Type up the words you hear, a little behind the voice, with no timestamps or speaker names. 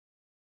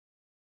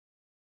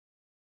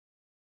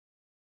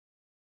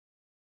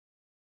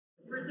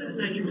Versus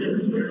nitrogen.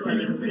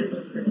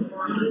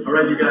 All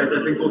right, you guys,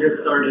 I think we'll get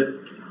started.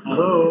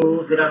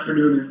 Hello, good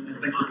afternoon, and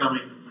thanks for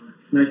coming.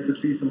 It's nice to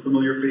see some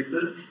familiar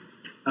faces,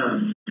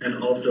 and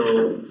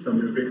also some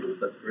new faces.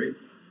 That's great.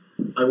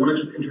 I want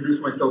to just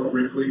introduce myself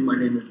briefly. My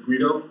name is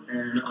Guido,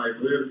 and I've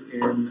lived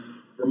in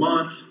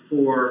Vermont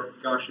for,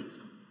 gosh, it's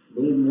a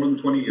little more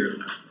than 20 years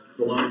now. It's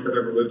the longest I've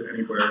ever lived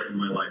anywhere in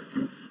my life.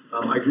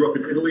 I grew up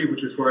in Italy,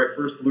 which is where I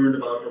first learned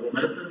about herbal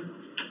medicine,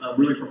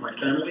 really from my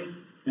family.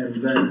 And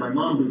then my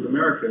mom, who's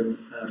American,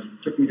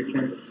 took me to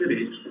Kansas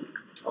City.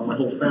 My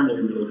whole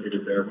family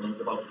relocated there when I was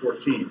about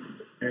 14.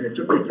 And it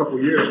took me a couple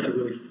years to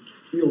really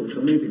feel this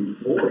amazing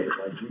void.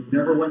 Like, we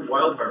never went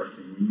wild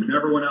harvesting. We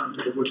never went out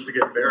into the woods to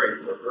get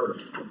berries or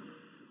herbs.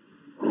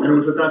 And it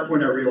was at that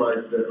point I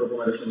realized that herbal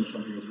medicine was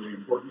something that was really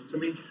important to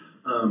me.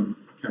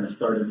 Kind of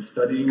started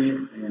studying it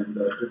and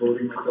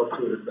devoting myself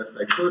to it as best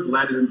I could.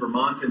 Landed in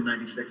Vermont in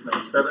 96,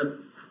 97.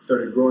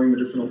 Started growing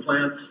medicinal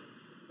plants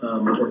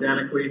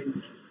organically,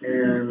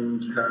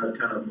 and have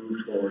kind of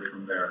moved forward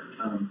from there.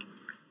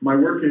 My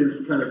work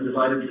is kind of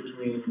divided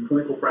between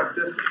clinical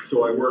practice,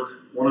 so I work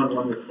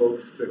one-on-one with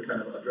folks to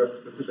kind of address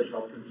specific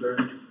health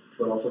concerns,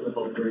 but also to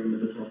help bring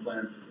medicinal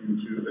plants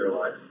into their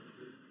lives.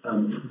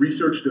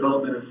 Research,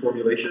 development, and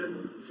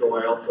formulation, so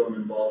I also am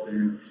involved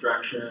in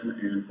extraction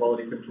and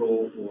quality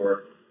control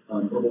for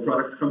herbal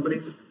products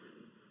companies.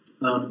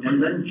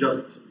 And then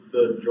just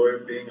the joy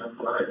of being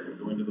outside and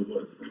going to the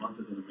woods. Vermont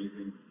is an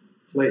amazing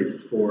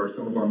place for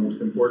some of our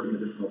most important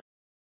medicinal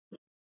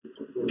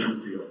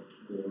seal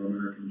or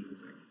American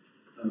ginseng.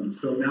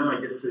 So now I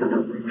get to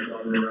bring my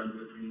daughter around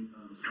with me,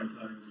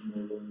 sometimes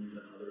more willingly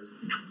than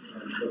others,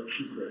 but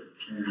she's great.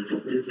 And it's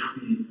great to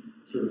see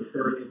sort of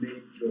her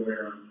innate joy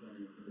around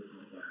playing with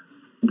medicinal plants.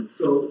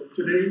 So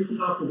today's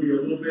talk will be a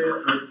little bit,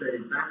 I would say,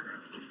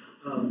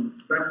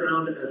 background.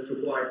 Background as to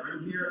why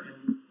I'm here,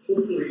 and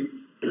hopefully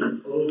a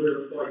little bit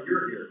of why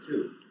you're here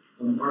too.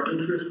 Our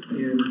interest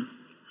in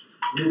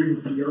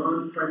moving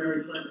beyond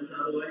primary plant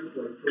metabolites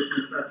like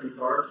proteins, fats, and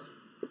carbs,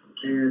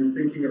 and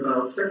thinking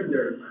about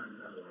secondary plant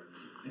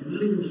metabolites, and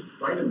not even just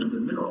vitamins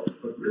and minerals,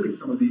 but really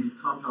some of these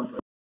compounds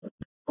like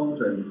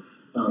and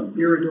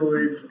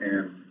iridoids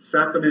and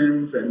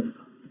saponins, and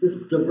this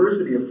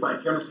diversity of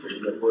plant chemistry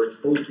that we're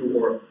exposed to,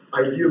 or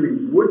ideally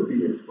would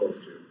be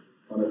exposed to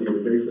on a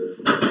daily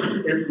basis,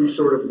 if we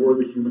sort of were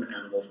the human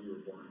animals we were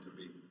born to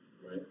be,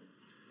 right?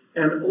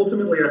 And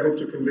ultimately, I hope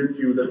to convince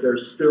you that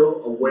there's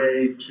still a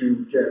way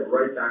to get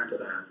right back to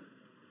that,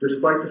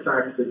 despite the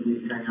fact that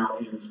we hang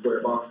out in square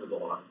boxes a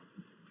lot.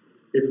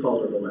 It's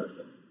called herbal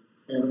medicine.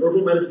 And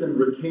herbal medicine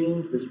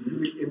retains this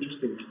really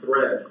interesting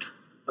thread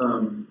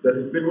that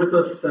has been with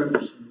us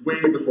since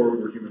way before we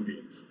were human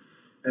beings.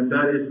 And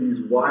that is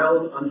these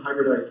wild,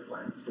 unhybridized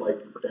plants, like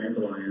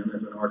dandelion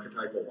as an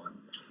archetypal one,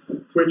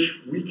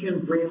 which we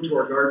can bring into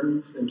our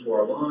gardens, into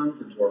our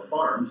lawns, into our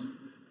farms,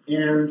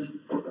 and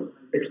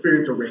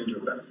experience a range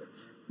of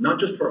benefits. Not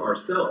just for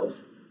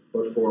ourselves,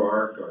 but for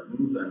our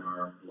gardens and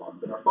our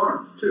lawns and our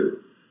farms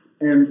too.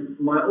 And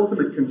my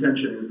ultimate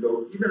contention is,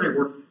 though, even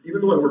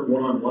though I work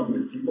one-on-one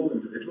with people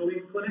individually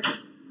in clinic,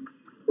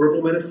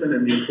 herbal medicine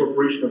and the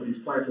incorporation of these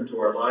plants into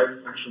our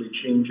lives actually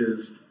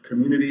changes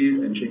communities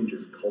and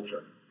changes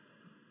culture.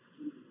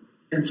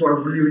 And so I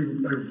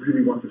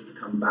really want this to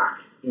come back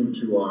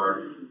into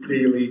our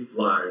daily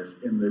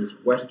lives in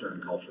this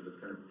Western culture that's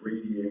kind of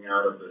radiating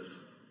out of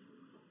this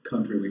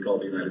country we call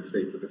the United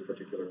States at this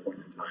particular point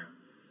in time.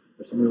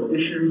 There's some real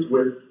issues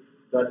with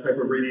that type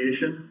of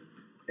radiation,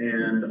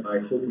 and I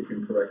hope we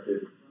can correct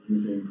it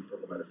using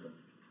herbal medicine.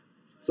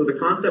 So the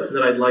concept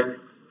that I'd like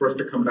for us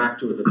to come back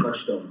to as a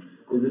touchstone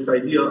is this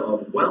idea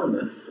of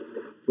wellness,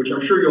 which I'm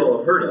sure you all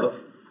have heard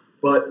of,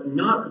 but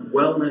not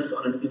wellness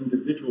on an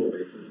individual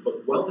basis,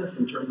 but wellness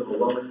in terms of a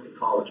wellness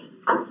ecology.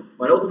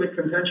 My ultimate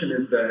contention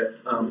is that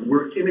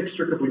we're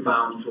inextricably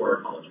bound to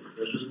our ecology.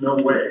 There's just no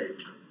way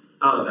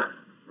out of that,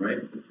 right?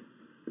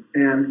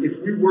 And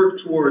if we work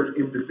towards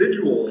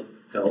individual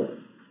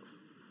health,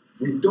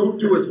 we don't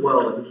do as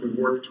well as if we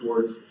work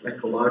towards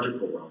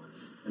ecological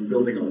wellness and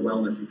building a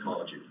wellness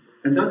ecology.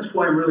 And that's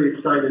why I'm really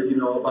excited,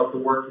 about the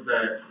work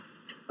that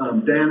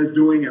Dan is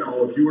doing and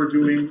all of you are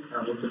doing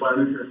with the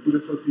Bionutrient Food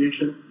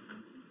Association,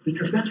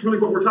 because that's really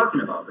what we're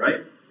talking about,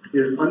 right?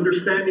 Is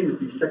understanding that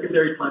these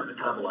secondary plant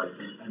metabolites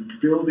and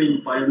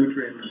building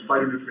bionutrient and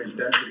phytonutrient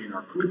density in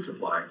our food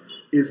supply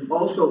is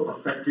also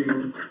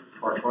affecting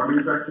our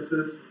farming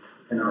practices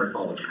and our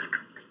ecology.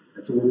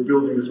 And so we're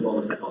building this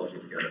wellness ecology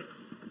together,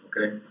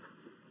 okay?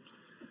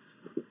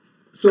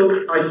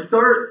 So I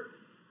start,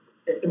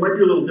 it might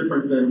be a little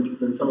different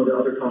than some of the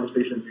other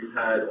conversations you've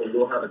had or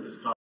will have at this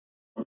conference,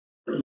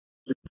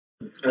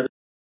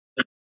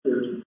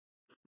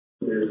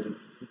 is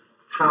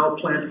how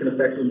plants can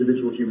affect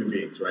individual human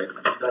beings, right?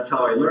 That's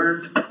how I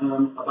learned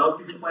about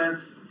these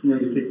plants. You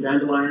take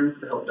dandelions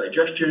to help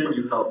digestion,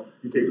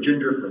 you take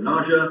ginger for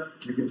nausea,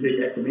 you can take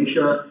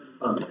echinacea,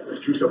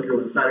 juice up your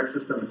lymphatic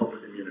system and help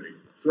with immunity.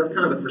 So that's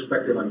kind of the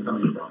perspective I'm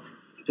coming from.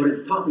 But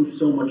it's taught me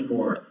so much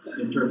more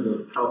in terms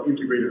of how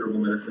integrated herbal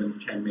medicine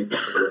can make up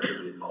for the rest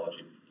of the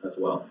ecology as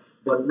well.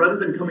 But rather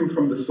than coming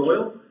from the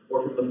soil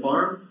or from the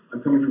farm,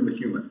 I'm coming from the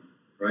human,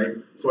 right?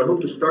 So I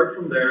hope to start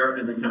from there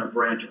and then kind of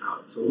branch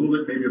out. So a little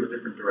bit maybe of a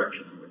different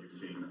direction than what you've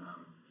seen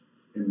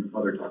in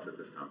other talks at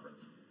this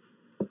conference.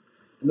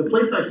 And the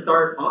place I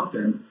start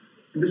often,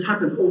 and this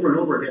happens over and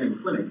over again in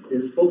clinic,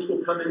 is folks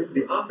will come into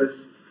the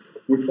office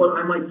with what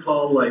I might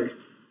call like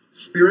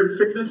spirit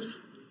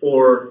sickness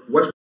or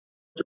Western.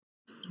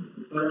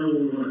 I don't know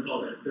what we want to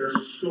call it. There are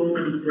so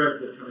many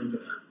threads that come into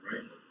that,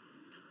 right?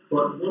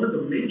 But one of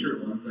the major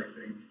ones, I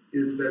think,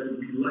 is that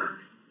we lack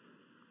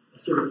a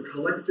sort of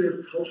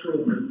collective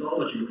cultural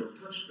mythology or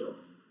touchstone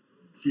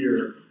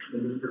here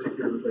in this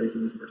particular place,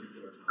 in this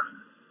particular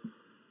time,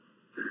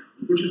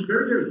 which is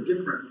very, very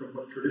different from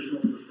what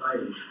traditional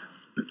societies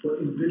have, what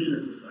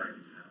indigenous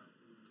societies have.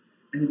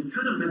 And it's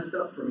kind of messed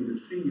up for me to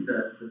see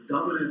that the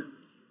dominant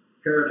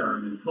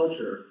paradigm and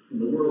culture in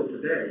the world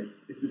today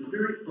is this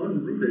very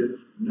unrooted,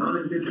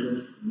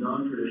 non-indigenous,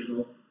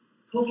 non-traditional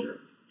culture.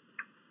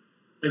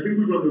 I think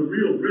we run the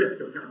real risk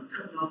of kind of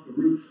cutting off the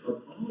roots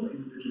of all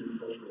indigenous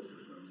cultural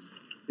systems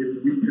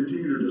if we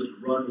continue to just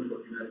run with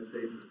what the United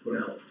States has put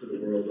out to the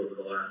world over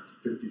the last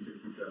 50,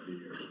 60, 70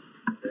 years.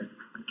 Okay?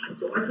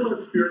 So I call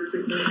it spirit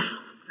sickness,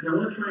 and I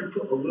want to try and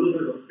put a little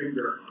bit of a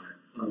finger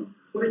on it.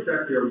 What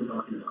exactly are we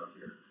talking about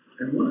here?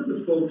 And one of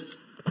the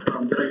folks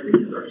that I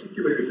think has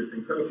articulated this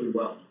incredibly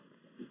well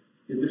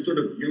is this sort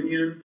of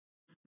Jungian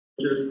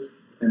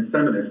and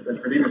feminist, and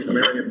her name is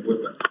Marion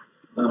Woodman.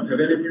 Have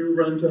any of you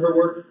run into her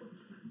work?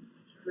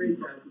 Great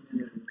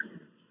documentaries.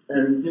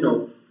 And, you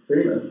know,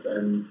 famous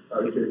and I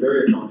would say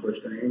very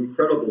accomplished and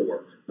incredible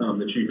work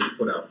that she has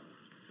put out.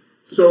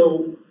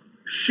 So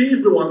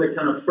she's the one that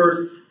kind of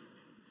first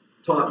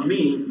taught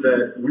me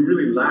that we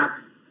really lack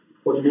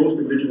what most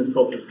indigenous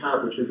cultures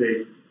have, which is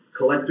a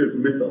collective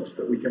mythos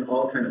that we can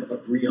all kind of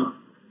agree on.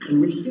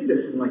 And we see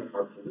this in like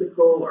our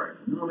political, our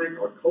economic,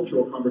 our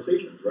cultural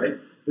conversations, right?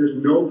 There's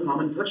no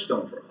common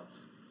touchstone for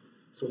us.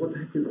 So what the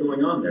heck is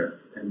going on there,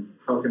 and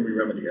how can we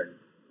remedy it?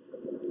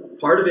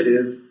 Part of it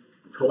is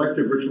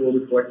collective rituals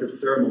and collective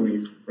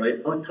ceremonies, right?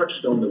 A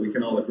touchstone that we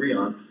can all agree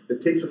on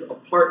that takes us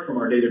apart from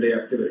our day-to-day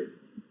activity.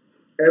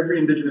 Every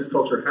indigenous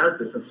culture has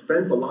this and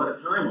spends a lot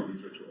of time on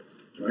these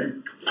rituals, right?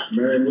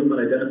 Marion Woodman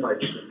identifies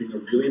this as being a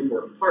really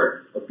important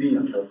part of being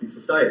a healthy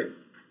society.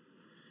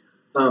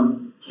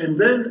 And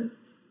then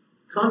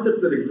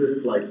concepts that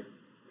exist like,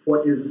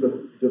 what is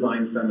the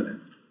divine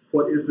feminine?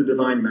 What is the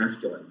divine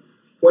masculine?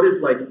 What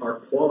is like our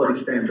quality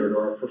standard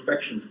or our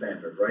perfection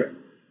standard, right?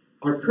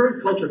 Our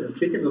current culture has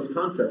taken those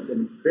concepts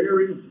in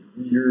very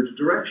weird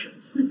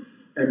directions.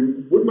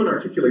 And Woodman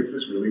articulates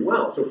this really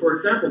well. So for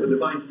example, the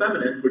divine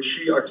feminine, which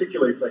she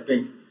articulates, I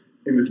think,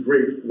 in this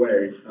great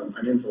way. I'm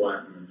into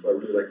Latin, and so I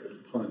really like this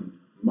pun.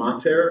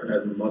 Mater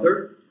as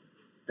mother,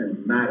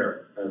 and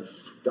matter as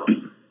stuff.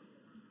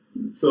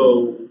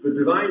 So the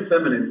divine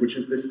feminine, which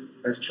is this,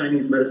 as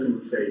Chinese medicine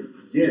would say,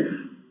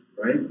 yin,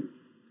 right?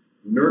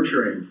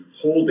 Nurturing,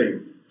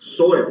 holding,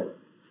 soil,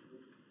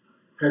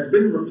 has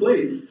been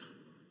replaced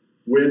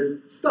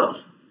with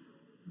stuff.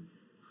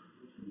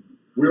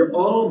 We're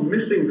all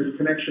missing this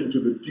connection to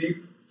the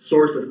deep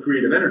source of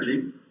creative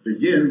energy, the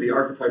yin, the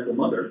archetypal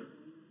mother,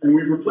 and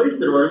we've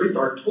replaced it, or at least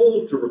are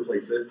told to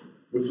replace it,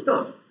 with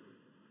stuff.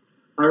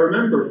 I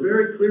remember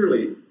very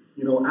clearly,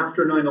 you know,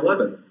 after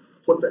 9/11,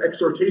 what the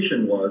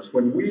exhortation was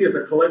when we as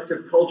a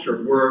collective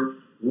culture were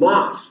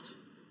lost,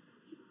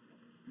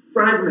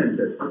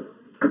 fragmented,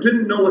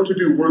 didn't know what to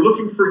do. We're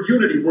looking for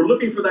unity. We're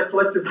looking for that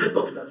collective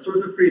mythos, that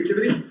source of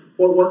creativity.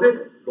 What was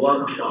it? Go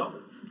out and shop.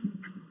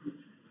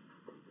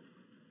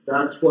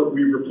 That's what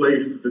we've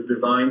replaced the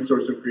divine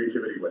source of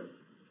creativity with.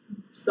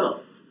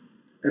 Stuff.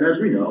 And as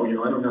we know,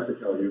 I don't have to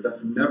tell you,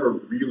 that's never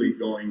really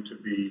going to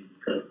be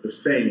the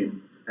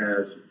same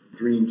as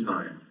dream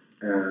time,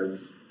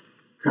 as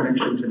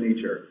connection to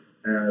nature,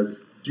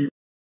 as deep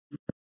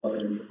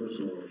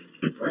interpersonal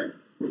relationships, right?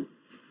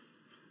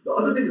 The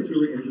other thing that's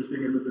really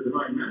interesting is that the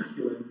divine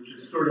masculine, which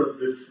is sort of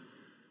this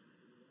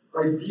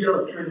idea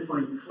of trying to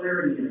find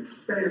clarity and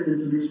expand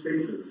into new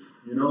spaces,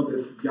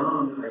 this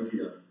yang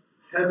idea,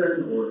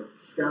 heaven or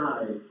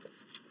sky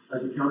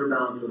as the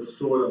counterbalance of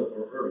soil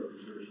or earth in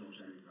traditional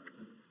Chinese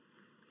medicine,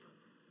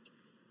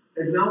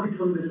 has now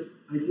become this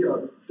idea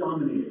of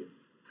dominating,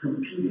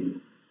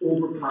 competing,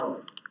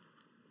 overpowering.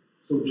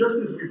 So just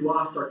as we've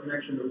lost our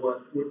connection to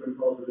what Woodman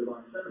calls the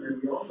divine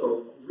feminine, we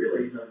also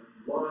really have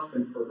lost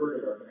and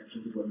perverted our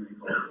connection to what many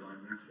call the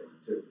divine masculine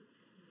too.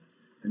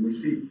 And we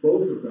see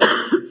both of them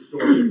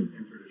historically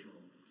in traditional,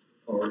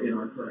 or in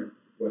our current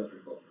Western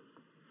culture.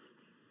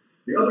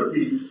 The other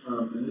piece,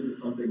 and this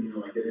is something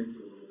I get into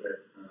a little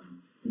bit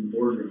in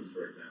boardrooms,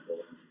 for example,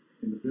 and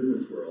in the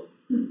business world,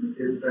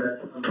 is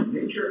that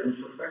nature and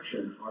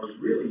perfection are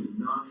really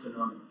not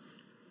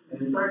synonymous.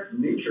 And in fact,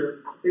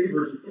 nature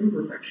favors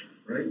imperfection,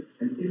 right?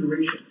 And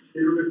iteration,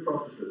 iterative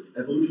processes,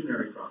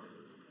 evolutionary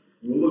processes.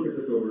 And we'll look at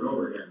this over and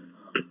over again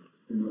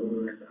over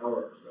the next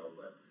hour or so.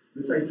 But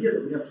this idea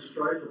that we have to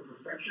strive for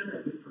perfection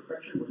as if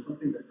perfection was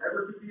something that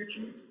ever could be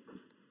achieved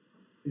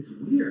is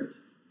weird.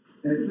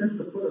 And it tends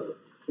to put us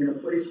in a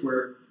place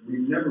where we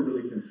never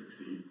really can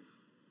succeed,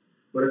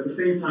 but at the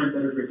same time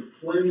better drink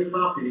plenty of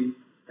coffee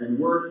and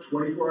work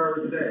 24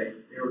 hours a day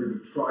in order to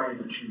try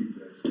and achieve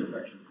this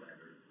perfection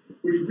standard,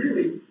 which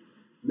really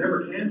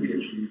never can be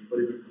achieved, but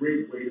it's a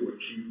great way to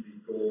achieve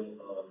the goal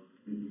of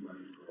making money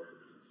for a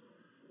business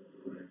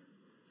owner. Right?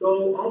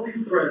 So all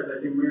these threads,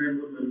 I think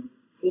Marianne Woodman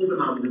pulled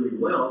them out really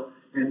well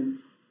and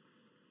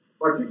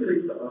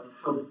articulates to us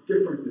how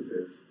different this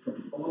is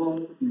from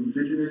all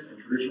indigenous and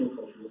traditional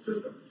cultural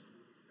systems.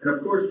 And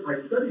of course, I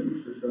study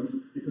these systems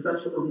because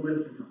that's where herbal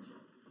medicine comes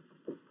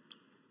from.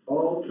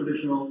 All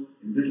traditional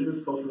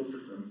indigenous cultural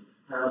systems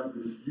have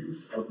this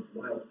use of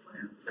wild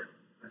plants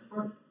as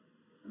part of it.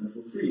 And as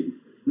we'll see,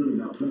 it's really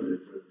not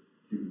limited to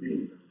human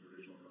beings and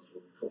traditional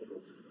cultural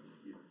systems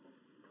either.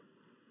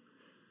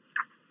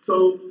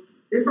 So,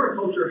 if our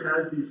culture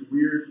has these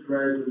weird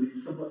threads and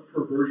these somewhat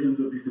perversions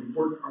of these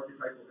important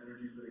archetypal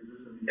energies that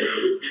exist in the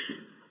universe,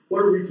 what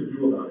are we to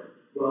do about it?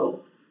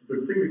 Well,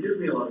 the thing that gives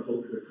me a lot of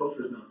hope is that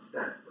culture is not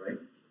static, right?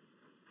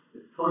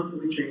 It's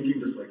constantly changing,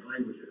 just like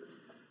language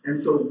is. And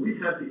so we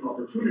have the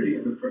opportunity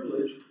and the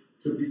privilege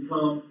to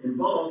become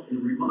involved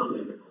in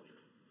remodeling the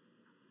culture.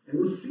 And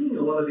we're seeing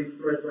a lot of these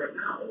threads right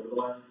now over the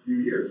last few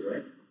years,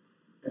 right?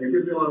 And it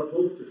gives me a lot of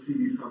hope to see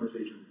these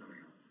conversations coming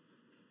up.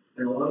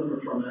 And a lot of them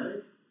are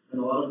traumatic,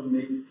 and a lot of them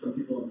make some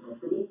people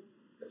uncomfortable,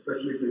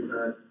 especially if they've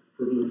had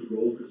privileged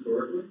roles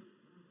historically.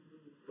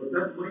 But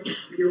that might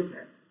be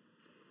okay.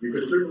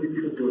 Because certainly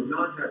people who have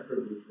not had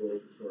privileged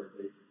roles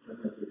historically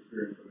have had to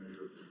experience a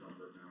measure of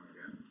discomfort now and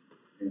again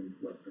in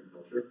Western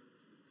culture.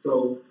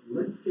 So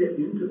let's get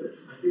into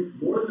this. I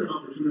think more than an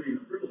opportunity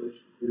and a privilege,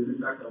 it is in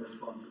fact our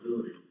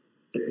responsibility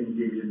to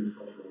engage in this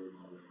cultural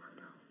remodeling right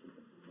now.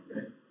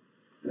 Okay?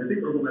 And I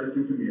think herbal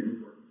medicine can be an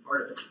important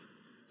part of it.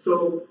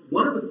 So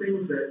one of the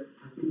things that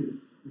I think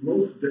is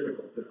most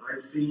difficult that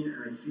I've seen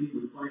and I see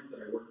with clients that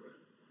I work with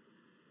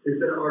is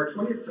that our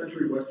 20th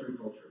century Western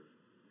culture,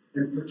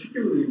 and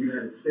particularly in the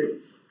United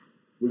States,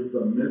 with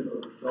the myth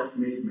of the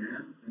self-made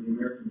man and the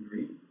American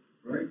dream,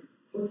 right?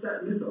 What's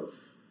that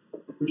mythos?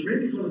 Which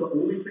maybe is one of the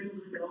only things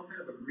we can all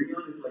kind of agree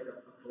on is like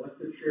a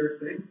collective shared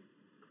thing.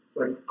 It's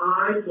like,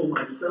 I pull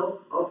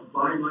myself up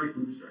by my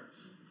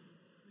bootstraps.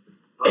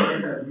 I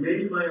have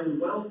made my own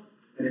wealth,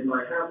 and if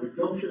I have the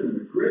gumption and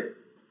the grit,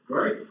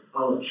 right,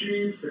 I'll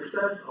achieve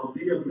success, I'll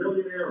be a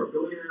millionaire or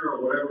billionaire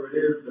or whatever it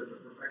is that the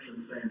perfection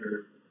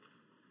standard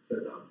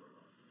sets out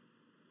for us.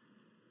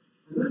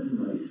 And that's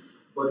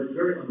nice, but it's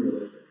very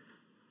unrealistic.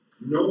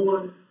 No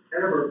one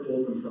ever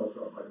pulls themselves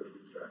up by their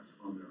bootstraps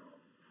on their own.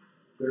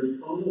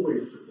 There's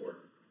always support.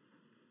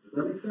 Does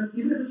that make sense?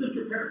 Even if it's just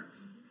your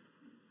parents.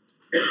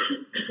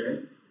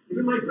 Okay?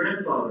 Even my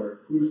grandfather,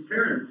 whose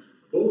parents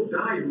both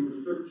died when he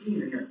was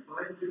 13 and he had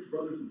 5, 6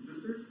 brothers and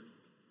sisters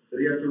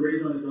that he had to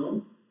raise on his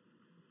own,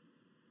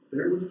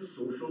 there was a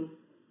social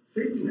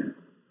safety net.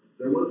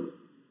 There was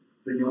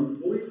the Young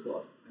Boys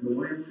Club and the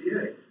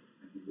YMCA.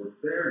 And he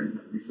worked there and he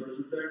had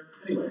resources there.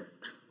 Anyway,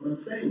 what I'm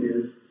saying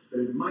is that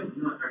it might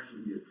not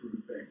actually be a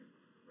true thing,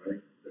 right?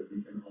 That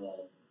we can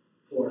all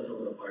pull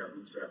ourselves up by our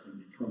bootstraps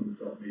and become the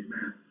self-made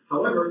man.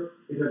 However,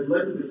 it has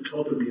led to this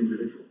cult of the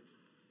individual.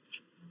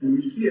 And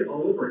we see it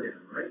all over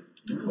again, right?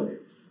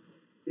 Nowadays.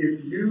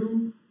 If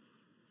you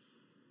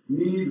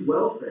need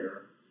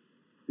welfare,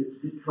 it's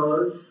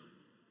because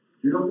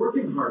you're not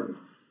working hard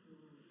enough.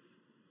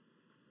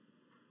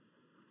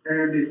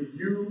 And if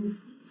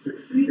you've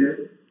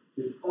succeeded,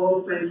 it's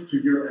all thanks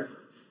to your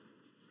efforts.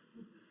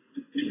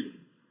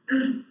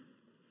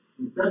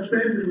 That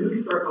stands in really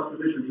stark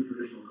opposition to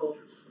traditional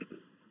cultures,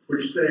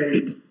 which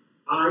say,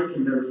 I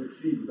can never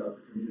succeed without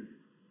the community.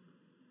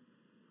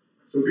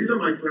 So these are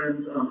my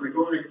friends. I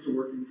go and I get to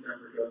work in East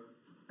Africa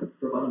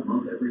for about a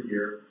month every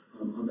year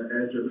on the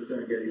edge of the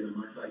Serengeti and the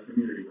Masé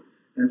community.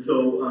 And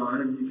so,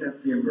 and you can't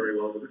see him very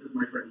well, but this is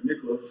my friend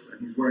Nicholas,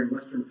 and he's wearing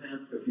Western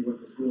pants because he went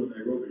to school in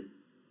Nairobi,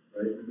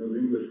 right, and knows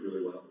English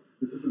really well.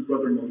 This is his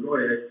brother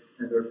Mongoye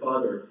and their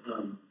father,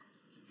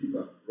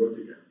 Kitipa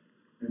Rotigan.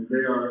 And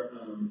they are,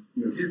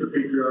 he's the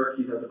patriarch.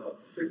 He has about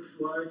 6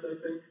 wives, I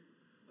think.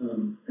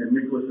 And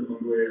Nicholas and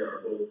Mongoye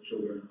are both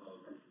children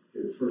of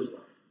his first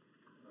wife.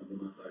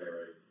 The Masai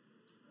are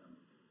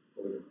a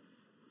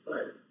polygamous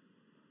society.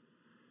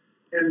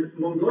 And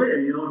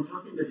Mongoye, I'm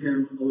talking to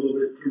him a little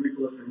bit through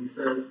Nicholas, and he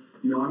says,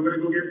 I'm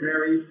going to go get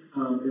married.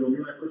 It'll be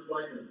my first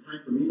wife, and it's time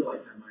for me to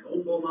have my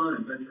own boma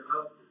and venture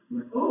out. I'm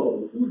like,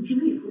 oh, who did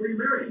you meet? Who are you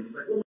marrying? He's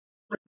like, well,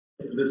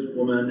 this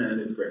woman, and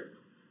it's great.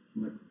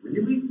 I'm like,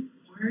 really?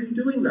 Why are you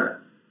doing that?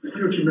 Why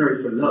don't you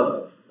marry for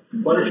love?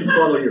 Why don't you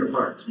follow your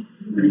heart?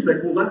 And he's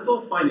like, well, that's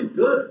all fine and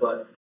good,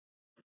 but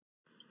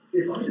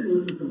if I didn't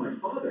listen to my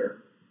father,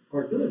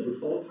 our village would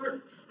fall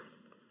apart.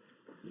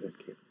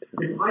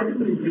 If I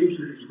didn't engage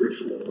in these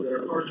rituals that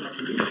are part of our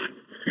community,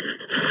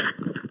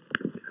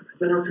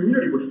 then our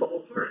community would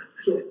fall apart.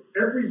 So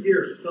every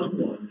year,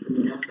 someone from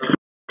the Masai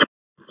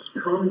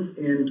comes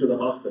into the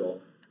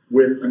hospital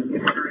with an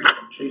injury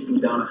from chasing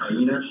down a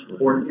hyena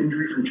or an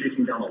injury from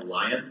chasing down a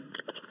lion,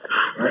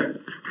 right?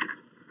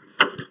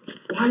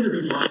 Why do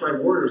these Masai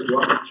warriors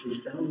go out and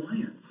chase down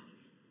lions?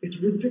 It's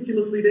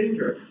ridiculously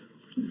dangerous.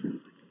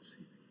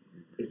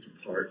 It's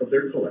part of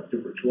their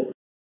collective ritual,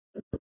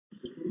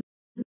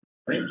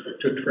 right?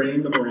 To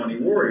train the Morani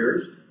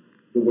warriors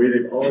the way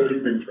they've always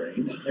been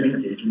trained and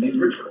engage in these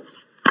rituals.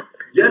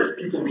 Yes,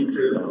 people need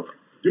to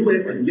do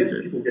it, and yes,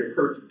 people get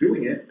hurt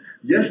doing it.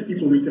 Yes,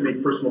 people need to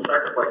make personal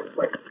sacrifices,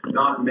 like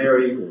not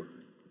marry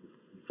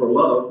for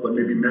love, but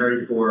maybe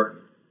marry for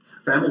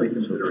family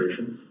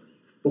considerations.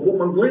 But what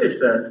Mongoye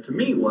said to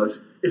me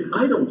was, if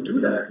I don't do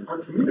that, our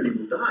community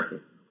will die.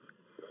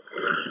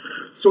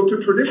 So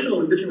to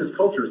traditional indigenous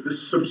cultures,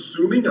 this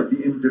subsuming of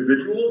the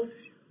individual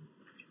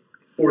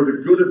for the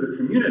good of the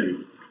community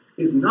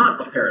is not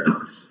a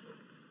paradox.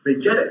 They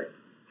get it.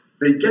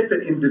 They get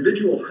that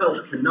individual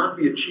health cannot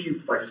be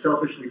achieved by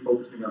selfishly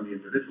focusing on the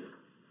individual.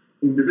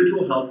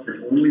 Individual health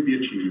can only be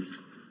achieved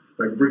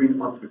by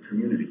bringing up the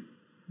community.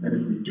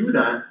 And if we do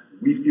that,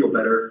 we feel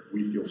better,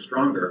 we feel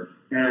stronger,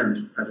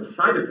 and as a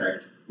side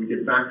effect, we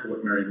get back to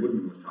what Marion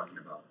Woodman was talking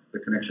about, the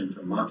connection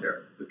to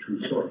mater, the true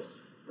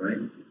source, right?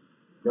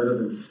 Rather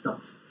than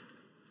stuff.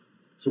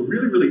 So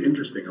really, really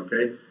interesting,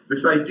 okay?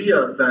 This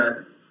idea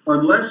that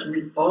unless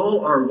we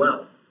all are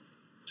well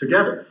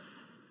together,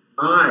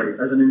 I,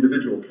 as an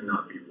individual,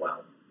 cannot be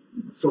well.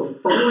 So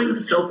following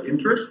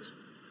self-interest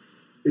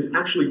is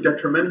actually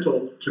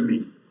detrimental to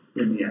me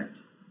in the end,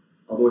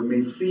 although it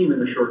may seem in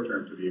the short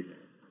term to be a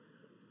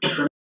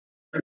gain.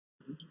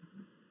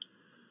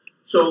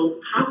 So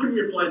how can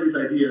we apply these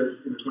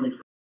ideas in the 21st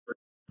century?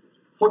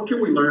 What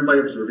can we learn by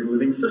observing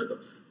living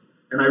systems?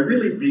 And I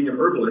really, being an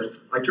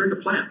herbalist, I turn to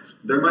plants.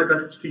 They're my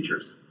best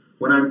teachers.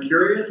 When I'm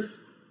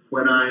curious,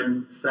 when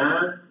I'm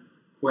sad,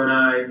 when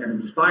I am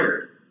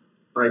inspired,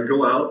 I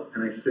go out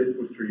and I sit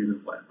with trees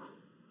and plants.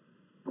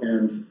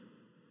 And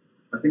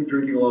I think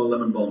drinking a lot of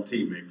lemon balm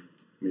tea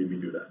made me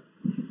do that,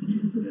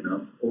 you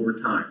know, over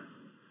time.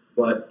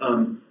 But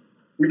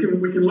we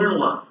can learn a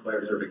lot by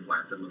observing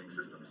plants and living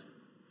systems.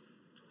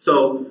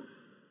 So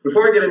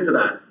before I get into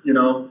that, you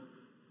know,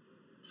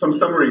 some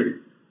summary.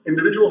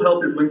 Individual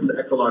health is linked to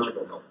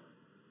ecological health.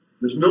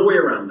 There's no way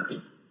around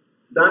that.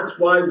 That's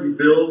why we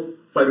build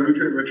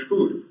phytonutrient-rich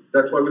food.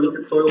 That's why we look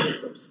at soil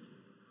systems.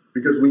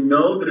 Because we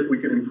know that if we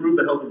can improve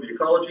the health of the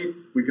ecology,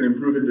 we can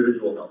improve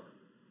individual health.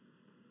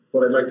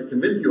 What I'd like to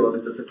convince you of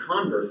is that the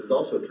converse is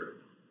also true.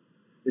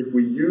 If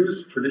we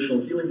use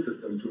traditional healing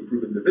systems to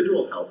improve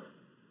individual health,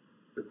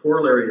 the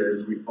corollary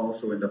is we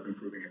also end up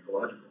improving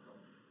ecological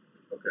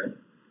health. Okay?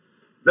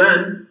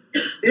 Then,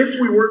 if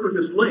we work with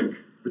this link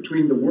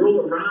between the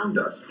world around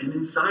us and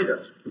inside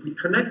us, if we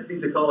connect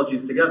these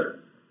ecologies together,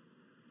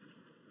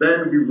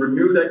 then we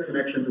renew that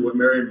connection to what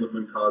Marion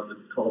Woodman calls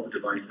the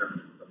divine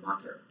feminine, the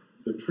mater,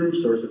 the true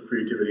source of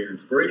creativity and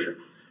inspiration.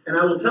 And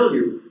I will tell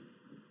you,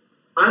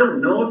 I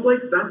don't know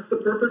if that's the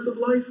purpose of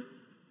life,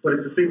 but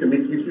it's the thing that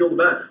makes me feel the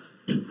best.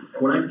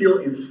 When I feel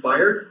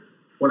inspired,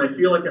 when I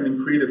feel like I'm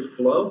in creative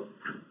flow,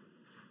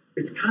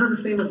 it's kind of the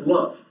same as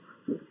love.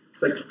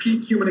 It's like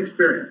peak human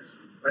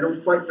experience. I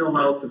don't quite know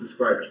how else to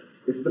describe it.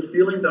 It's the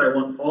feeling that I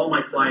want all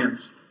my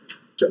clients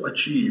to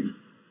achieve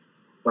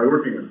by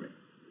working with me.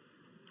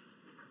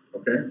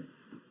 Okay?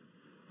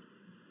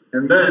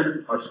 And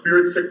then our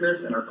spirit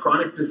sickness and our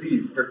chronic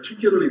disease,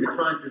 particularly the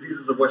chronic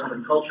diseases of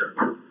Western culture,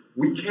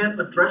 we can't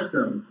address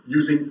them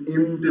using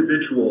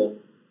individual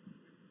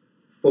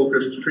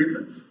focused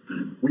treatments.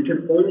 We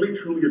can only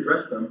truly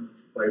address them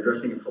by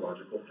addressing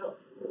ecological health.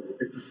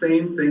 It's the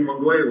same thing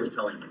Mongoye was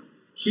telling me.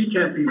 He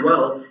can't be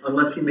well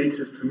unless he makes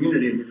his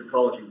community and his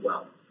ecology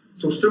well.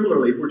 So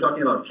similarly, if we're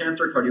talking about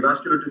cancer,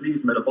 cardiovascular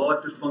disease,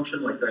 metabolic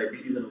dysfunction like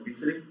diabetes and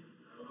obesity,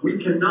 we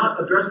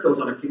cannot address those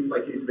on a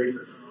case-by-case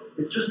basis.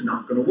 It's just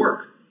not going to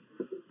work.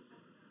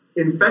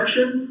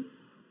 Infection,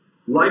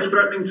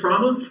 life-threatening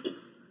trauma,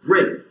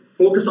 great.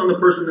 Focus on the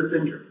person that's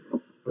injured.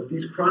 But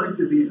these chronic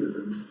diseases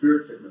and the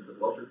spirit sickness that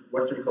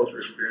Western culture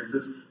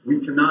experiences, we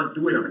cannot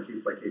do it on a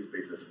case-by-case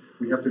basis.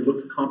 We have to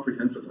look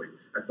comprehensively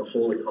at the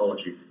whole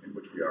ecology in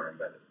which we are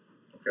embedded.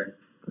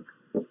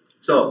 Okay?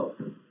 So,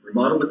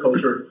 remodel the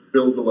culture,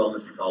 build the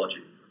wellness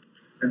ecology.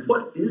 And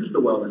what is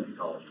the wellness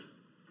ecology?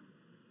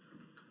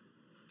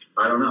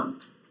 I don't know.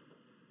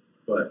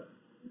 But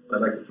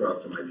I'd like to throw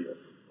out some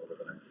ideas over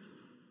the next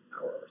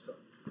hour or so.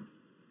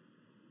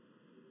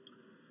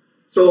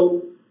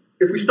 So,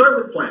 if we start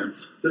with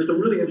plants, there's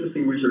some really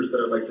interesting research that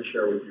I'd like to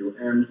share with you.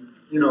 And,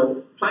 you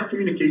know, plant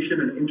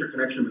communication and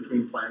interconnection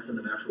between plants and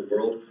the natural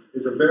world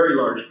is a very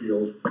large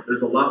field.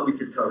 There's a lot we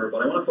could cover,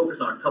 but I want to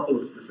focus on a couple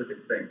of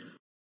specific things.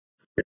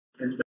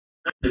 And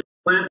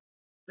plants,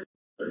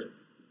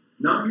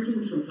 not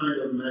using some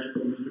kind of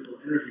magical, mystical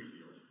energy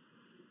field.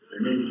 They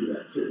maybe do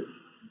that too.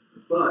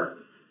 But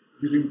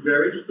using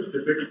very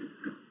specific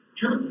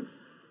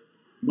chemicals,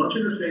 much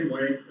in the same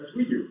way as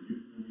we do,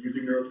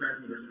 using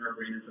neurotransmitters in our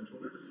brain and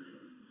central nervous system.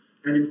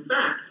 And in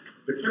fact,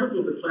 the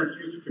chemicals that plants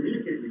use to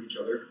communicate with each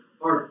other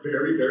are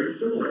very, very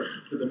similar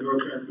to the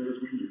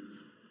neurotransmitters we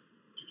use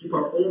to keep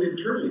our own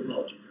internal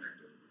ecology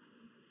connected.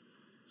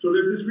 So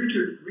there's this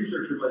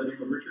researcher by the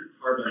name of Richard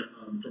Harbin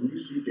from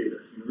UC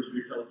Davis,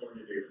 University of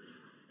California,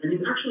 Davis. And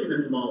he's actually an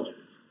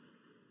entomologist.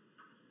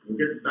 We'll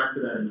get back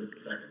to that in just a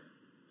second.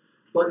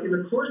 But in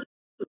the course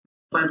of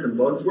plants and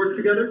bugs work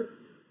together,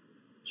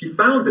 he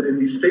found that in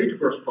these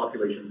sagebrush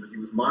populations that he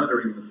was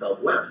monitoring in the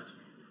Southwest,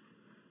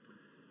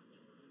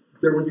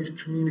 there were these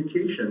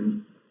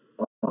communications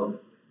of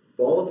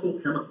volatile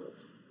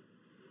chemicals.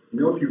 You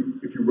know, if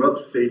you rub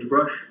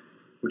sagebrush,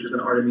 which is an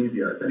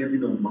artemisia, if any of you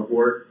know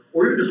mugwort,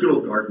 or even just good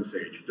old garden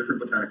sage, different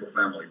botanical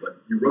family,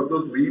 but you rub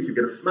those leaves, you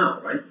get a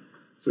smell, right?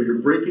 So you're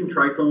breaking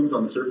trichomes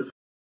on the surface,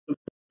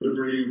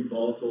 liberating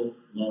volatile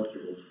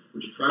molecules,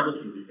 which travel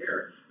through the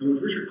air. And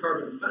what Richard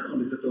Carbon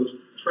found is that those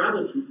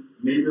travel to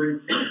neighboring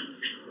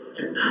plants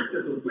and act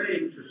as a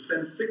way to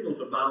send signals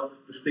about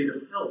the state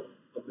of health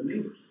of the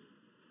neighbors,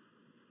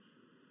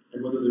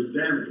 and whether there's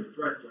damage or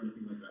threats or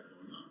anything like that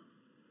going on.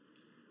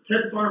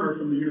 Ted Farmer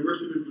from the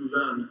University of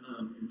Lausanne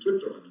in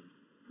Switzerland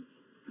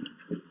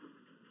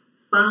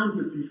found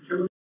that these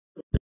chemicals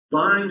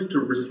bind to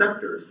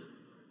receptors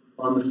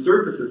on the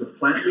surfaces of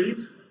plant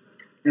leaves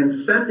and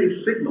send a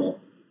signal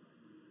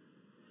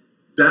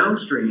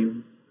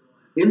downstream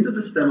into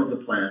the stem of the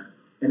plant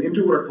and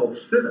into what are called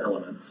sieve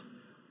elements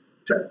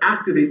to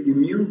activate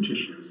immune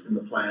tissues in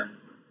the plant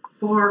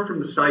far from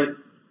the site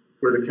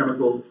where the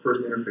chemical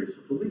first interfaced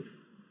with the leaf.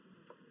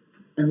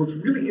 And what's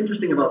really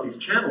interesting about these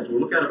channels,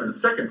 we'll look at them in a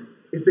second,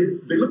 is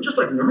they look just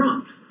like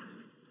neurons.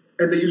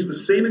 And they use the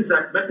same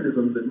exact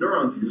mechanisms that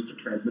neurons use to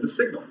transmit a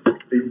signal.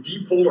 They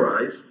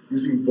depolarize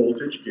using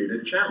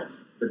voltage-gated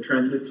channels that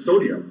transmit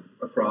sodium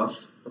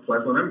across a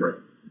plasma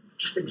membrane.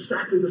 Just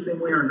exactly the same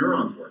way our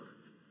neurons work.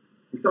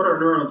 We thought our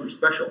neurons were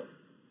special.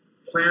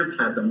 Plants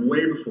had them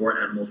way before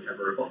animals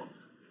ever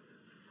evolved.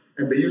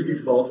 And they use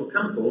these volatile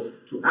chemicals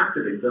to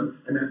activate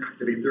them and then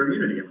activate their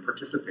immunity and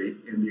participate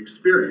in the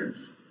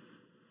experience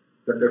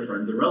that their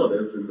friends and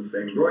relatives in the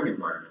same growing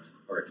environment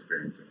are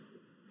experiencing.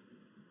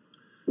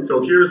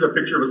 So here's a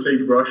picture of a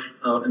sagebrush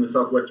out in the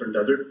southwestern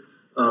desert.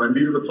 And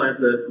these are the plants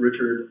that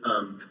Richard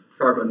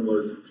Carbon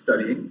was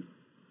studying.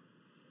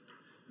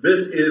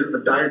 This is a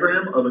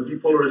diagram of a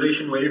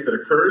depolarization wave that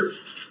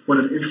occurs when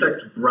an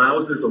insect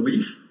browses a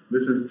leaf.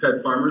 This is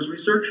Ted Farmer's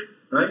research,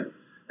 right?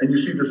 And you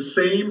see the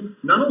same,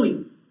 not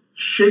only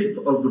shape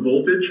of the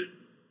voltage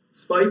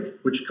spike,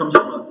 which comes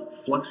from a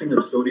fluxing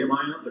of sodium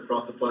ions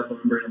across the plasma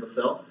membrane of a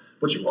cell,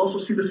 but you also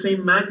see the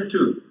same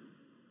magnitude.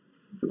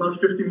 It's about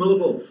 50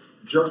 millivolts,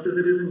 just as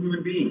it is in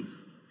human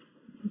beings.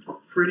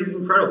 Pretty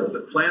incredible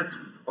that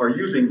plants are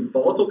using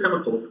volatile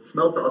chemicals that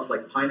smell to us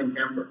like pine and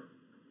camphor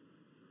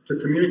to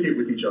communicate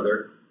with each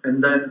other,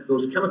 and then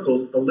those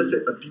chemicals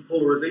elicit a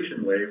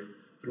depolarization wave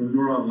through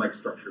neuron-like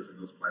structures in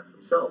those plants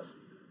themselves.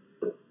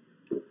 But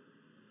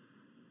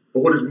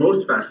what is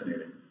most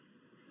fascinating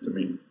to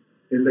me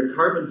is that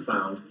Carbon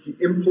found he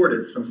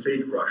imported some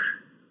sagebrush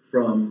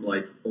from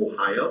like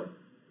Ohio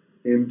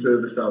into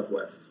the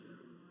Southwest.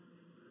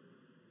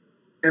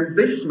 And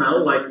they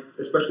smell like,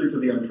 especially to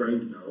the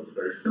untrained nose,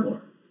 very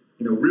similar.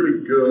 You know,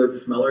 really good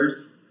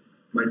smellers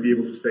might be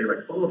able to say like,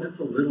 oh, that's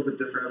a little bit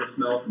different of a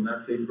smell from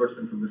that sagebrush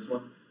than from this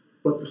one.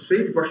 But the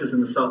sagebrushes in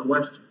the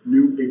Southwest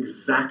knew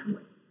exactly.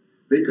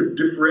 They could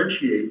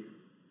differentiate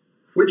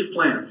which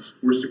plants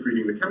were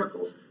secreting the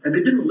chemicals. And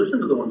they didn't listen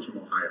to the ones from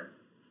Ohio.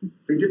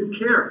 They didn't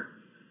care.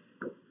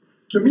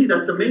 To me,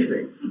 that's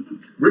amazing.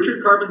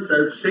 Richard Carbon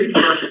says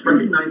sagebrush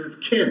recognizes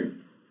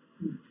kin.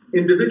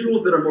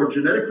 Individuals that are more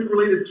genetically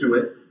related to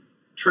it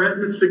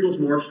transmit signals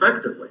more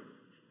effectively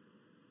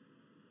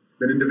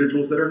than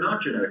individuals that are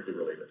not genetically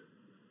related,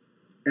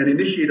 and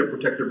initiate a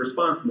protective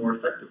response more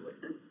effectively,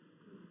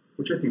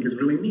 which I think is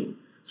really neat.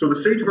 So the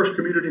sagebrush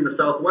community in the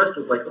Southwest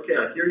was like, okay,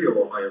 I hear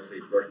you, Ohio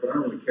sagebrush, but I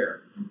don't really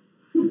care.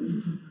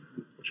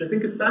 Which I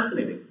think is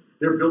fascinating.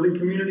 They're building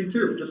community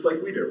too, just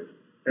like we do.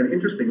 And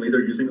interestingly,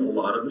 they're using a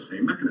lot of the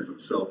same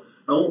mechanisms. So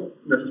I won't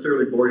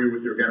necessarily bore you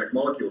with the organic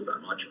molecules that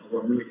much,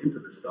 although I'm really into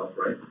this stuff,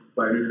 right?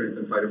 Bionutrients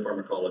and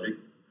phytopharmacology.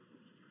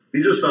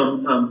 These are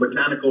some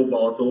botanical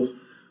volatiles.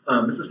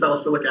 This is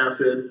salicylic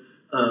acid.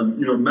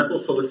 You know, methyl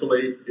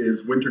salicylate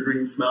is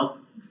wintergreen smell.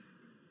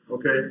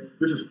 Okay,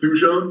 this is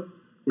thujone,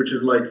 which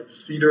is like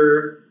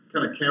cedar,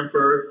 kind of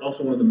camphor,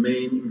 also one of the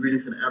main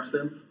ingredients in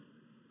absinthe.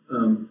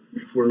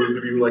 For those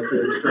of you who like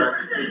to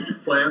extract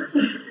plants.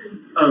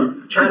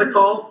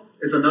 Catechol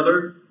is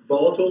another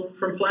volatile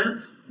from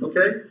plants,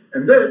 okay?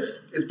 And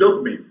this is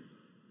dopamine,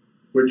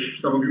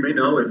 which some of you may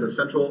know is a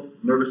central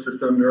nervous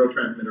system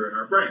neurotransmitter in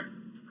our brain.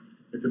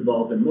 It's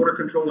involved in motor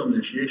control and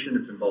initiation.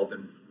 It's involved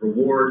in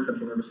reward,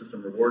 central nervous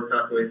system reward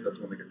pathways. That's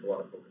one that gets a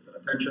lot of focus and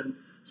attention.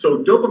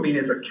 So dopamine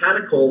is a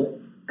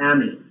catechol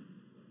amine.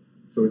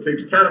 So it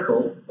takes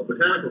catechol, a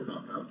botanical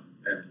compound,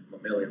 and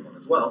mammalian one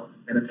as well,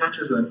 and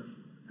attaches an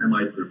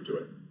amide group to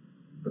it.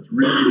 That's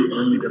really the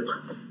only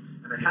difference.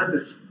 And I had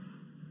this,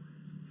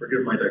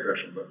 forgive my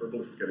digression, but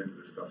herbalists get into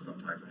this stuff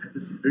sometimes. I had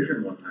this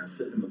vision one time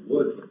sitting in the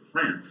woods with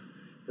plants,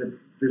 that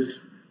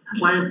this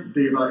plant,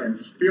 deva, and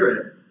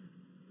spirit,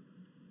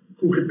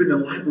 who had been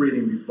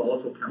elaborating these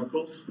volatile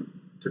chemicals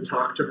to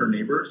talk to her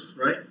neighbors,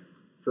 right,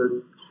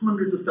 for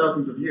hundreds of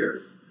thousands of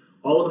years,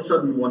 all of a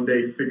sudden one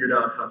day figured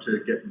out how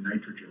to get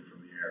nitrogen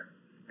from the air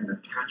and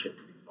attach it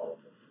to these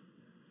volatiles.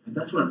 And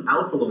that's what an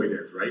alkaloid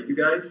is, right, you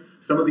guys?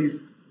 Some of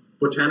these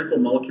botanical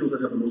molecules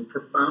that have the most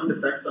profound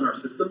effects on our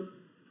system,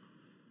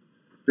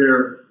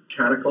 they're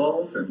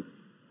catechols and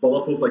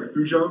volatiles like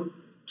thujone,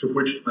 to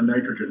which a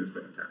nitrogen has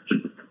been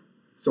attached.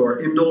 So our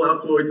indole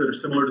alkaloids that are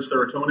similar to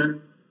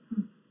serotonin,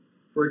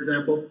 for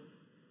example.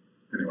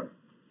 Anyway.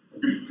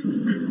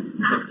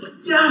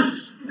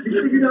 Yes!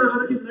 You figured out how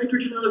to get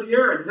nitrogen out of the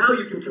air, and now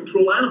you can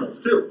control animals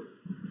too.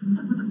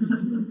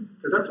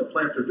 Because that's what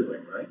plants are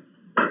doing, right?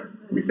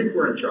 We think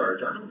we're in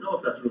charge. I don't know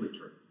if that's really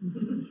true.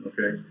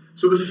 Okay?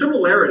 So the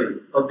similarity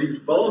of these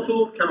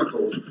volatile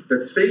chemicals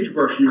that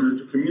sagebrush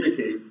uses to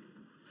communicate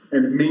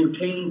and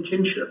maintain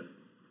kinship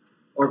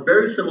are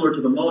very similar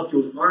to the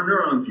molecules our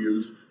neurons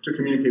use to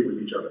communicate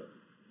with each other.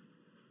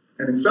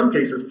 And in some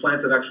cases,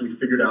 plants have actually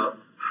figured out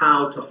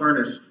how to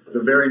harness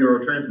the very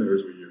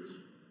neurotransmitters we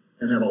use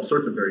and have all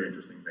sorts of very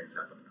interesting things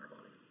happen in our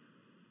body.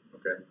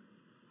 Okay?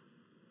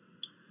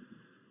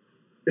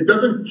 It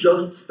doesn't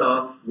just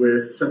stop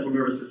with central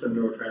nervous system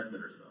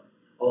neurotransmitters,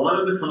 though. A lot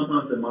of the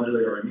compounds that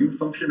modulate our immune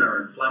function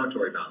are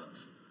inflammatory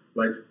balance,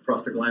 like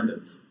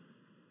prostaglandins.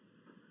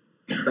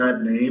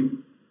 Bad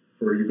name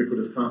for a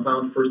ubiquitous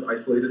compound, first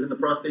isolated in the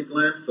prostate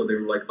gland, so they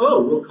were like,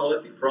 oh, we'll call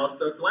it the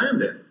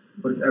prostaglandin,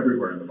 but it's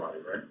everywhere in the body,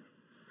 right?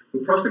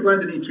 But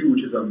prostaglandin E2,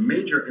 which is a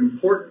major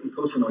important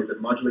eicosanoid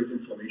that modulates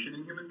inflammation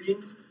in human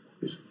beings,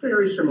 is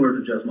very similar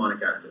to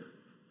jasmonic acid.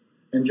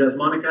 And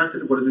jasmonic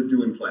acid, what does it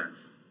do in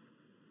plants?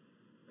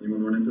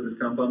 Anyone run into this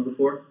compound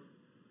before?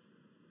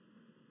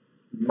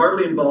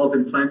 Partly involved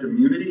in plant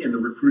immunity and the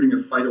recruiting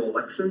of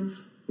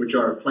phytoalexins, which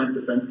are plant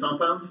defense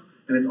compounds.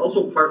 And it's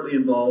also partly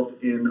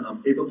involved in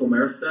apical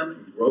meristem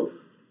and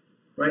growth,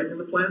 right, in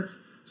the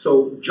plants.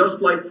 So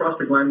just like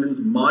prostaglandins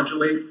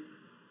modulate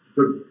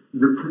the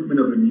recruitment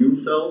of immune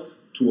cells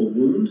to a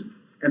wound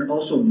and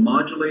also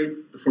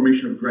modulate the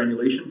formation of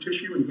granulation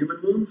tissue in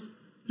human wounds,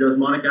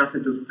 jasmonic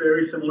acid does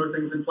very similar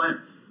things in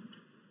plants.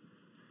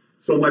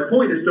 So my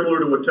point is similar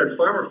to what Ted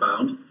Farmer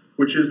found,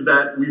 which is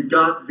that we've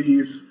got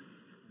these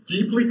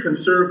deeply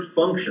conserved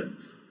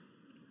functions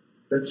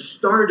that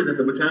started in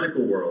the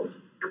botanical world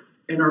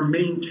and are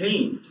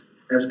maintained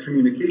as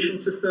communication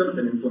systems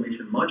and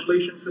inflammation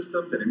modulation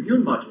systems and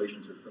immune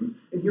modulation systems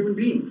in human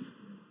beings.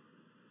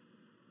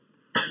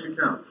 Holy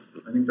cow.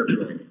 I think that's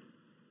really neat.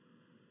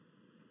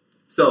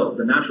 So,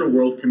 the natural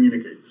world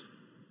communicates,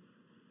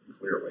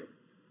 clearly.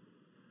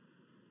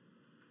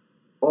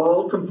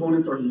 All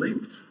components are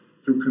linked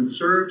through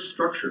conserved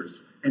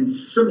structures and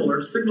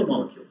similar signal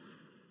molecules.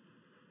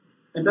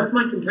 And that's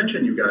my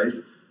contention, you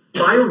guys.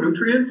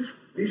 Bionutrients,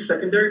 these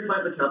secondary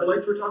plant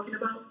metabolites we're talking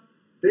about,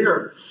 they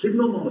are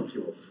signal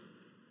molecules,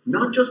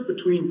 not just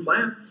between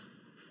plants,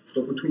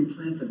 but between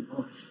plants and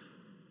us.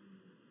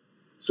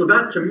 So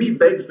that, to me,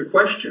 begs the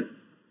question.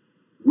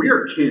 We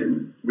are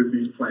kin with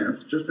these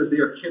plants, just as they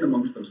are kin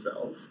amongst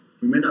themselves.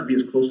 We may not be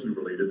as closely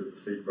related as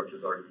the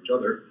sagebrushes are to each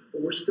other,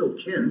 but we're still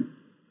kin.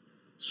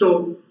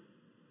 So,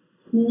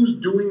 who's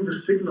doing the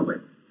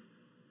signaling?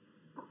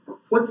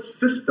 What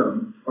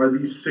system are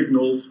these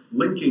signals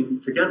linking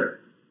together?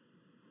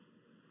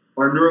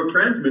 Our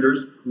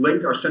neurotransmitters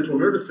link our central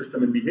nervous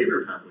system and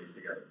behavior pathways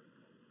together.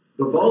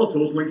 The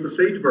volatiles link the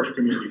sagebrush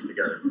communities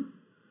together.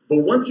 But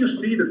once you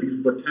see that these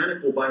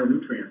botanical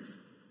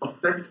bionutrients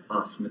affect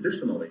us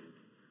medicinally,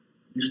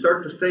 you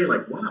start to say,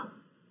 like, wow,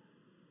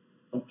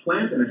 a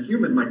plant and a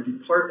human might be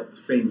part of the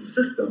same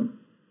system,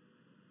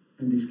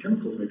 and these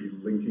chemicals may be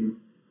linking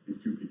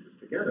these two pieces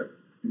together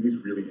in these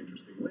really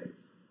interesting ways.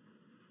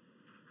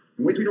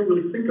 In ways we don't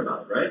really think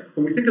about, right?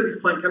 When we think of these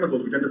plant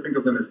chemicals, we tend to think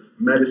of them as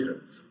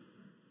medicines.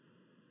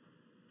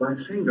 But I'm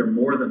saying they're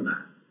more than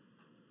that.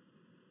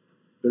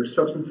 They're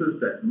substances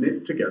that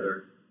knit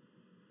together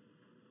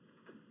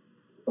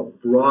a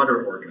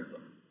broader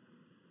organism,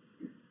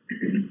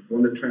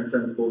 one that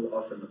transcends both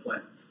us and the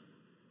plants.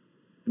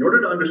 In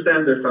order to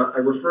understand this, I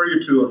refer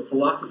you to a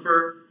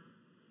philosopher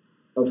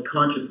of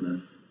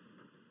consciousness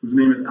whose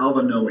name is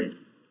Alva Noe. I don't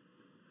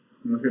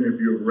know if any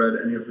of you have read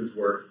any of his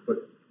work,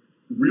 but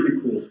really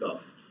cool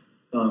stuff.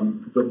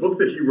 The book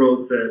that he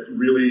wrote that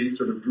really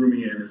sort of drew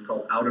me in is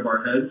called Out of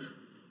Our Heads,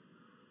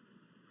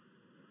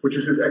 which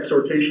is his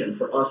exhortation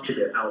for us to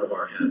get out of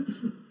our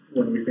heads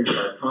when we think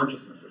about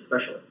consciousness,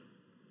 especially.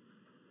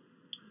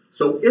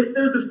 So if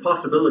there's this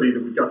possibility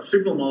that we've got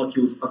signal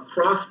molecules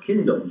across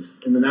kingdoms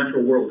in the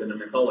natural world in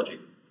an ecology,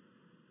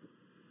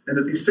 and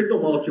that these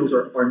signal molecules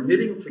are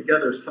knitting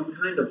together some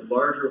kind of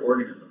larger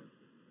organism,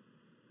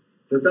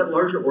 does that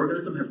larger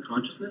organism have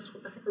consciousness?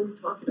 What the heck are we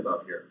talking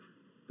about here?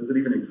 Does it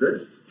even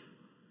exist?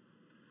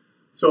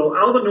 So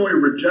Alva Noe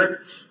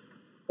rejects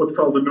what's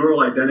called the neural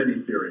identity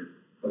theory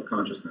of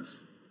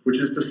consciousness, which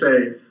is to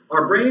say,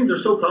 our brains are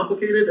so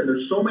complicated and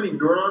there's so many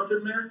neurons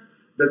in there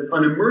that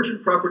an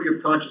emergent property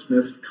of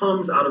consciousness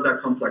comes out of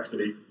that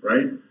complexity,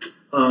 right?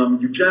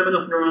 You jam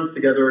enough neurons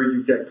together,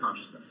 you get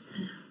consciousness.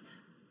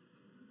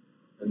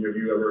 Any of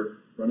you ever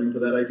run into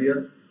that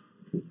idea?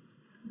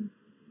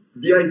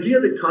 The idea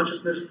that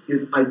consciousness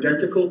is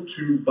identical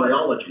to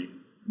biology,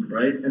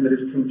 right, and that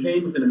is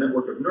contained within a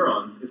network of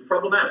neurons is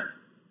problematic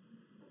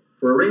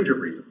for a range of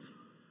reasons.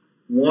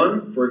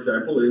 One, for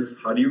example, is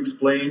how do you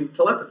explain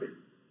telepathy?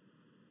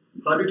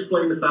 How do you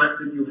explain the fact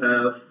that you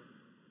have,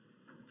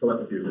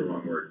 telepathy is the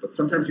wrong word, but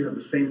sometimes you have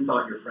the same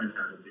thought your friend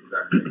has at the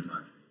exact same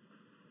time?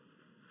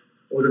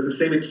 Or that the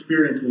same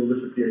experience will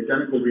elicit the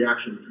identical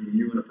reaction between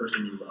you and a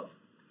person you love?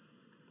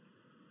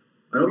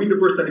 I don't mean to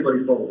burst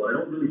anybody's bubble, but I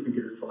don't really think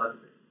it is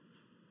telepathy.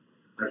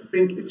 I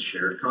think it's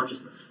shared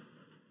consciousness.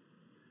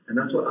 And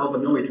that's what Alva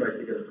Noe tries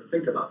to get us to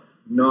think about.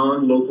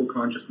 Non-local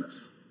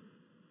consciousness.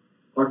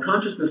 Our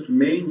consciousness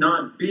may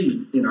not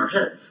be in our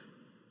heads.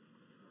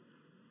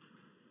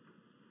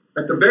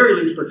 At the very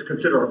least, let's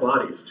consider our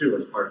bodies too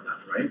as part of that,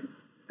 right?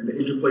 And the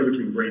interplay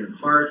between brain and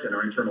heart and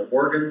our internal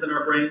organs in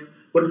our brain.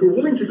 But if we're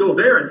willing to go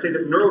there and say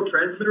that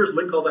neurotransmitters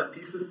link all those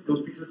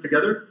pieces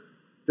together,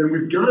 then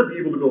we've got to be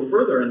able to go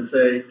further and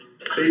say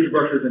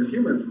sagebrushes and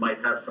humans might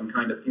have some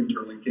kind of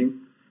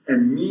interlinking,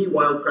 and me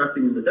wildcrafting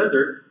in the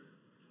desert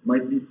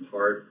might be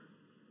part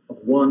of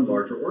one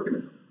larger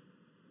organism.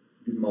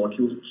 These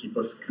molecules keep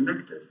us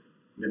connected,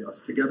 knit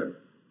us together.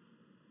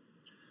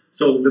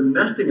 So the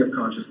nesting of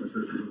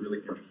consciousnesses is a really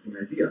interesting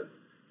idea.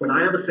 When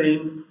I have the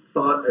same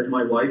thought as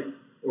my wife,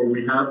 or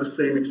we have the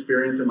same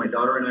experience and my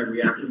daughter and I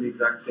react in the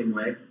exact same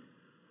way,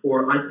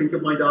 or I think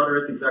of my daughter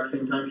at the exact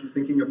same time she's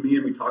thinking of me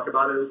and we talk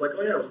about it, it was like,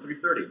 oh yeah, it was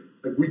 3:30.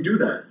 Like, we do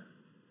that.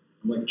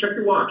 I'm like, check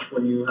your watch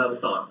when you have a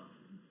thought,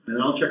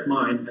 and I'll check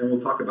mine and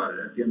we'll talk about it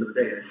at the end of the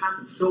day. And it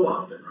happens so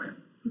often, right?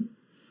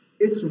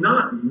 It's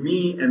not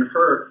me and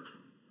her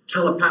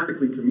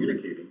telepathically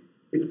communicating.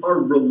 It's our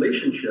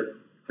relationship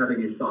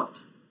having a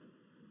thought.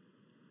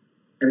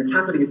 And it's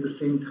happening at the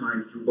same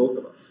time through both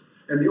of us.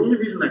 And the only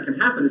reason that can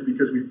happen is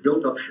because we've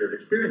built up shared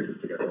experiences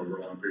together over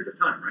a long period of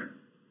time, right?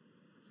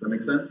 Does that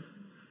make sense?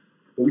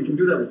 But we can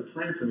do that with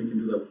plants, and we can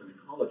do that with an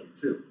ecology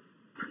too.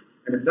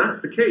 And if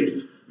that's the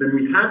case, then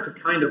we have to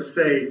kind of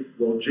say,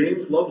 well,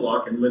 James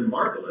Lovelock and Lynn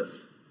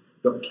Margulis,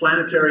 the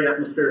planetary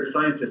atmospheric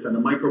scientist and the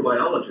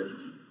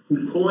microbiologist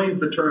who coined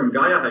the term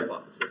Gaia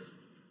hypothesis,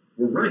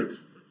 were right.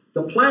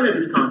 The planet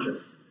is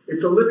conscious.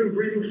 It's a living,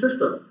 breathing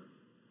system.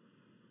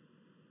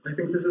 I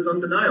think this is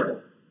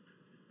undeniable.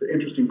 The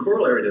interesting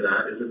corollary to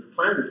that is if the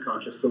planet is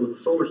conscious, so is the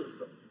solar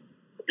system.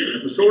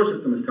 If the solar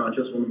system is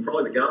conscious, well, then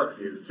probably the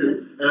galaxy is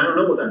too. And I don't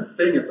know what that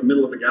thing at the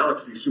middle of the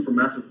galaxy,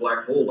 supermassive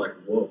black hole, like,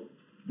 whoa.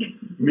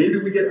 Maybe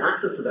we get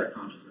access to that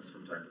consciousness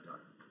from time to time.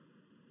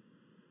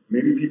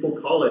 Maybe people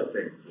call it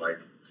things like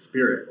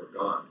spirit or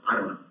God. I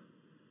don't know.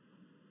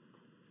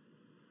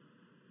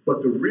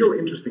 But the real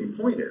interesting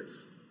point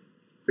is,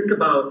 think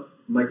about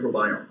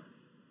microbiome.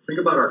 Think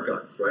about our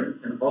guts, right?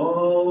 And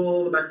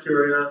all the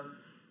bacteria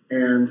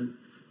and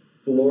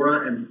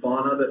flora and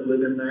fauna that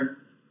live in there.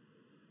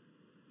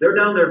 They're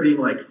down there being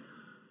like,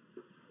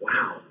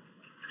 wow,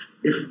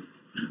 if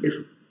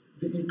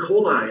the E.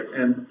 coli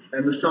and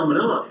the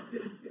salmonella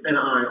and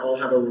I all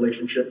have a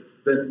relationship,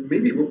 then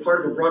maybe we're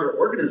part of a broader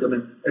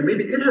organism, and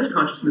maybe it has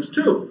consciousness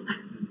too.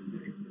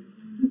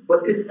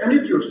 But if any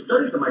of you have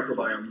studied the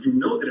microbiome, you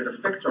know that it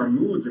affects our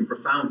moods in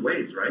profound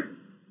ways, right?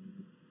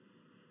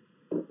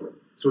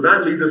 So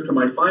that leads us to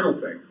my final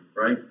thing,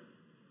 right?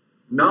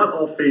 Not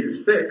all fate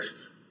is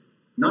fixed.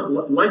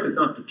 Life is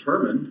not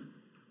determined.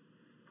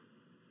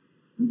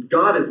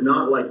 God is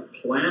not like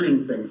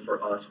planning things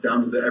for us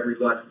down to the every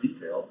last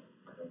detail,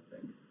 I don't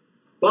think.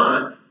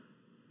 But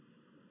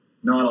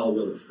not all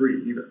will is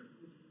free either.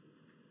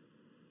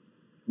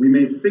 We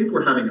may think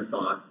we're having a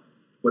thought,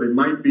 but it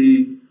might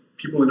be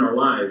people in our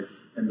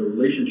lives and the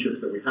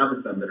relationships that we have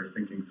with them that are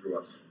thinking through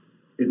us.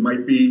 It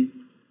might be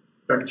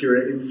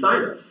bacteria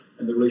inside us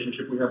and the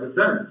relationship we have with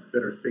them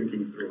that are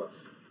thinking through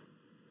us.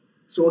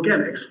 So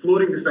again,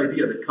 exploring this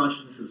idea that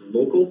consciousness is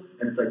local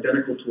and it's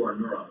identical to our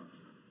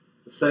neurons.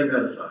 Just setting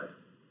that aside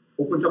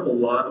opens up a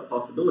lot of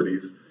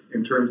possibilities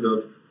in terms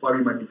of why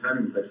we might be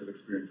having the types of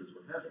experiences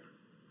we're having.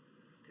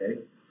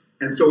 Okay?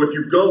 And so if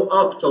you go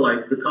up to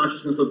like the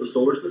consciousness of the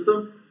solar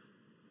system,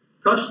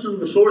 consciousness of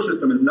the solar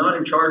system is not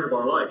in charge of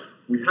our life.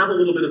 We have a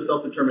little bit of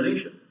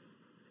self-determination.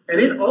 And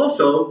it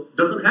also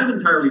doesn't have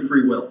entirely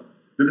free will.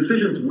 The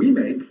decisions we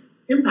make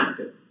impact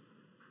it.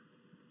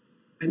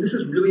 And this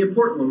is really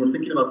important when we're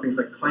thinking about things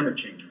like climate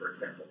change, for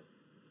example.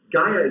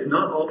 Gaia is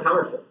not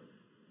all-powerful.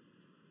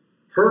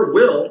 Her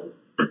will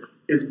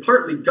is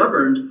partly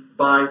governed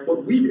by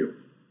what we do.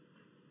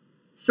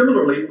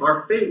 Similarly,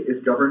 our fate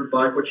is governed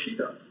by what she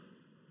does.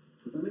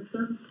 Does that make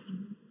sense?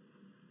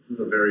 This is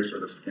a very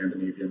sort of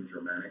Scandinavian,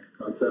 Germanic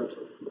concept,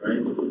 right?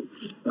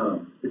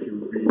 If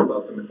you read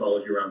about the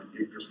mythology around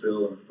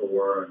Yggdrasil and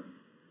Thor, and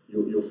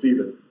you'll see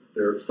that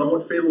they're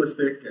somewhat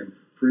fatalistic, and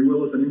free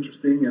will is an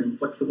interesting and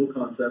flexible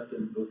concept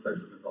in those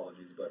types of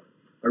mythologies, but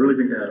I really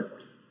think they had a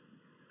point.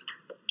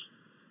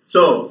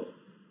 So,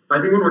 I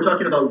think when we're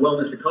talking about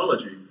wellness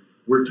ecology,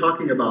 we're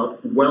talking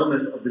about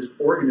wellness of this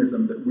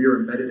organism that we are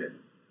embedded in.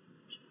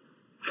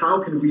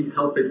 How can we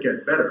help it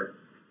get better,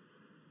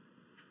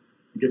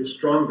 get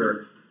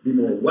stronger, be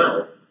more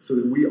well, so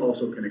that we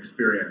also can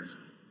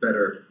experience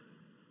better,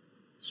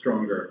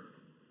 stronger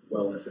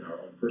wellness in our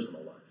own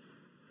personal lives?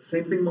 The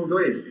same thing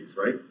Mongolia sees,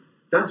 right?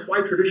 That's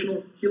why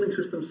traditional healing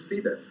systems see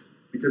this,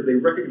 because they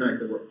recognize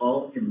that we're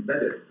all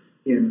embedded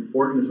in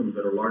organisms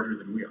that are larger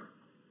than we are.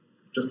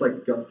 just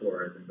like gut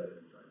flora is embedded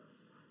inside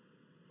us.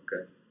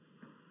 Okay.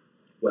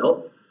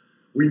 Well,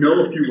 we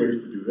know a few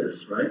ways to do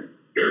this, right?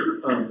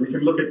 We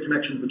can look at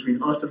connections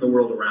between us and the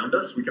world around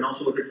us. We can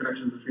also look at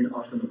connections between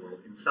us and the world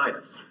inside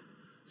us.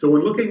 So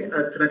when looking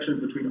at connections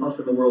between us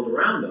and the world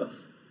around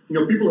us,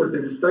 people have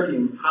been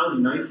studying how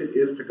nice it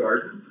is to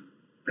garden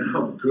and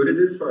how good it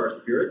is for our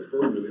spirits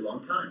for a really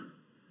long time.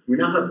 We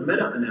now have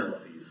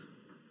meta-analyses,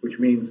 which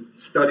means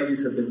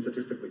studies have been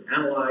statistically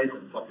analyzed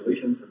and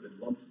populations have been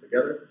lumped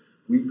together.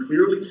 We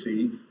clearly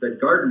see that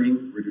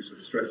gardening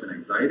reduces stress and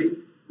anxiety,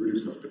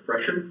 reduces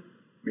depression,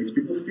 makes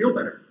people feel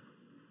better.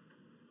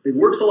 It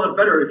works a lot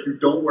better if you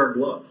don't wear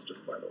gloves,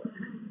 just by the way.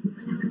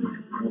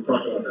 We'll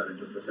talk about that in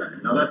just a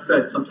second. Now that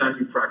said, sometimes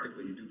you do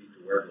need to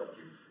wear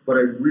gloves. But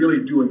I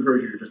really do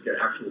encourage you to just get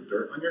actual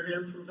dirt on your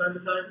hands from time to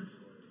time.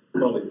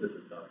 Probably this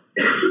is not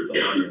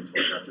the audience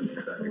will have to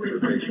make that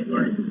exhortation,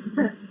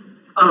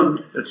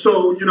 right?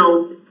 So,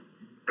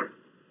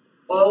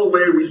 all the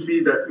way we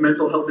see that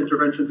mental health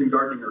interventions in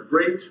gardening are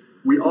great.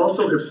 We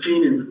also have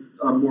seen in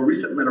more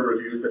recent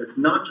meta-reviews that it's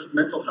not just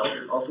mental health,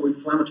 it's also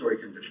inflammatory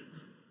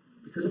conditions.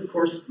 Because of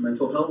course,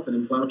 mental health and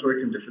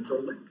inflammatory conditions are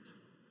linked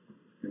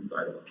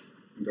inside of us,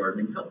 and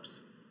gardening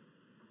helps.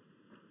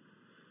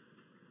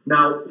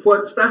 Now,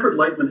 what Stafford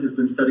Lightman has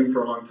been studying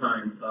for a long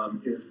time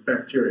is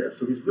bacteria.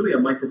 So he's really a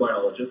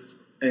microbiologist,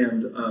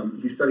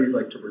 and he studies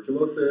like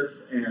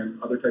tuberculosis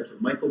and other types of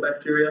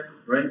mycobacteria,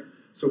 right?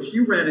 So he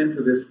ran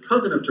into this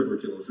cousin of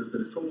tuberculosis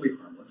that is totally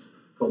harmless,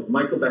 called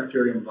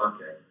Mycobacterium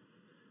vaccae,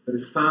 that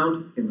is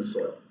found in the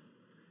soil.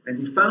 And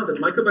he found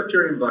that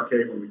Mycobacterium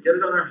vaccae, when we get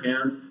it on our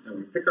hands and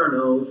we pick our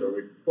nose or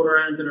we put our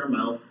hands in our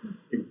mouth,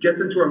 it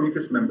gets into our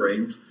mucous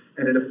membranes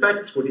and it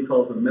affects what he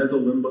calls the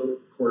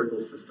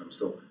mesolimbocortical system.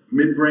 So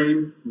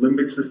midbrain,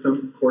 limbic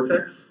system,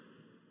 cortex.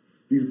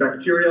 These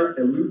bacteria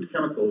elute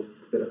chemicals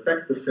that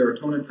affect the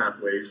serotonin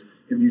pathways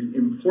in these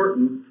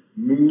important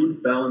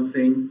mood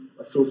balancing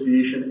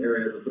association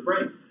areas of the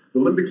brain. The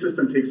limbic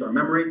system takes our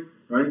memory,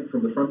 right,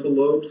 from the frontal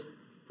lobes,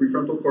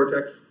 prefrontal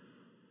cortex,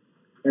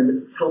 and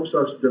it helps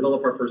us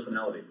develop our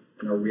personality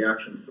and our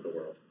reactions to the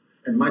world.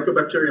 And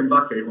Mycobacterium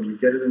vaccae, when we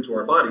get it into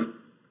our body,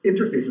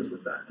 interfaces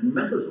with that and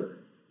messes with it,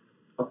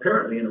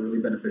 apparently in a really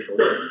beneficial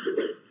way.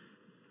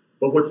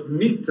 But what's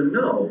neat to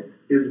know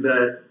is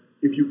that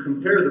if you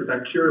compare the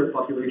bacterial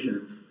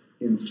populations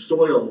in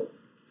soil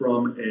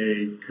from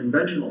a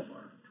conventional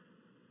farm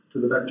to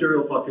the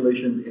bacterial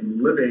populations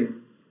in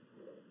living,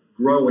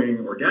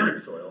 growing organic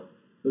soil,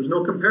 there's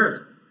no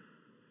comparison.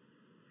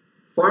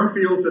 Farm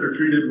fields that are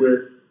treated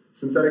with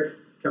synthetic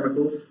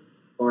chemicals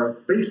are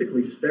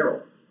basically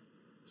sterile.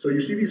 So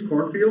you see these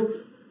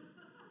cornfields,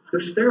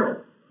 they're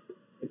sterile.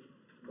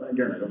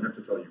 Again, I don't have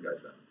to tell you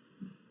guys that.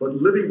 But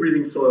living,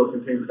 breathing soil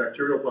contains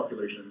bacterial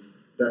populations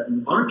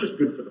that aren't just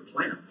good for the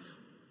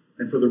plants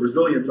and for the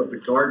resilience of the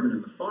garden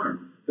and the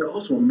farm, they're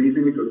also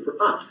amazingly good for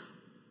us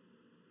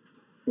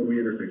when we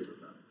interface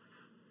with them.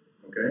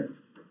 Okay?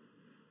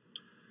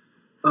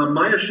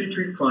 Maya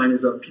Sheetreat-Klein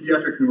is a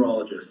pediatric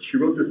neurologist. She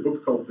wrote this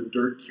book called The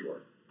Dirt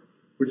Cure,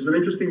 which is an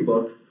interesting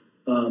book.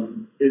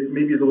 It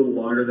maybe is a little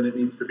longer than it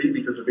needs to be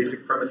because the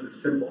basic premise is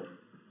simple.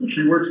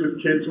 She works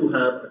with kids who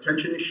have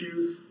attention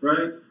issues,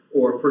 right,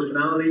 or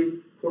personality,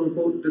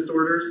 quote-unquote,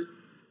 disorders,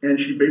 and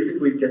she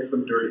basically gets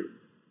them dirty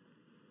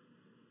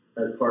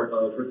as part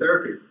of her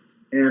therapy.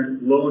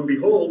 And lo and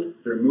behold,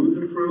 their moods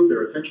improve,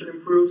 their attention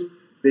improves,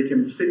 they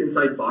can sit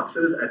inside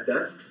boxes at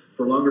desks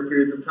for longer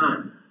periods of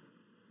time.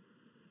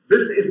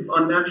 This is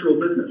unnatural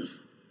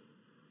business.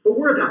 But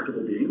we're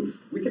adaptable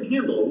beings. We can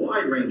handle a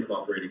wide range of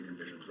operating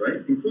conditions,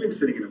 right? Including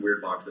sitting in a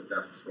weird box at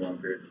desks for long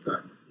periods of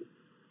time.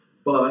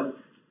 But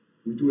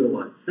we do it a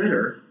lot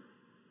better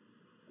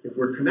if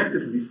we're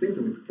connected to these things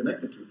that we've been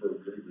connected to for a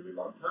really, really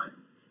long time.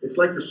 It's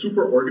like the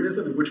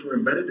superorganism in which we're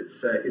embedded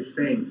is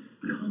saying,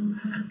 come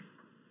back,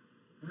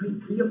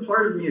 right? Be a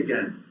part of me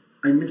again.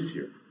 I miss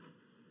you.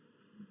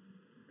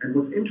 And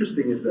what's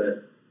interesting is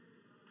that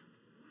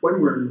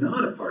when we're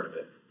not a part of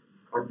it,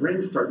 our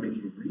brains start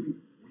making really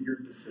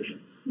weird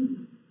decisions.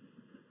 And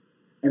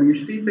we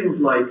see things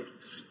like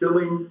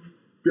spilling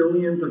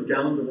billions of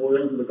gallons of oil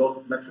into the Gulf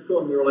of Mexico,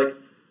 and we were like,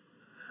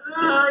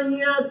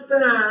 yeah, it's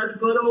bad,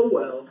 but oh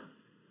well.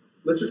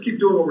 Let's just keep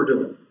doing what we're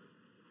doing.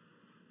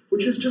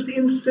 Which is just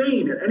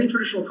insane. And any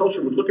traditional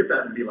culture would look at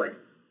that and be like,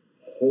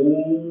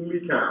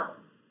 holy cow.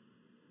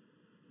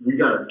 We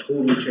gotta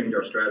totally change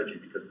our strategy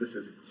because this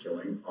is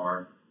killing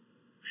our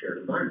shared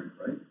environment,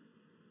 right?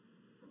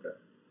 Okay.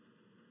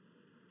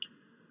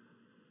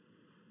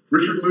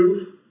 Richard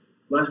Louv,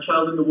 Last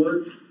Child in the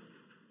Woods,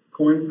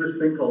 coined this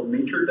thing called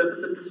nature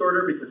deficit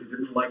disorder because he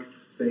didn't like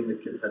saying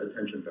that kids had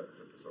attention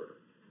deficit disorder.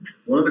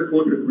 One of the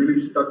quotes that really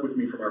stuck with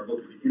me from our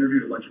book is he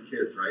interviewed a bunch of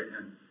kids, right?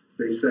 And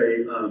they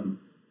say,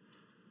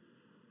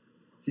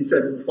 he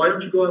said, why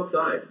don't you go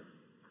outside?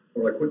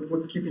 Or like,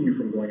 what's keeping you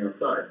from going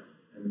outside?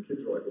 And the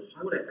kids were like, well,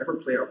 why would I ever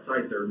play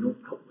outside? There are no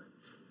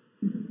outlets.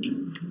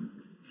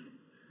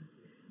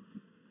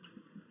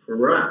 That's where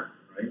we're at,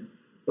 right?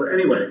 But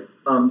anyway,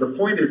 the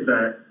point is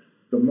that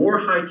the more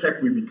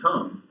high-tech we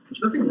become,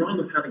 there's nothing wrong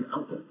with having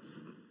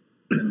outlets.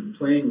 and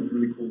playing with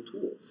really cool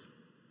tools.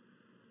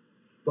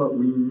 But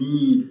we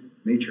need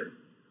nature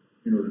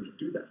in order to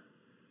do that.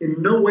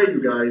 In no way,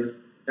 you guys,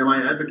 am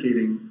I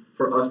advocating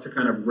for us to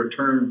kind of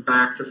return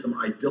back to some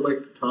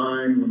idyllic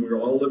time when we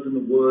all lived in the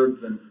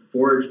woods and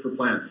foraged for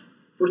plants.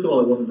 First of all,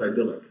 it wasn't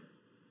idyllic.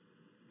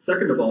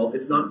 Second of all,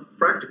 it's not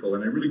practical,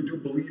 and I really do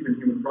believe in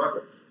human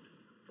progress.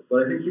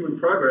 But I think human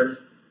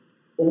progress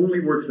only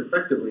works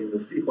effectively, and we'll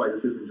see why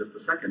this is in just a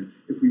second,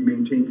 if we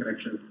maintain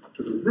connection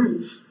to the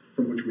roots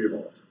from which we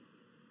evolved.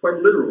 Quite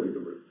literally the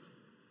roots,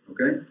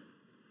 okay?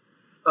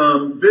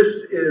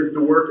 This is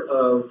the work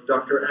of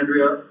Dr.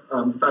 Andrea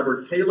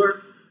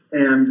Faber-Taylor,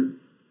 and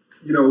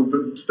you know,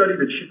 the study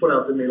that she put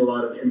out that made a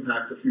lot of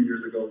impact a few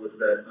years ago was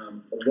that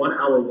a 1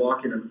 hour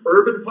walk in an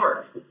urban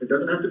park, it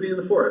doesn't have to be in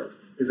the forest,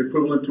 is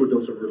equivalent to a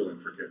dose of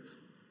Ritalin for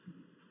kids.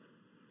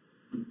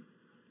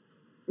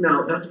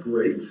 Now, that's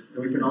great,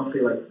 and we can all say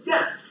like,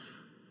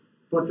 yes,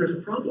 but there's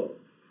a problem.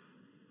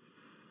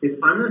 If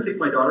I'm going to take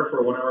my daughter for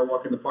a 1 hour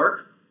walk in the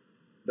park,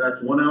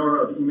 that's 1 hour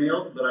of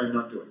email that I am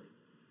not doing.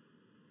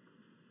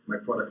 My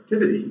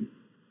productivity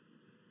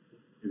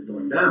is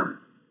going down.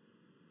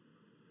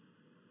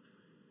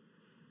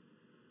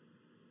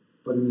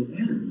 But in the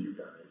end, you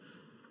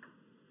guys,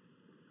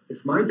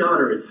 if my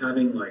daughter is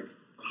having like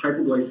a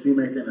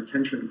hypoglycemic and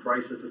attention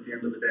crisis at the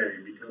end of the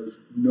day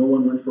because no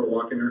one went for a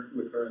walk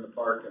with her in the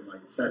park and like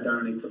sat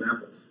down and ate some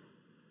apples,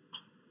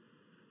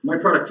 my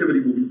productivity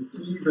will be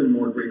even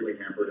more greatly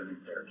hampered and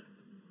impaired.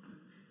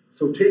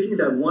 So taking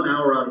that 1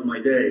 hour out of my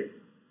day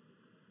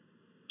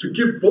to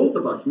give both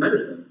of us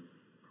medicine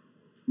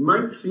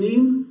might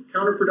seem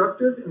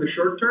counterproductive in the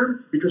short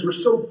term because we're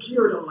so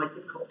geared on like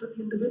the cult of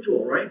the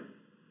individual, right?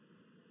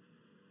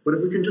 But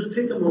if we can just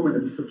take a moment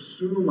and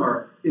subsume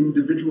our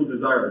individual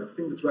desire, the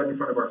thing that's right in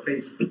front of our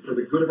face, for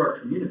the good of our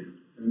community,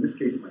 and in this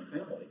case, my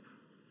family,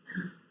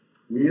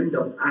 we end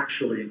up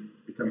actually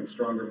becoming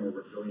stronger, more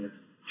resilient,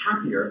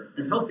 happier,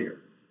 and healthier.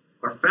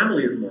 Our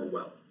family is more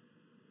well.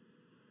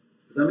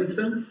 Does that make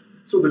sense?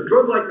 So the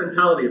drug-like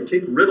mentality of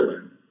take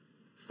Ritalin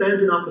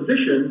stands in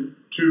opposition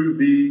to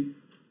the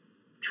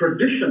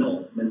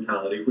traditional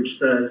mentality, which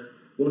says,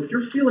 well, if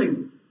you're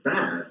feeling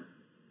bad,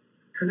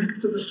 connect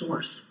to the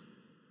source.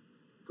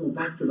 Go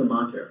back to the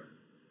mater.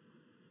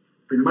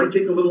 It might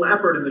take a little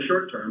effort in the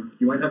short term.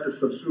 You might have to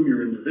subsume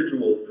your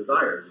individual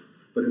desires,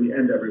 but in the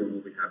end, everyone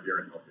will be happier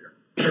and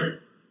healthier.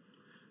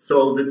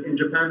 So in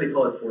Japan, they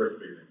call it forest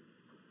bathing.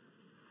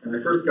 And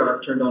I first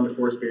got turned on to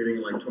forest bathing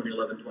in like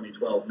 2011,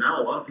 2012. Now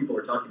a lot of people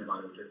are talking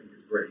about it, which I think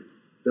is great.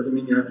 Doesn't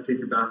mean you have to take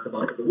your bathtub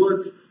out to the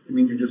woods. It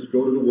means you just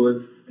go to the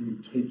woods and you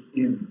take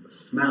in the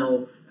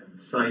smell and the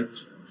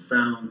sights and the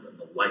sounds and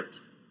the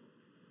light.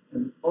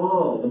 And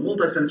all the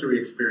multisensory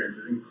experience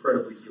is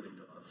incredibly healing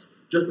to us,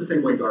 just the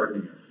same way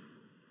gardening is.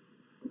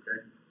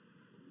 Okay?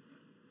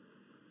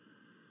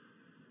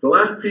 The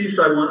last piece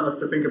I want us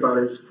to think about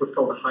is what's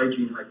called the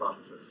hygiene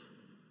hypothesis.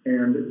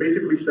 And it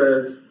basically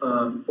says,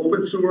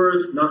 open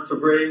sewers, not so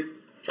great.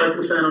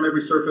 Triclosan on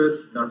every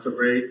surface, not so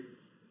great.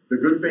 The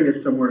good thing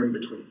is somewhere in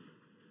between.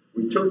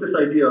 We took this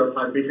idea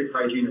of basic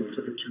hygiene and we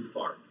took it too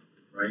far,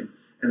 right?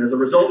 And as a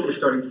result, we're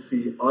starting to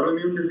see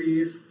autoimmune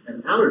disease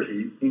and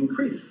allergy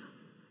increase.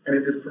 And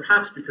it is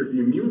perhaps because the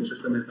immune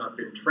system has not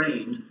been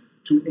trained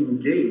to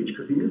engage,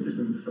 because the immune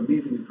system is this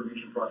amazing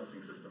information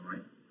processing system,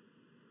 right?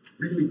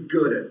 Really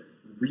good at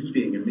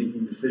reading and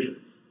making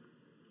decisions.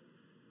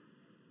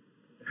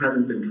 It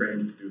hasn't been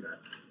trained to do that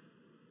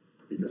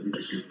because we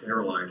just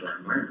sterilize our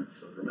environments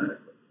so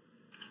dramatically.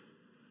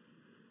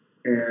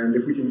 And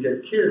if we can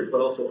get kids,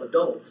 but also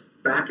adults,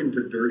 back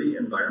into dirty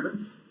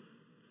environments,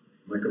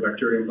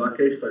 Mycobacterium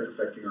vaccae starts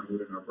affecting our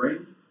mood and our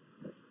brain.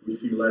 We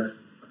see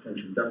less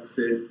attention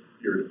deficit,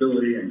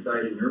 irritability,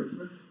 anxiety,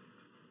 nervousness.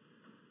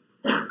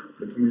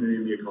 The community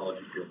and the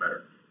ecology feel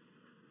better.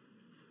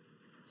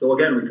 So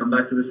again, we come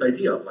back to this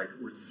idea of like,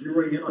 we're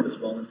zeroing in on this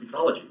wellness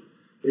ecology.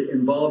 It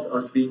involves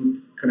us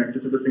being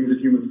connected to the things that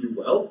humans do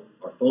well,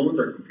 our phones,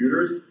 our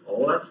computers,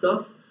 all that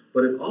stuff,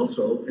 but it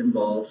also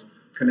involves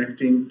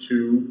connecting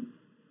to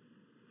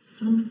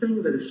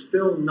something that is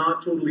still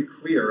not totally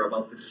clear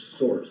about this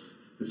source,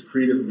 this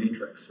creative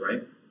matrix,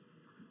 right?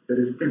 That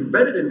is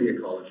embedded in the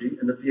ecology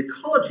and that the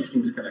ecology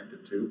seems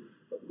connected to,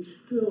 but we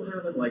still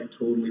haven't like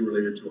totally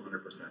related to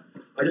 100%.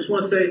 I just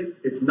want to say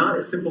it's not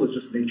as simple as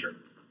just nature,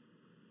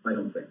 I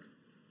don't think.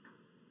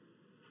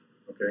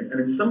 Okay?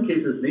 And in some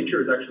cases,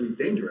 nature is actually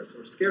dangerous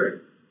or scary.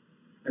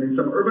 And in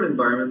some urban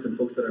environments and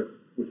folks that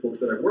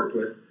I've worked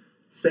with,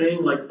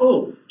 saying like,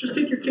 oh, just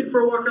take your kid for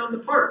a walk out in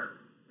the park.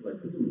 You're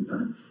like, are you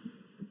nuts?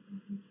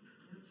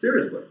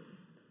 Seriously.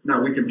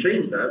 Now, we can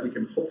change that. We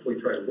can hopefully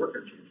try to work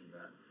on changing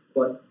that.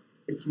 But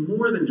it's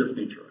more than just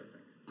nature,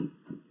 I think.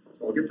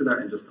 So I'll get to that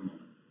in just a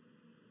moment.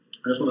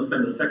 I just want to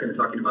spend a second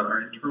talking about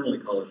our internal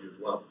ecology as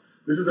well.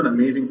 This is an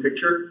amazing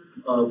picture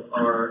of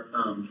our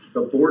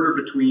the border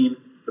between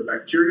the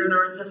bacteria in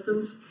our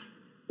intestines,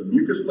 the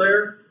mucus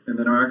layer, and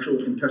then our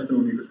actual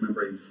intestinal mucous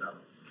membrane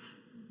cells.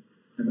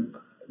 And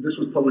this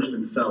was published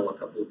in Cell,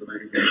 the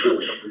magazine Cell,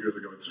 a couple of years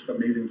ago. It's just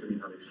amazing to me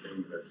how they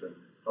stained this. And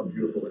how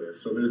beautiful it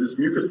is. So there's this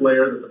mucus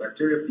layer that the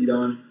bacteria feed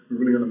on. We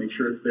really want to make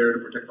sure it's there to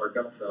protect our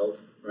gut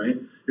cells, right?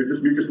 If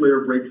this mucus layer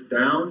breaks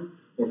down,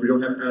 or if we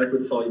don't have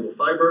adequate soluble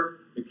fiber,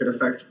 it can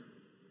affect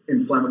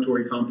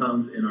inflammatory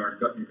compounds in our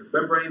gut mucous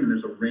membrane, and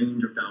there's a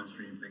range of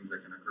downstream things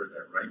that can occur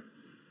there, right?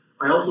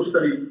 I also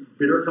study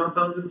bitter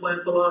compounds in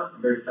plants a lot.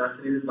 I'm very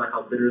fascinated by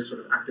how bitters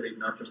sort of activate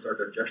not just our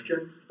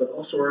digestion, but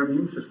also our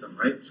immune system,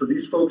 right? So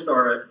these folks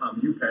are at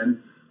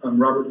UPenn,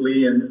 Robert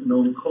Lee and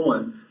Noam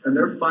Cohen, and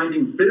they're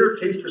finding bitter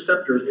taste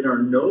receptors in our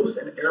nose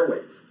and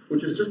airways,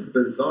 which is just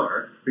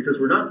bizarre because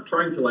we're not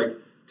trying to like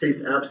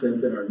taste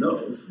absinthe in our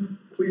nose.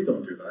 Please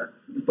don't do that.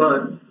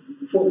 But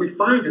what we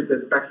find is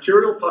that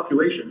bacterial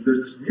populations, there's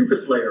this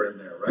mucus layer in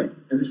there, right?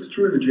 And this is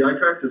true in the GI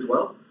tract as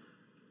well.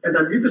 And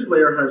that mucus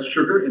layer has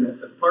sugar in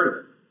it as part of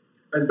it.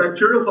 As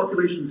bacterial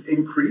populations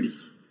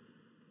increase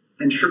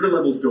and sugar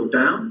levels go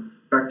down,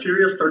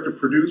 bacteria start to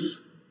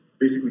produce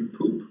basically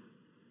poop,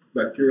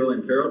 bacterial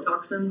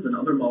enterotoxins and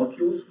other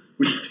molecules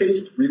which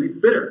taste really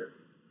bitter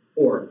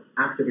or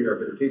activate our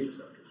bitter taste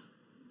receptors.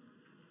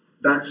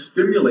 That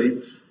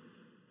stimulates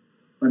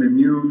an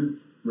immune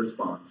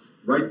response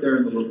right there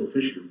in the local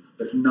tissue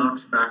that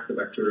knocks back the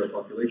bacterial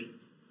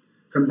populations.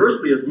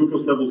 Conversely, as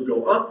glucose levels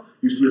go up,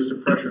 you see a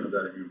suppression of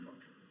that immune function.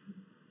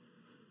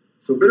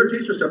 So bitter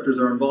taste receptors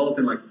are involved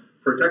in like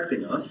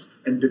protecting us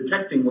and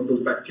detecting what those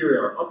bacteria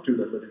are up to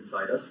that live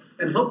inside us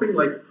and helping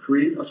like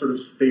create a sort of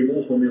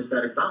stable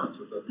homeostatic balance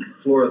with the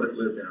flora that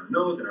lives in our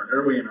nose, in our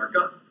airway, in our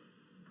gut.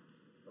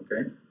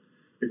 Okay?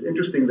 It's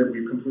interesting that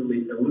we've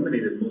completely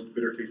eliminated most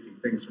bitter tasting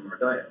things from our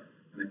diet.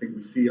 And I think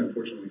we see,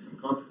 unfortunately, some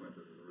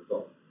consequences as a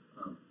result.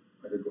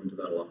 I could go into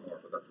that a lot more,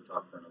 but that's a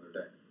talk for another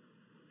day.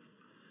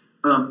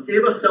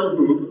 Eva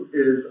Selhub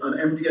is an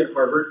MD at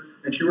Harvard,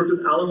 and she worked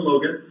with Alan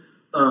Logan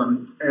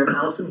and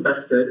Alison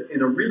Bested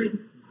in a really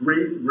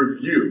great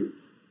review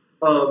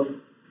of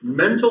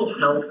mental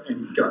health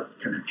and gut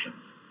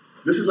connections.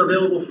 This is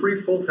available free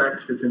full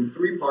text. It's in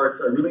 3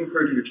 parts. I really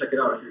encourage you to check it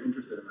out if you're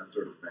interested in that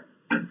sort of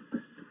thing.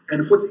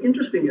 And what's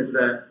interesting is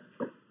that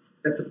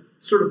at the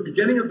sort of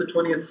beginning of the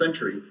 20th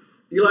century,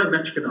 Eli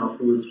Metchnikoff,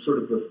 who was sort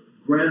of the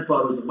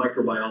grandfathers of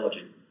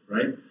microbiology,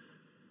 right,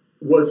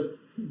 was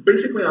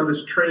basically on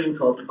this train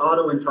called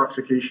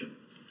auto-intoxication.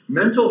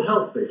 Mental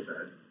health, they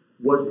said,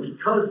 was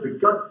because the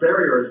gut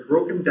barrier is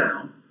broken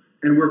down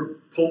and we're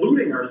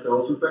polluting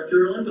ourselves with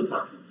bacterial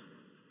endotoxins,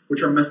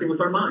 which are messing with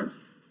our mind.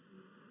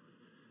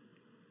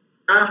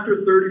 After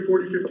 30,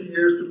 40, 50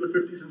 years, through the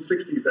 50s and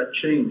 60s, that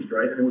changed,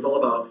 right? And it was all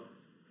about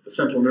the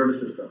central nervous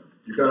system.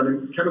 You've got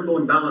a chemical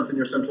imbalance in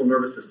your central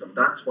nervous system.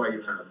 That's why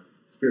you have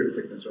spirit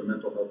sickness or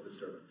mental health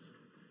disturbance.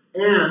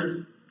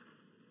 And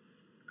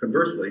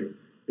conversely,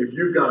 if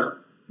you've got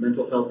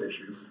mental health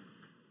issues,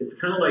 it's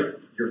kind of like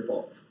your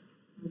fault.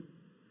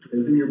 It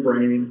was in your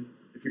brain.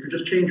 If you could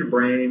just change your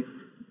brain,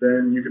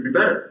 then you could be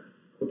better.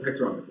 What the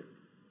heck's wrong with you?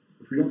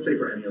 Which we don't say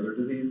for any other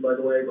disease, by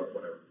the way, but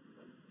whatever.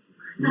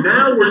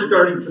 Now we're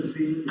starting to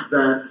see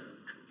that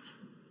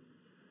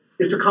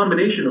it's a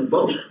combination of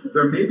both.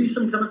 There may be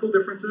some chemical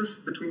differences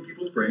between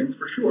people's brains,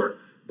 for sure,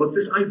 but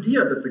this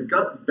idea that the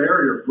gut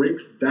barrier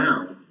breaks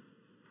down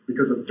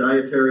because of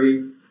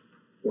dietary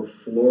or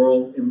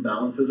floral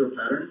imbalances or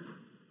patterns,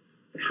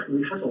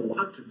 it has a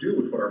lot to do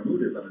with what our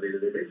mood is on a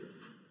day-to-day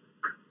basis,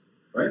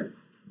 right?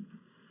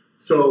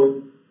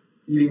 So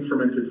eating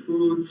fermented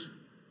foods,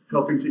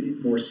 helping to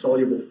eat more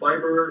soluble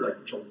fiber, like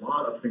which a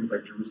lot of things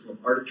like Jerusalem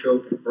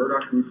artichoke and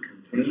burdock root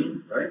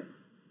contain, right?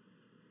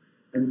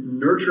 And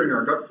nurturing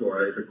our gut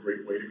flora is a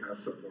great way to kind of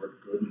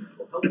support good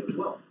mental health as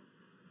well.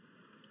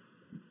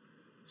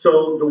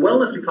 So the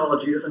wellness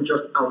ecology isn't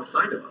just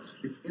outside of us,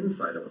 it's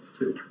inside of us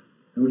too.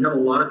 And we have a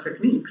lot of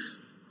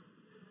techniques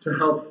to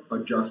help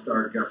adjust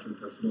our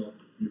gastrointestinal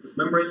mucous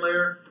membrane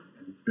layer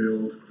and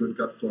build good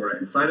gut flora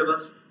inside of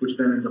us, which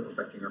then ends up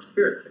affecting our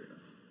spirit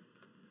sickness.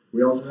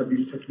 We also have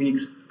these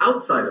techniques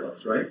outside of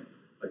us, right?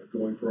 Like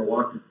going for a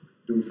walk,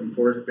 doing some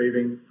forest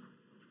bathing,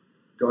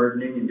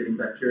 gardening and getting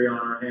bacteria on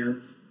our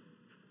hands,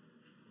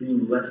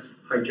 being less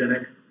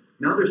hygienic.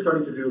 Now they're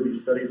starting to do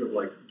these studies of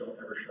like, don't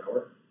ever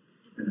shower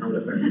and how it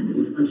affects your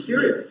mood. I'm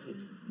serious.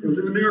 It was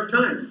in the New York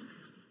Times.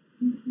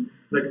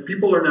 Like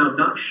people are now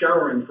not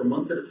showering for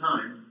months at a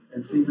time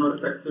and seeing how it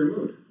affects their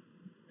mood.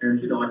 And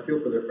you know, I feel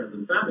for their friends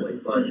and family,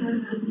 but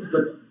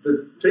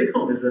the take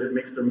home is that it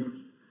makes their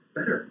mood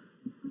better.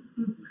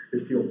 They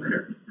feel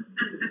better.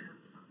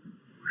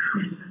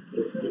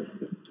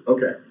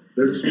 Okay,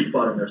 there's a sweet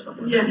spot in there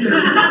somewhere. Yeah.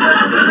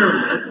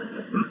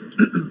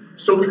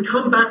 So we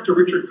come back to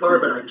Richard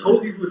Carbon. I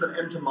told you he was an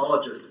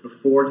entomologist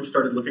before he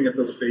started looking at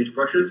those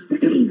sagebrushes,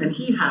 and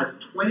he has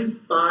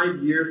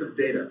 25 years of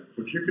data,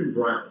 which you can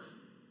browse,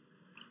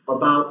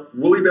 about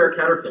woolly bear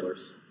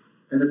caterpillars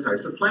and the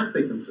types of plants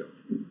they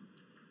consume.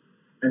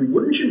 And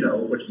wouldn't you know,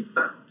 what he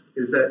found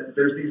is that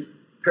there's these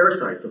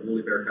parasites of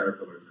woolly bear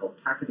caterpillars called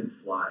tachinid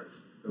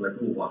flies. They're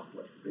like little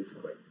wasplets,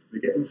 basically. They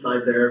get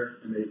inside there,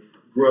 and they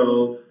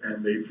grow,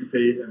 and they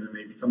pupate, and then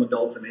they become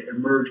adults, and they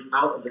emerge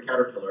out of the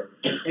caterpillar.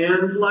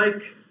 And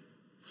like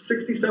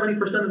 60,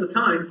 70% of the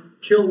time,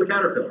 kill the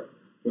caterpillar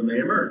when they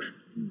emerge.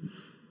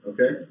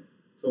 Okay?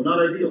 So not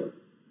ideal.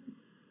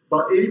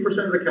 About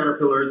 80% of the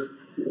caterpillars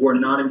who are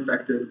not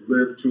infected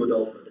live to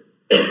adulthood.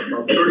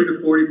 About 30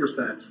 to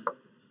 40%,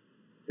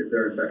 if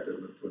they're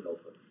infected, live to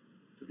adulthood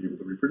to be able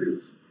to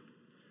reproduce.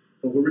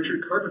 But what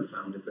Richard Carbon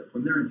found is that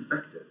when they're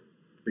infected,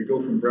 they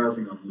go from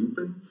browsing on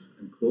lupins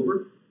and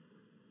clover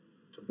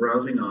to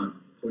browsing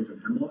on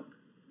poison hemlock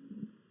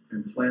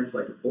and plants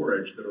like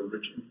borage that are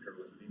rich in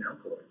pyrrolizidine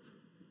alkaloids.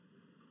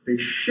 They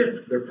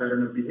shift their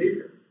pattern of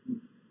behavior,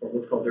 or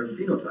what's called their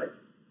phenotype,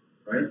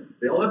 right?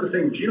 They all have the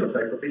same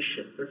genotype, but they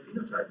shift their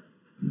phenotype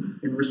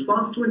in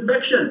response to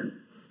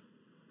infection.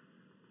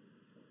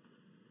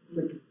 It's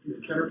like these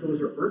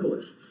caterpillars are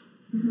herbalists.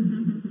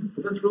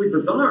 But that's really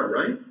bizarre,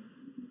 right?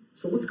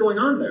 So what's going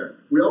on there?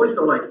 We always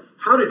thought, like,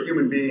 how did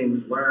human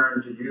beings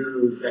learn to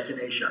use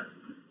echinacea?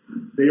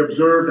 They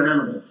observed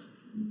animals.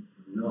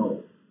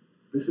 No.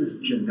 This is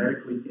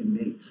genetically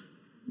innate.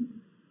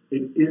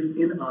 It is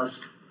in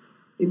us,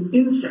 in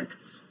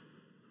insects.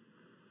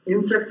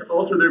 Insects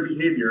alter their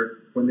behavior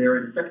when they are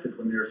infected,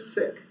 when they are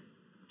sick,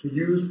 to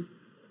use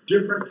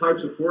different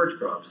types of forage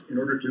crops in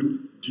order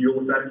to deal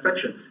with that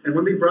infection. And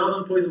when they browse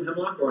on poison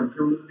hemlock or on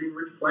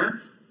pyrrolizidine-rich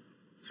plants,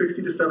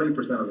 60 to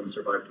 70% of them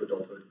survive to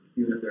adulthood,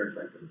 even if they're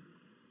infected.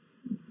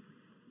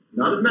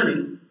 Not as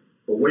many,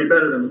 but way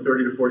better than the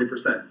 30 to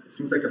 40%. It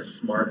seems like a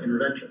smart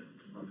intervention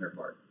on their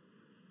part.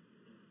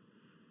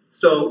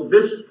 So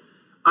this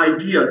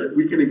idea that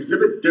we can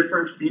exhibit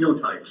different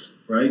phenotypes,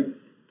 right,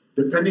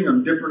 depending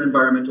on different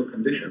environmental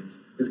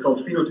conditions, is called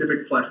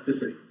phenotypic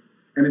plasticity.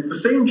 And it's the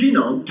same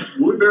genome.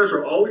 Woolly bears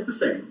are always the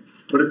same,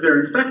 but if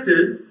they're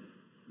infected,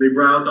 they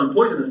browse on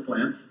poisonous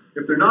plants.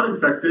 If they're not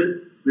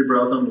infected, they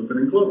browse on lupin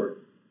and clover.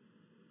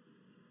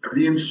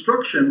 The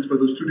instructions for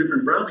those two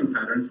different browsing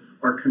patterns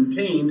are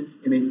contained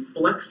in a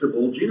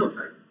flexible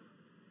genotype.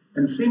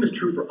 And the same is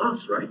true for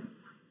us, right?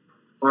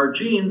 Our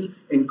genes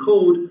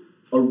encode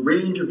a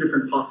range of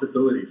different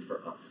possibilities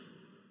for us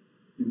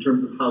in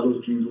terms of how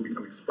those genes will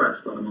become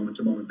expressed on a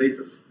moment-to-moment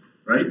basis,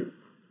 right?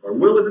 Our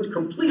will isn't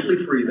completely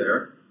free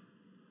there,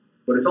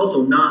 but it's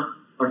also not,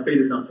 our fate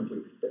is not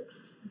completely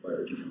fixed by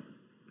our genome,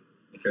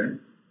 okay?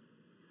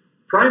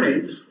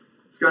 Primates,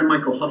 this guy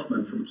Michael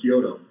Huffman from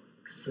Kyoto,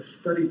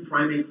 studied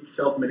primate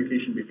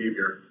self-medication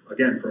behavior,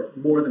 again, for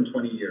more than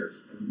 20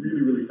 years, and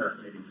really, really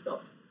fascinating stuff.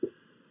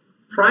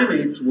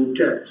 Primates will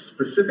get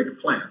specific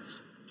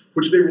plants,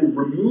 which they will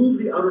remove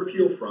the outer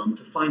peel from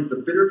to find the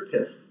bitter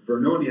pith,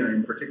 Vernonia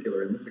in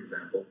particular in this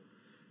example,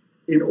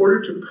 in order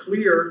to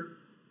clear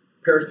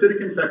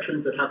parasitic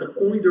infections that happen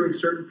only during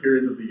certain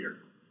periods of the year.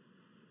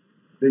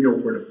 They know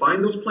where to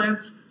find those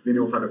plants, they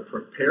know how to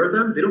prepare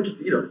them, they don't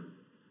just eat them.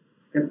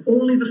 And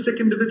only the sick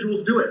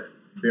individuals do it.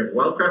 They have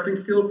wildcrafting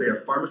skills, they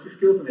have pharmacy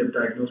skills, and they have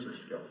diagnosis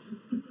skills.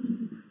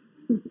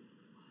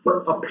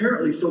 But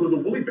apparently so do the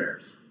woolly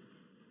bears,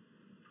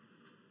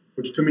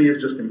 which to me is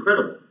just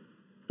incredible.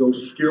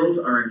 Those skills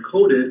are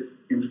encoded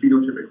in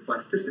phenotypic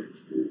plasticity.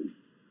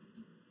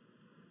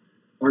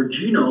 Our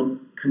genome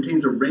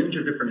contains a range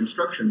of different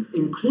instructions,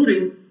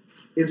 including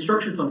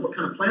instructions on what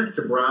kind of plants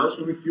to browse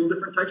when we feel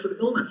different types of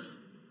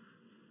illness.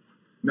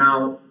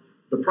 Now,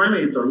 the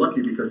primates are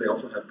lucky because they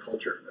also have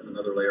culture as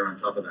another layer on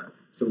top of that.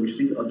 So we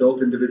see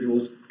adult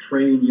individuals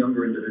train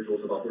younger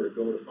individuals about where to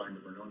go to find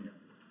the Vernonia.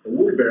 The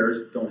woolly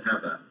bears don't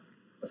have that.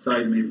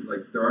 Aside maybe,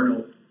 like, there are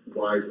no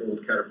wise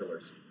old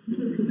caterpillars,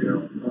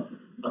 you know,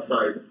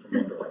 aside from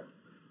Wonderlight.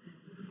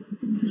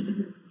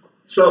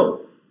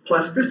 So,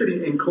 plasticity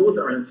encodes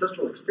our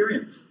ancestral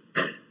experience.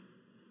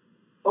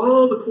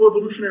 All the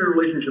coevolutionary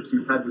relationships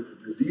we've had with the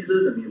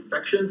diseases and the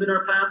infections in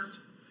our past,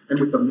 and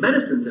with the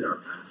medicines in our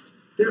past,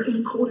 they're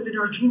encoded in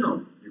our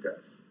genome, you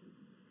guys.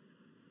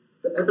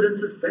 The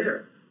evidence is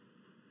there.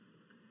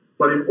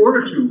 But in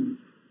order to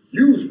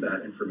use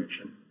that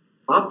information,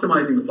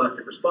 optimizing the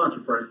plastic response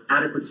requires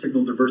adequate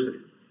signal diversity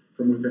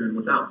from within and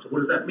without. So what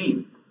does that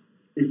mean?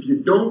 If you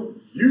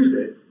don't use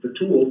it, the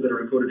tools that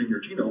are encoded in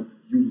your genome,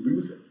 you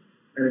lose it.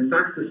 And in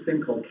fact, this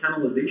thing called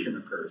canalization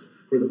occurs,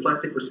 where the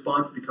plastic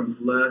response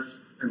becomes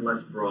less and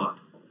less broad.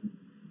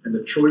 And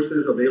the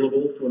choices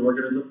available to an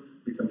organism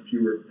become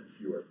fewer and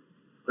fewer.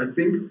 I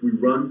think we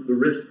run the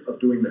risk of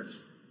doing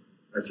this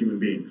as human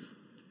beings.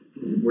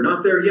 We're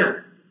not there yet,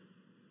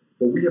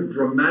 but we have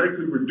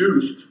dramatically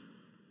reduced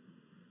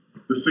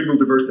the signal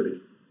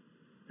diversity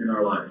in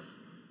our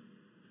lives.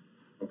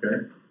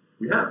 Okay?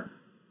 We have.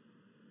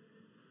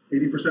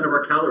 80% of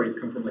our calories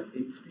come from like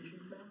 8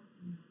 species now.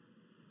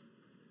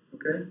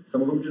 Okay?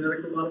 Some of them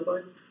genetically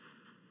modified.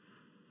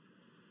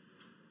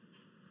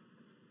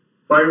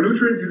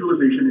 Bionutrient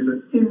utilization is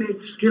an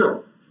innate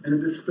skill, and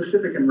it is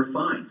specific and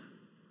refined.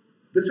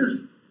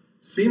 This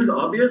seems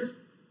obvious,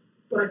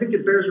 but I think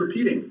it bears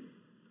repeating.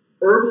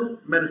 Herbal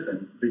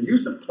medicine, the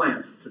use of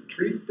plants to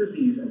treat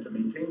disease and to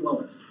maintain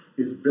wellness,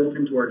 is built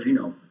into our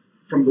genome,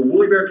 from the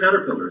woolly bear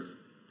caterpillars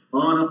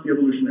on up the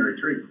evolutionary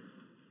tree.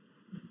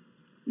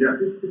 Yeah?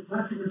 Is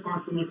plastic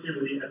response similar to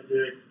the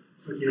epigenetic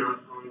switching on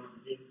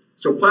genes?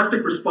 So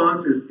plastic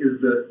response is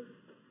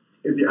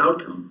the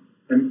outcome,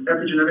 and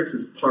epigenetics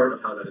is part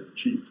of how that is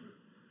achieved.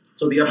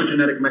 So the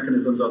epigenetic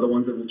mechanisms are the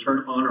ones that will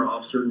turn on or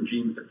off certain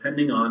genes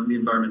depending on the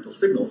environmental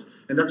signals.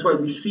 And that's why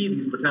we see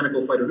these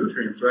botanical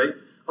phytonutrients, right,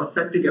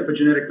 affecting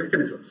epigenetic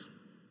mechanisms,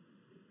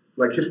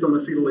 like histone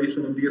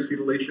acetylation and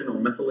deacetylation or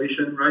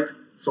methylation, right,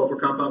 sulfur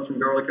compounds from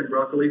garlic and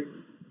broccoli.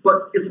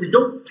 But if we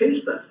don't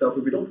taste that stuff,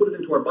 if we don't put it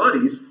into our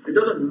bodies, it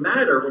doesn't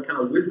matter what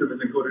kind of wisdom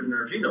is encoded in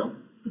our genome,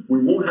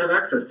 we won't have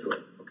access to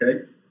it,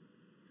 okay?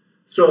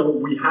 So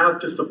we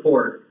have to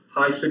support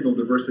high signal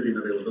diversity and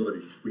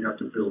availability. We have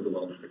to build the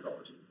wellness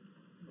ecology.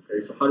 Okay,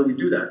 so how do we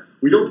do that?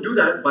 We don't do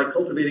that by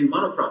cultivating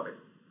monocropping.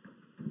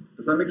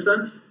 Does that make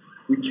sense?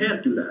 We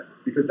can't do that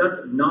because that's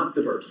not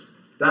diverse.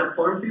 That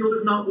farm field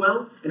is not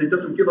well, and it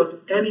doesn't give us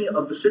any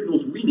of the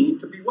signals we need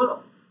to be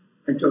well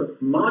and to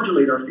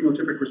modulate our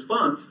phenotypic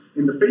response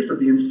in the face of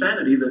the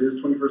insanity that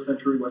is 21st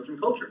century Western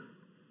culture.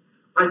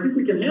 I think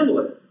we can handle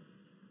it,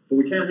 but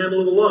we can't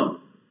handle it alone.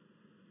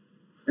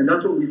 And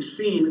that's what we've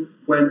seen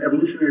when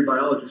evolutionary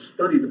biologists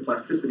study the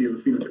plasticity of the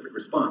phenotypic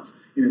response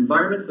in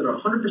environments that are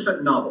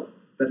 100% novel,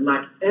 that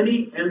lack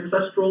any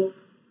ancestral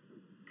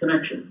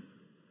connection.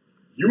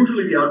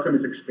 Usually the outcome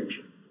is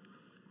extinction.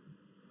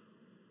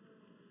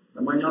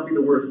 That might not be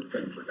the worst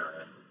thing for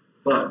Gaia,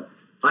 but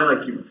I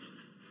like humans.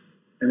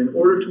 And in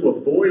order to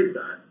avoid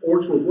that, or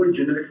to avoid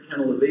genetic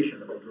canalization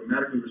that will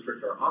dramatically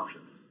restrict our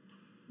options,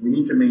 we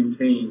need to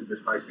maintain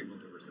this high signal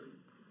diversity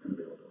and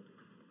availability.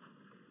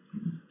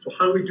 So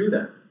how do we do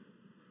that?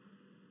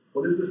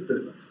 What is this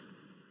business?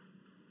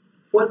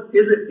 What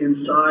is it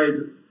inside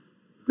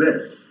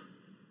this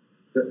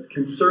that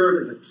can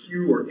serve as a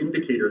cue or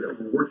indicator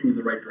that we're working in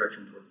the right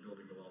direction towards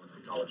building the wellness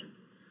ecology?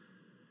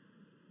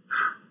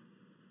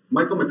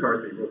 Michael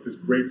McCarthy wrote this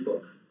great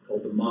book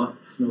called The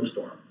Moth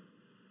Snowstorm.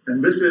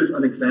 And this is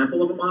an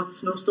example of a moth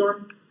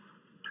snowstorm.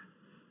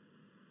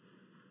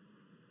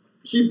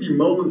 He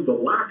bemoans the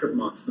lack of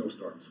moth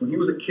snowstorms. When he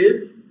was a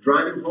kid,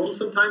 driving home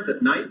sometimes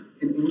at night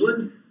in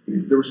England,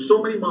 there were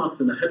so many moths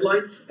in the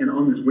headlights and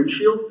on his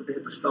windshield that they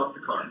had to stop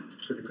the car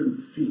because they couldn't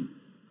see.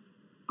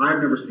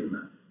 I've never seen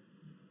that.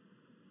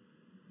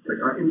 It's like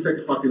our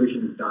insect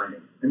population is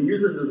dying. And he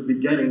uses it as a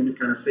beginning to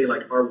kind of say,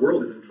 like, our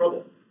world is in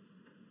trouble,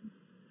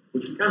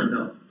 which we kind of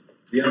know.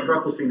 The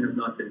Anthropocene has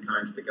not been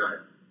kind to Gaia.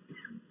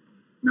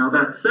 Now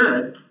that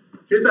said,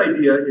 his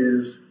idea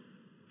is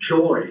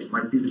joy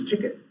might be the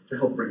ticket to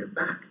help bring it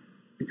back.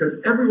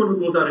 Because everyone who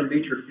goes out in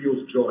nature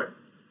feels joy.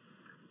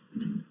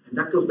 And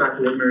that goes back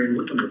to what Marianne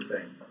Whitman was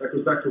saying. That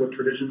goes back to what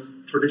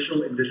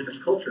traditional indigenous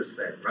cultures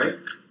say, right?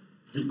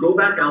 You go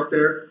back out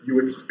there,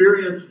 you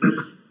experience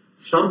this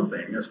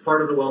something as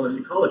part of the wellness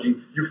ecology,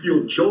 you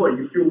feel joy,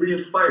 you feel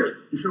re-inspired,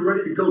 you feel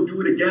ready to go do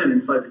it again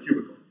inside the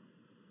cubicle.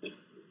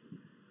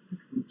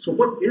 So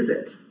what is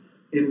it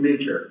in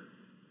nature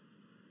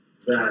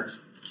that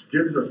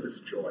gives us this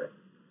joy?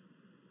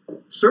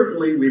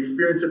 Certainly we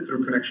experience it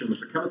through connection with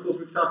the chemicals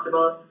we've talked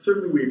about.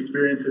 Certainly we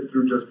experience it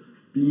through just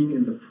being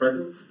in the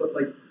presence. But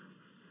like,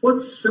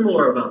 what's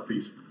similar about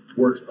these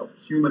works of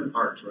human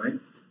art, right?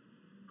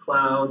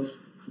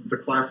 Clouds, the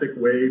classic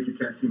wave. You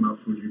can't see Mount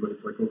Fuji, but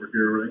it's like over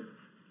here, right?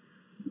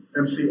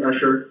 M.C.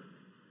 Escher.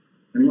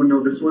 Anyone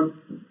know this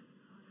one?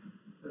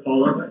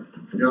 Pollock.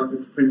 Yeah,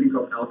 it's a painting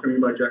called Alchemy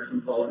by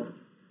Jackson Pollock.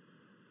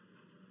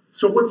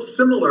 So what's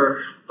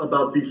similar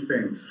about these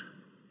things?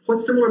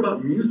 What's similar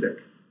about music?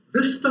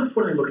 This stuff,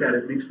 when I look at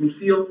it, makes me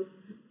feel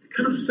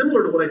kind of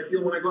similar to what I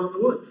feel when I go out in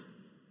the woods.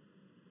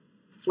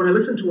 When I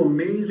listen to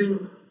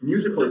amazing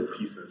musical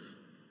pieces,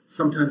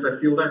 sometimes I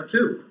feel that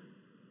too.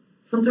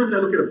 Sometimes I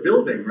look at a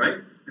building, right?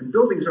 And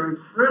buildings are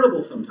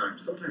incredible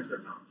sometimes. Sometimes they're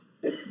not.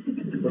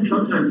 But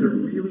sometimes they're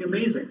really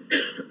amazing.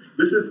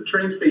 This is a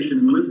train station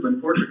in Lisbon,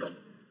 Portugal.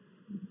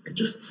 It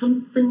just,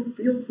 something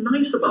feels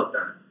nice about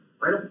that.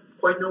 I don't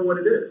quite know what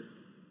it is.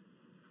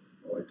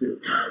 Oh, I do.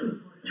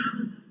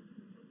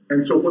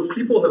 And so what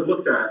people have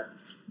looked at,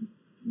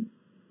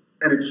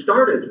 and it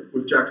started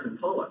with Jackson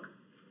Pollock.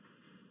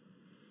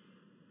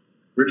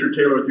 Richard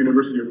Taylor at the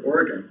University of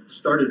Oregon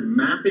started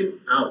mapping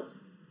out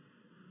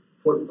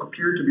what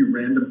appeared to be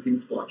random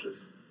paint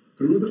splotches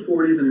through the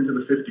 40s and into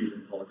the 50s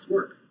in Pollock's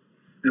work.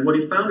 And what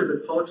he found is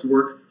that Pollock's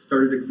work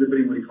started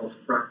exhibiting what he calls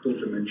fractal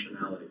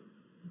dimensionality.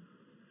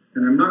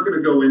 And I'm not going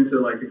to go into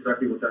like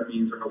exactly what that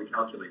means or how we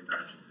calculate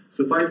that.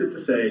 Suffice it to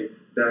say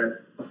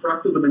that a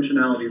fractal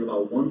dimensionality of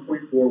about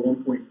 1.4,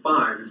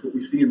 1.5 is what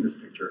we see in this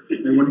picture.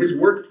 And when his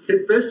work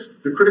hit this,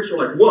 the critics were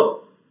like,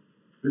 whoa,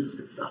 this is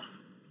good stuff.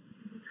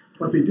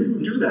 But they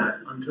didn't do that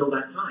until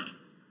that time.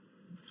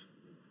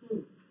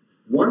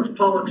 Once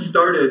Pollock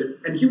started,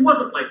 and he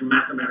wasn't like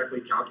mathematically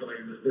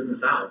calculating this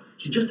business out,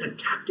 he just had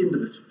tapped into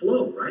this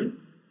flow, right?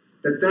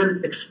 That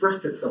then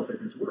expressed itself in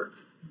his work.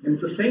 And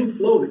it's the same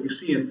flow that you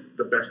see in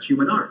the best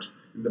human art,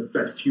 in the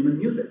best human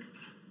music.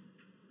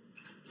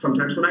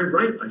 Sometimes when I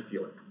write, I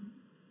feel it.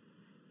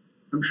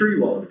 I'm sure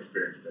you all have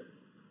experienced it.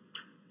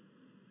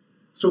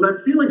 So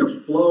that feeling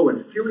of flow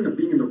and feeling of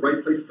being in the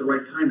right place at the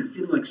right time and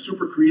feeling like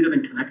super creative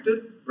and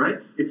connected, right?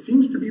 It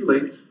seems to be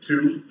linked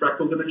to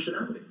fractal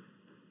dimensionality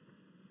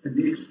and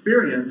the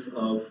experience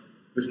of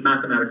this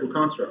mathematical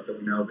construct that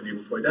we now have been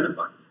able to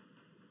identify.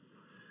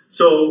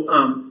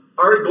 So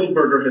Ari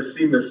Goldberger has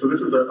seen this, so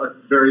this is a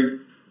very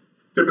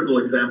typical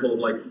example of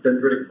like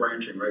dendritic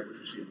branching, right, which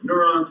we see in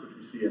neurons, which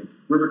we see in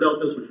river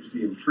deltas, which we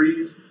see in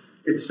trees.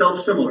 It's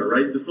self-similar,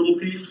 right? This little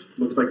piece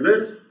looks like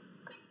this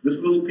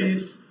little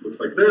piece looks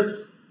like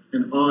this,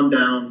 and on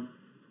down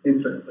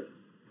infinitely.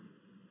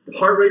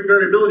 Heart rate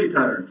variability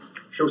patterns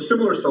show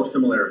similar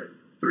self-similarity.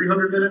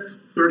 300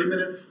 minutes, 30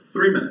 minutes,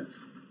 3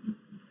 minutes.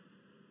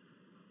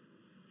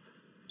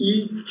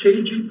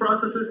 EKG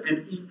processes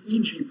and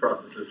EEG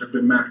processes have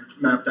been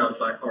mapped out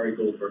by Ari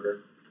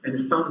Goldberger, and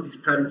has found that these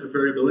patterns of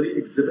variability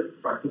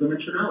exhibit fractal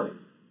dimensionality,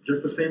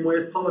 just the same way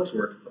as Pollock's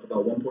work of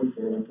about 1.4,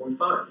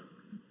 1.5.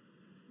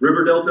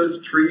 River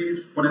deltas,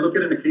 trees, when I look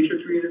at an acacia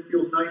tree and it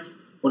feels nice,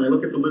 when I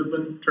look at the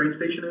Lisbon train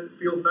station and it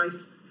feels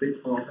nice, they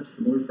all have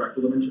similar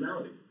fractal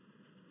dimensionality.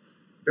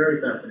 Very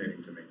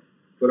fascinating to me.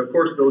 But of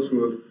course, those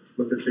who have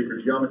looked at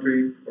sacred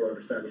geometry or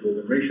understand the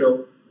golden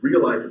ratio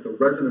realize that the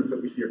resonance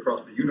that we see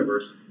across the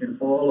universe in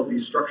all of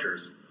these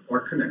structures are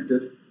connected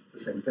to the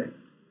same thing.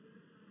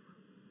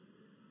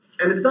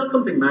 And it's not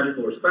something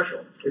magical or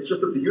special. It's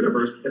just that the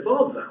universe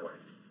evolved that way.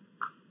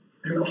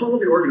 And all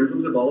of the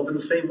organisms evolved in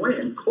the same way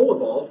and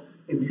co-evolved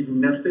in these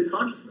nested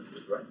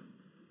consciousnesses, right?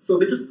 So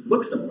they just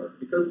look similar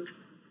because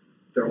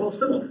they're all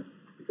similar,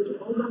 because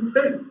they're all one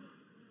thing,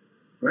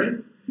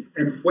 right?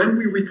 And when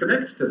we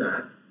reconnect to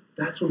that,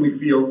 that's when we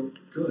feel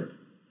good.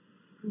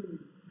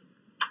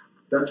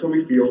 That's when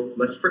we feel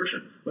less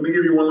friction. Let me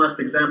give you one last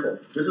example.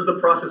 This is the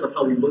process of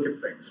how we look at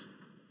things.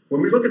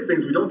 When we look at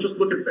things, we don't just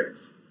look at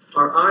things.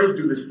 Our eyes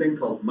do this thing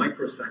called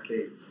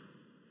microsaccades,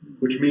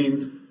 which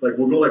means like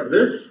we'll go like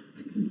this,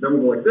 then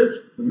we'll go like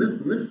this, and this,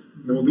 and this,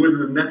 and then we'll do it in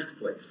the next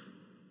place.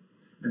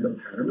 And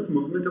the pattern of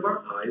movement of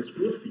our eyes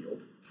through a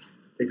field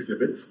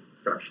exhibits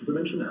fractional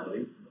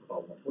dimensionality of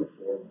about 1.4,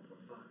 1.5.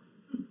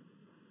 You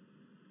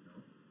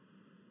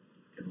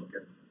can look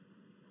at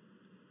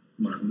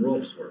Martin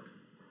Rolf's work.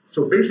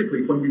 So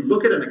basically, when we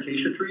look at an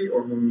acacia tree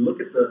or when we look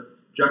at the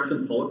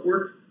Jackson Pollock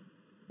work,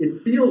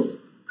 it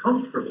feels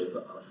comfortable to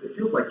us. It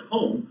feels like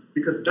home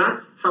because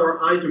that's how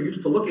our eyes are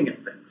used to looking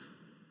at things.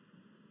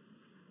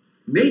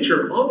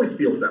 Nature always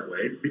feels that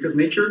way because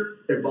nature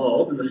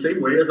evolved in the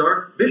same way as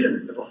our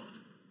vision evolved.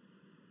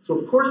 So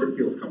of course it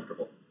feels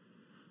comfortable.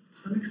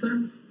 Does that make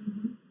sense?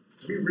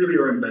 We really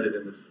are embedded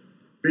in this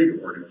big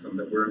organism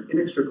that we're an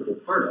inextricable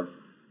part of,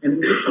 and it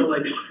makes our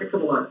life a heck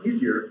of a lot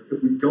easier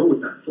if we go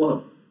with that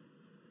flow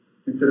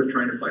instead of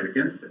trying to fight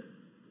against it.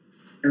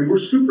 And we're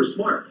super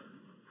smart,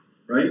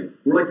 right?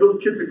 We're like little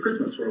kids at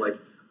Christmas. We're like,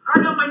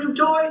 I got my new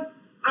toy.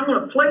 I'm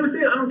going to play with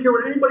it. I don't care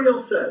what anybody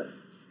else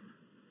says.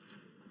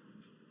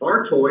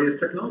 Our toy is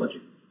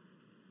technology.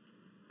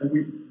 And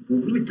we're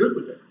really good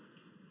with it.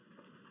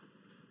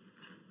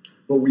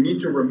 But we need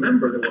to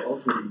remember that we're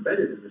also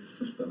embedded in this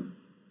system.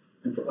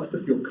 And for us to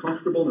feel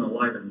comfortable and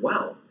alive and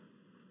well,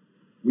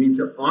 we need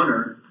to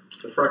honor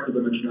the fractal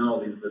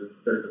dimensionalities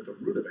that is at the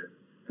root of it.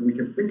 And we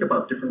can think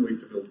about different ways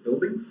to build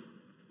buildings.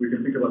 We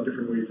can think about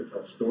different ways to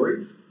tell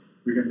stories.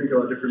 We can think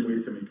about different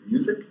ways to make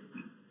music.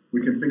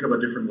 We can think about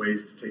different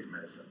ways to take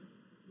medicine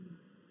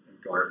and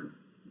garden.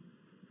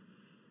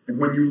 And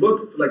when you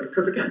look, like,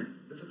 because again,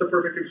 this is the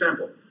perfect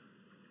example.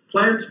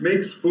 Plant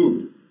makes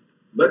food.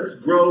 Let's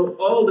grow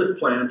all this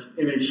plant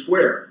in a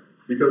square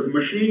because the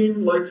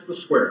machine likes the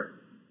square.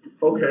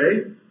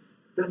 Okay,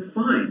 that's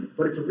fine,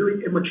 but it's a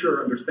really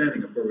immature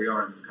understanding of where we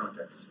are in this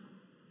context.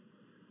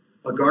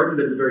 A garden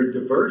that is very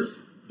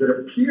diverse, that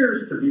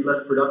appears to be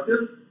less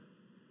productive,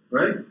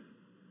 right?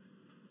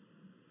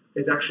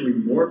 It's actually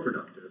more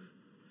productive,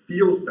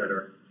 feels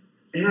better,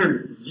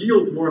 and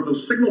yields more of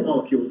those signal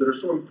molecules that are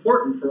so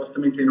important for us to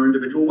maintain our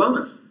individual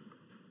wellness.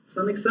 Does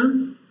that make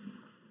sense?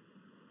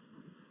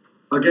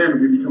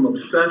 Again, we become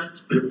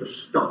obsessed with the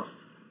stuff,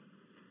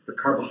 the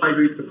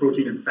carbohydrates, the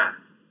protein, and fat.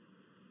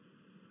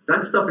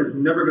 That stuff is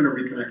never going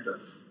to reconnect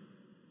us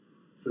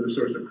to the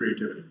source of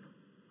creativity.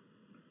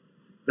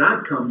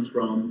 That comes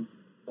from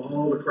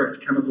all the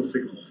correct chemical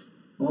signals,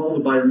 all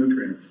the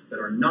bionutrients that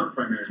are not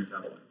primary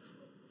metabolites.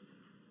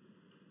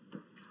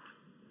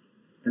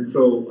 And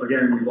so,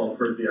 again, we've all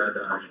heard the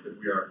adage that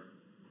we are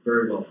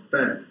very well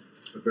fed,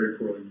 but very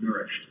poorly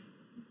nourished.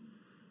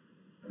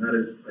 And that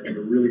is, I think,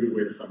 a really good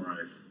way to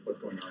summarize what's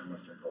going on in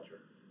Western culture.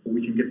 But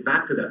we can get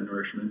back to that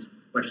nourishment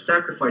by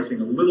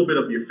sacrificing a little bit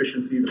of the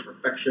efficiency, the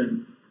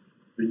perfection,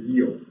 the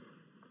yield.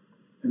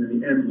 And in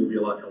the end, we'll be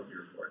a lot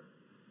healthier for it.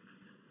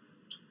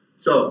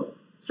 So,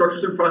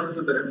 structures and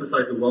processes that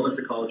emphasize the wellness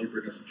ecology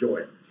bring us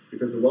joy,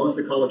 because the wellness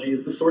ecology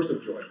is the source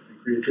of joy and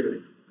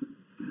creativity.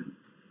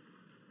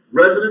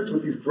 Resonance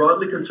with these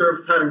broadly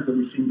conserved patterns that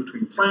we've seen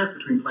between plants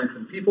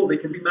and people, they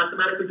can be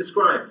mathematically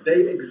described.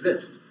 They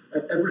exist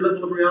at every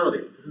level of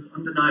reality. This is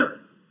undeniable.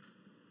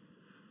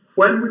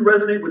 When we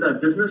resonate with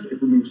that business,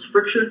 it removes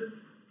friction,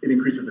 it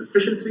increases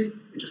efficiency,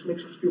 it just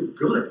makes us feel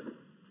good.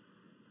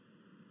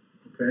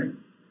 Okay?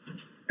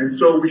 And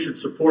so we should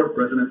support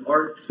resonant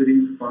art,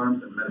 cities,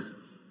 farms, and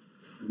medicine.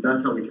 And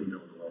that's how we can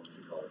build a wellness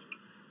ecology.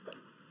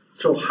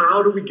 So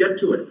how do we get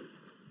to it?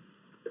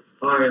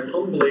 I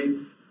humbly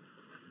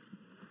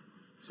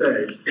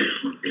say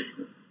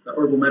that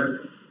herbal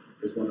medicine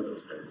is one of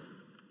those days.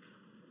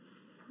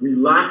 We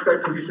lack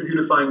that cohesive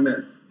unifying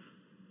myth.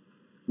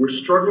 We're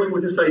struggling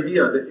with this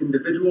idea that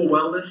individual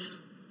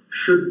wellness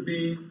should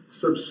be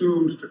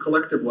subsumed to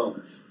collective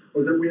wellness,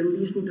 or that we at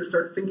least need to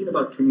start thinking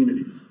about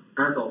communities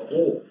as a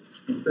whole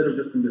instead of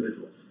just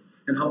individuals,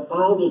 and how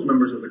all those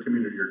members of the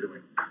community are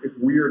doing if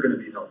we are going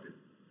to be healthy.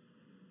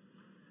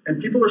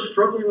 And people are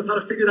struggling with how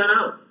to figure that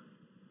out.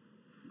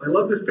 I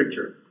love this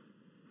picture.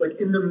 It's like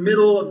in the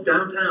middle of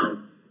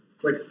downtown.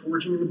 It's like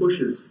foraging in the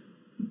bushes.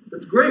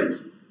 That's great.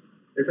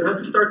 If it has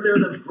to start there,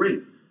 that's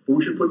great. But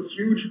we should put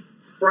huge,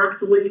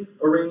 fractally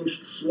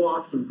arranged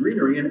swaths of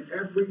greenery in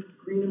every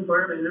green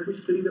environment in every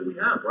city that we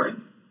have, right?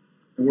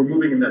 And we're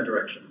moving in that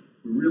direction.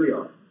 We really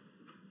are.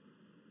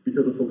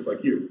 Because of folks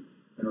like you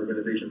and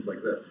organizations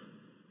like this.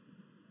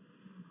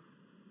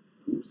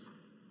 Oops.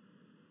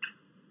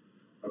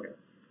 Okay.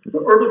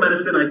 But herbal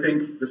medicine, I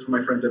think, this is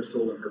my friend Deb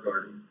Soul in her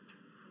garden,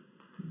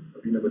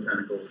 Avena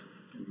Botanicals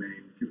in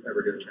Maine. If you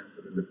ever get a chance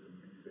to visit,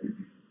 it's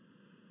amazing.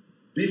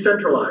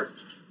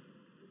 Decentralized.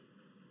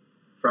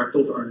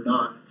 Fractals are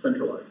not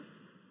centralized.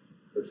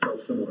 They're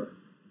self-similar,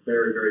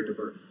 very, very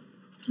diverse.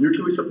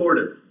 Mutually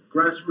supportive,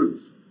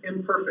 grassroots,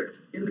 imperfect,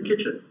 in the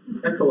kitchen,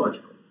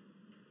 ecological.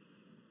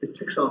 It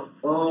ticks off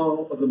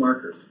all of the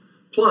markers.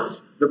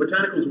 Plus, the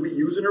botanicals we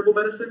use in herbal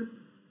medicine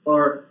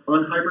are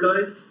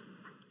unhybridized.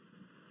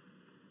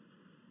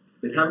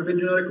 They haven't been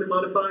genetically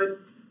modified.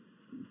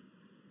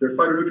 Their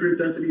phytonutrient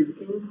density is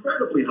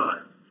incredibly high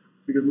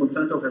because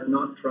Monsanto has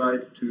not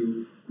tried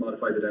to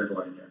modify the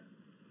dandelion yet.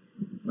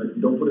 I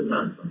don't put it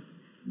past them.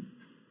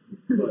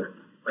 But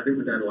I think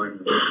the dandelion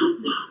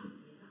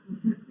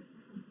will.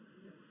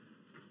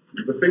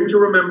 The thing to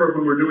remember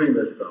when we're doing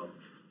this, though,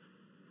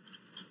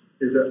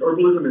 is that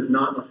herbalism is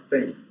not a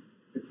thing.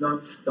 It's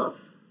not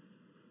stuff.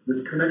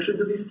 This connection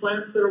to these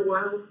plants that are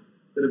wild,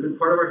 that have been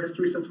part of our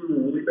history since we were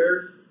woolly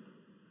bears,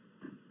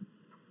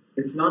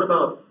 it's not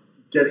about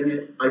getting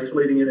it,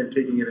 isolating it, and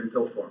taking it in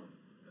pill form.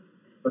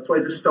 That's why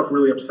this stuff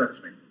really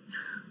upsets me.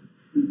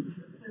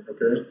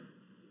 Okay?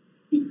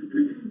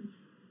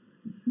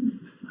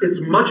 It's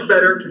much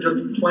better to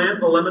just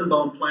plant a lemon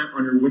balm plant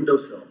on your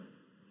windowsill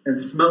and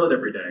smell it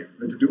every day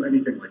than to do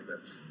anything like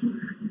this.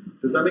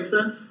 Does that make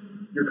sense?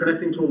 You're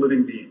connecting to a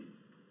living being.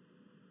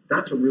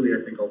 That's what really,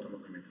 I think,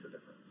 ultimately makes the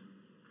difference.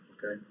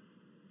 Okay?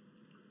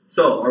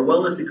 So, our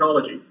wellness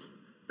ecology,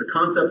 the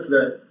concepts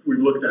that we've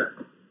looked at.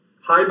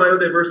 High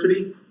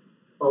biodiversity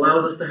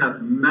allows us to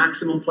have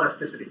maximum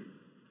plasticity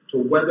to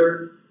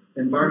weather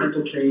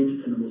environmental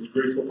change in the most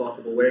graceful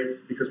possible way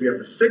because we have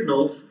the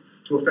signals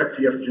to affect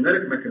the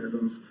epigenetic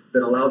mechanisms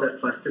that allow that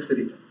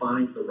plasticity to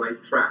find the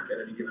right track at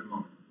any given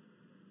moment.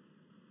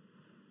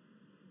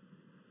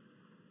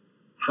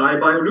 High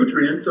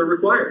bionutrients are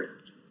required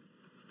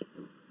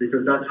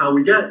because that's how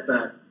we get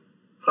that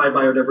high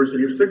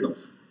biodiversity of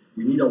signals.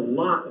 We need a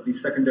lot of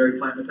these secondary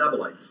plant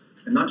metabolites,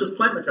 and not just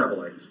plant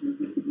metabolites,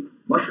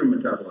 mushroom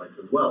metabolites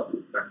as well,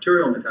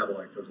 bacterial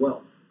metabolites as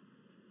well.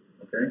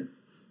 Okay?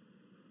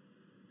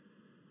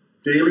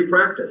 Daily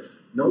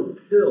practice. No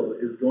pill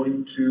is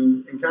going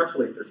to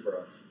encapsulate this for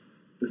us,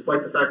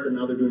 despite the fact that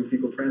now they're doing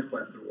fecal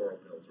transplants through oral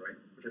pills, right?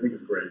 Which I think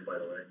is great, by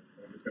the way.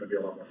 I think it's going to be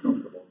a lot more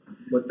comfortable.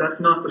 But that's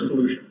not the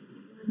solution.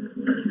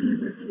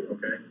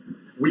 Okay?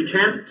 We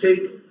can't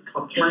take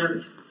a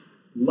plant's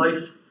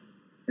life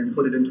and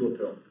put it into a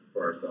pill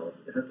for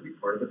ourselves. It has to be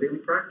part of a daily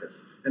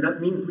practice. And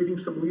that means leaving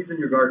some weeds in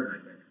your garden, I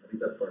think. I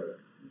think that's part of it.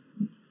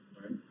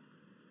 Right?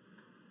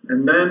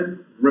 And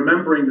then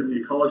remembering that the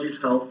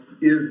ecology's health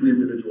is the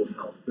individual's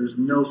health. There's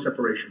no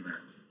separation there.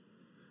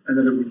 And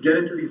that if we get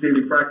into these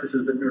daily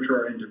practices that nurture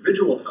our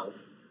individual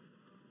health,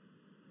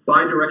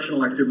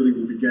 bidirectional activity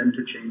will begin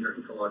to change our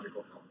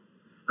ecological health.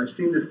 I've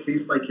seen this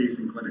case by case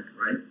in clinic,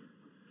 right?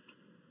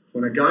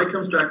 When a guy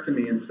comes back to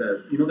me and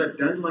says, you know, that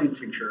dandelion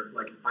tincture,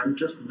 like, I'm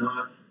just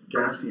not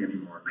gassy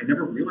anymore. I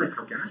never realized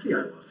how gassy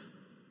I was.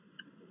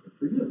 Good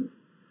for you.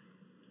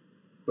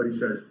 But he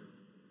says,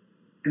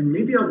 and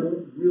maybe I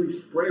won't really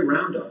spray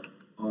Roundup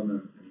on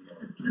them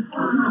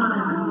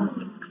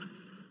anymore.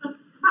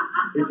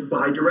 It's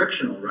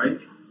bidirectional, right?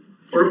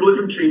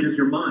 Herbalism changes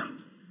your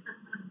mind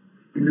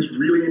in this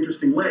really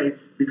interesting way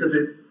because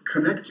it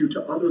connects you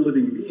to other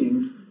living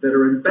beings that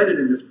are embedded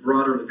in this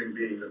broader living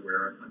being that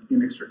we're an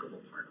inextricable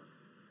part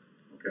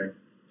of. Okay?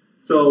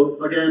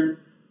 So, again,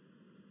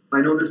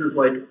 I know this is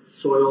like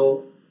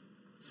soil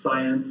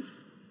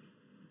science,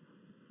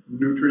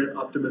 nutrient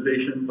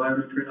optimization,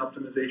 bionutrient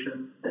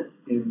optimization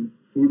in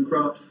food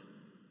crops,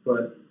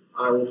 but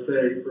I will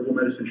say herbal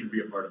medicine should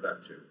be a part of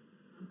that too.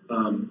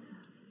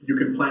 You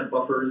can plant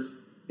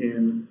buffers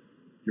in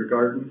your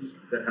gardens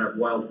that have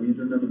wild weeds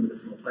in them and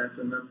medicinal plants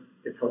in them.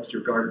 It helps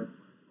your garden.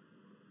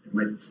 It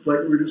might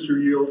slightly reduce your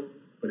yield,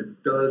 but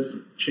it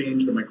does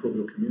change the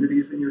microbial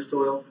communities in your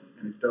soil,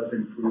 and it does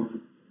improve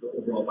the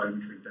overall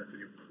bionutrient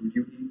density of the food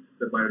you eat.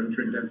 The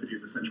bionutrient density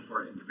is essential for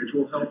our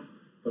individual health,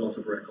 but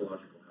also for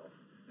ecological health.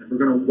 And if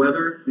we're going to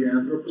weather the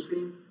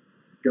Anthropocene,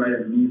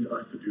 Gaia needs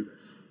us to do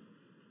this,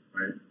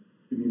 right?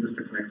 It needs us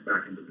to connect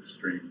back into this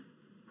stream.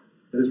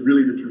 That is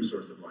really the true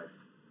source of life,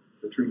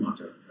 the true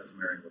mata, as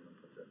Marion would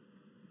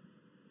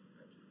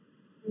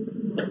We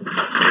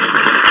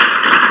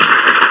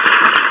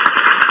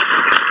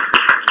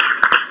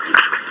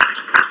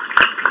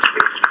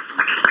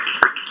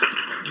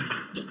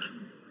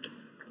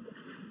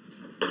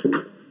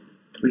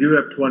do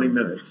have 20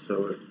 minutes,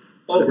 so if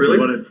Oh, if really? you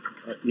wanted,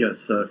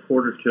 yes,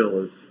 quarter till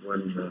is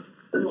when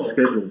it's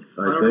scheduled,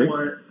 I I don't know think.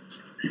 why.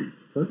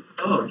 Huh?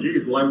 Oh,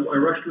 geez, well, I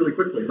rushed really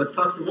quickly. Let's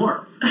talk some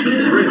more. This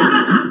is great.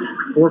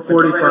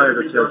 4:45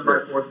 it It says by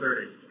here.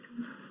 4:30.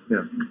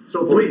 Yeah.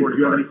 So please, do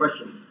you have any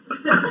questions?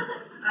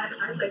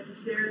 I'd like to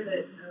share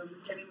that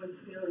if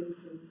anyone's feeling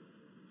some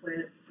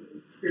plant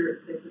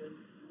spirit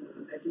sickness,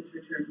 I just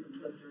returned from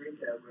Costa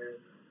Rica where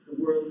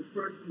the world's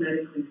first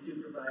medically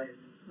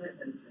supervised plant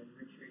medicine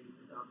retreat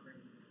is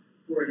offering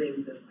 4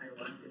 days of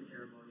ayahuasca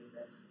ceremony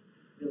that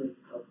really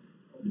helped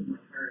open my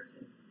heart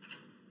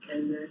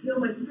and heal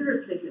my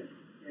spirit sickness.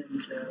 And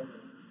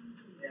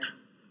yeah,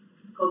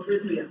 it's called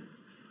rhythmia.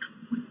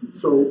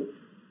 So,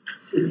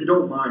 if you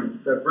don't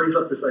mind, that brings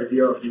up this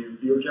idea of the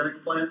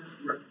entheogenic plants,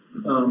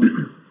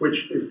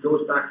 which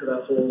goes back to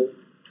that whole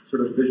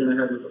sort of vision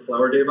I had with the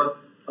flower deva.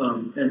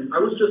 And I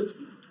was just,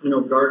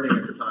 gardening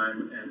at the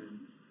time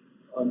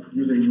and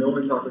using no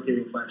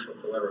intoxicating plants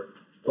whatsoever.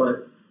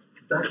 But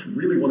that's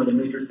really one of the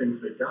major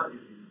things they've got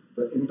is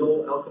the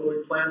indole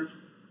alkaloid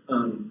plants,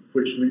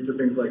 which lead to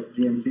things like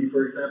DMT,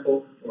 for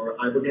example, or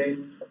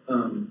ibogaine,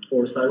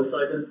 or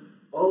psilocybin.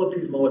 All of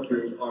these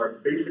molecules are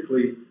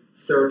basically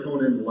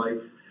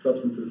serotonin-like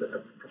substances that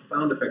have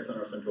profound effects on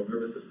our central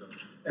nervous system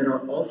and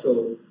are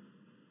also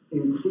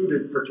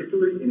included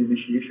particularly in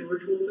initiation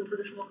rituals in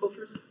traditional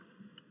cultures,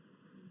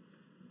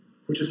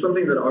 which is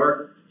something that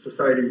our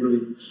society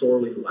really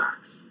sorely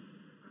lacks.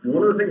 And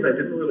one of the things I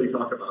didn't really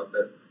talk about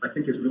that I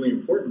think is really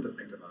important to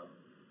think about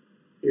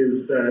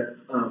is that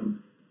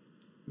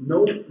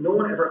no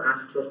one ever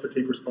asks us to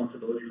take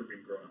responsibility for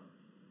being grown up.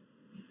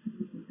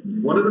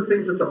 One of the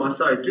things that the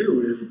Masé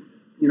do is,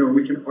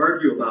 we can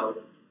argue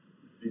about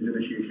these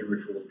initiation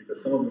rituals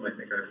because some of them I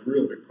think I have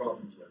real big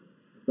problems with.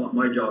 It's not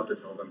my job to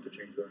tell them to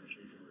change their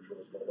initiation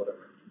rituals, but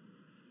whatever.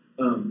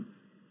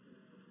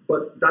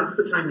 But that's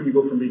the time when you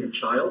go from being a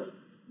child,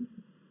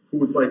 who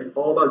was like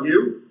all about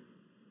you,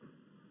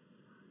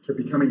 to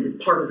becoming a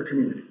part of the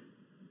community,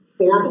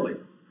 formally.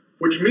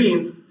 Which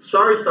means,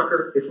 sorry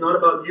sucker, it's not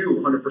about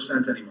you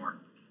 100% anymore.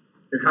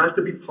 It has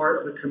to be part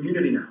of the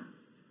community now.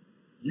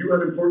 You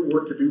have important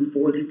work to do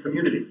for the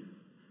community,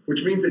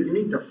 which means that you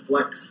need to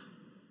flex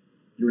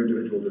your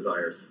individual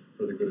desires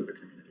for the good of the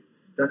community.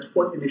 That's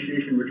what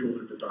initiation rituals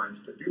are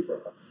designed to do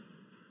for us.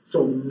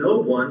 So no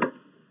one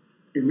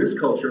in this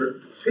culture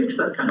takes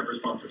that kind of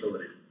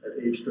responsibility at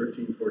age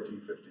 13,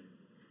 14, 15.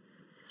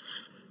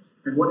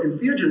 And what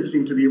entheogens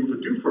seem to be able to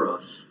do for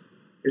us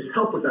is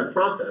help with that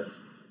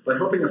process by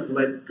helping us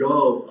let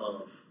go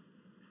of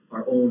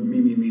our own me.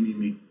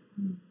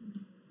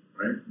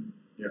 Right?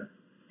 Yeah.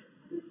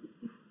 I'd like to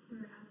speak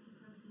or ask a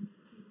question to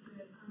speak to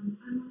it.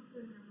 I'm also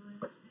an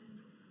herbalist,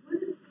 and one of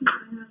the things I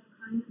have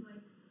kind of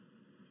like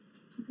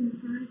a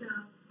concern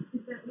about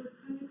is that we're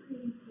kind of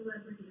creating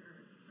celebrity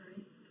herbs,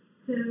 right?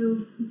 So,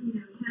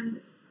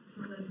 cannabis,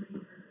 celebrity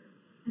herb.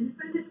 And I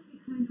find that to be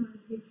kind of on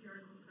the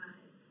patriarchal side.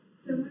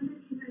 So I wonder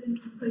if you had any,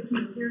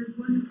 there's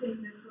one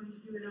thing that's going to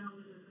do it all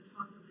is at the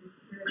top of this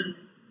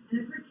pyramid. And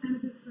I've heard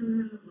cannabis thrown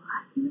around a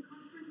lot in the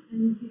conference,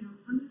 and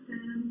I'm a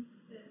fan,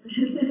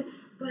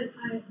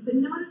 but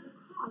not at the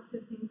cost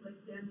of things like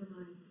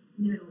dandelion,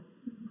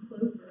 nettles,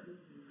 clover.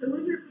 So I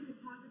wonder if we could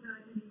talk about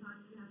any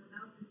thoughts you have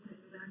about this type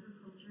of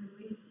agriculture and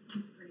ways to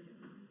integrate it.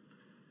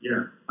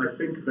 Yeah, I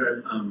think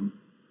that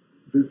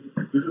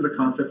this is a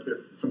concept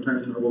that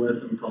sometimes in herbal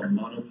medicine we call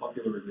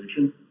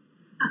monopopularization.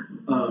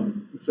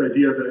 It's the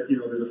idea that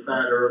there's a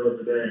fad herb of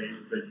the day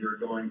that you're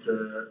going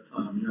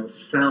to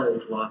sell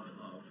lots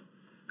of,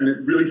 and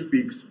it really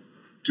speaks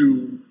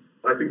to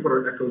I think what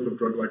are echoes of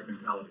drug-like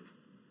mentality,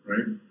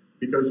 right?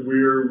 Because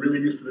we're really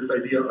used to this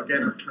idea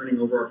again of turning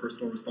over our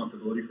personal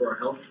responsibility for our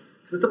health,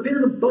 because it's a pain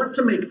in the butt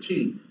to make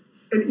tea,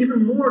 and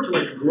even more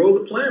to grow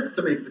the plants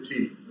to make the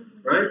tea,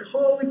 right?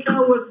 Holy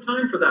cow, who has the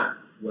time for that?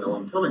 Well,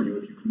 I'm telling you,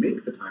 if you can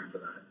make the time for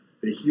that,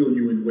 they heal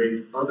you in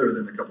ways other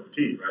than the cup of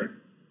tea, right?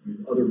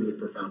 These other really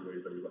profound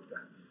ways that we looked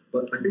at.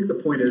 But I think the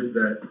point is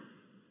that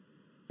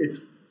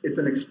it's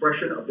an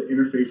expression of the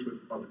interface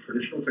of a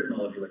traditional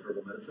technology like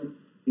herbal medicine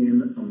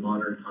in a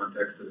modern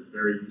context that is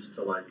very used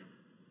to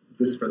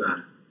this for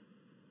that.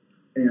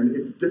 And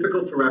it's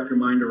difficult to wrap your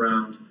mind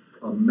around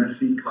a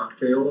messy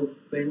cocktail of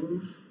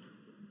things,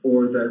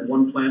 or that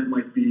one plant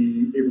might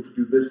be able to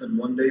do this in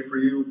one day for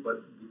you,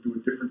 but do a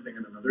different thing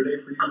in another day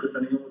for you,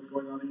 depending on what's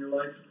going on in your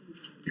life.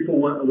 People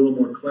want a little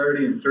more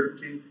clarity and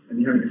certainty,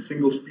 and having a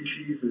single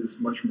species is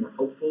much more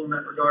helpful in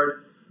that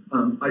regard.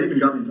 I've even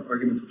gotten into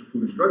arguments with the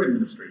Food and Drug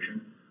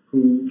Administration,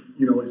 who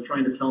is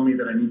trying to tell me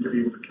that I need to be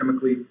able to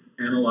chemically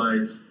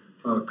analyze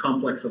a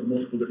complex of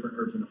multiple different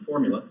herbs in a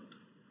formula.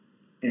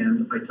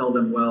 And I tell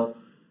them, well,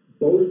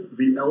 both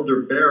the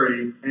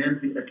elderberry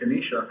and the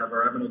echinacea have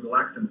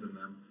arabinogalactans in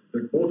them.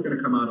 They're both going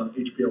to come out on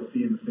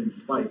HPLC in the same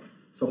spike.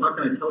 So how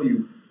can I tell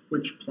you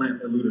which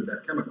plant eluded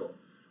that chemical?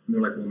 And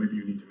they're like, well, maybe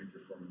you need to make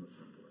your formulas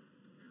simpler.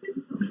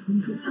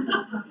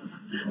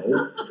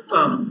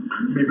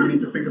 Maybe we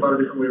need to think about a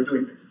different way of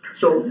doing things.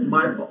 So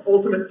my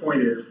ultimate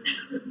point is,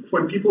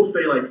 when people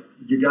say like,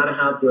 you gotta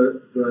have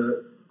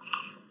the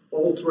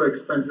ultra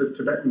expensive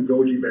Tibetan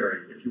goji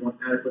berry if you want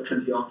adequate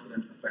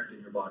antioxidant effect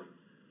in your body,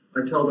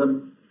 I tell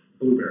them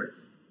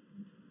blueberries.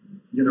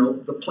 You know,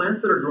 the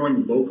plants that are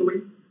growing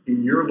locally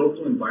in your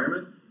local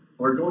environment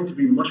are going to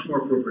be much more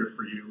appropriate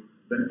for you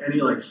than any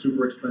like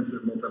super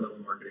expensive multi-level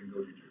marketing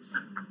goji juice,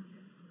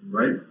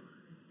 right?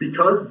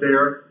 Because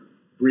they're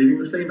breathing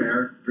the same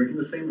air, drinking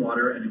the same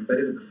water, and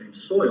embedded in the same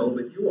soil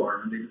that you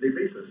are on a day-to-day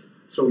basis.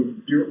 So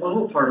you're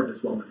all part of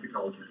this wellness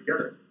ecology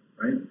together,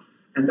 right?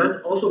 And that's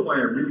also why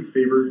I really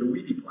favor the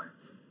weedy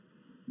plants,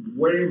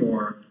 way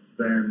more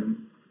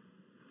than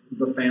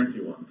the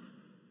fancy ones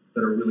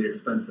that are really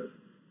expensive,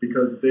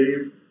 because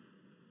they've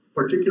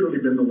particularly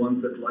been the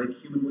ones that like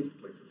human waste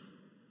places.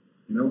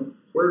 You know,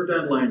 where do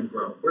dandelions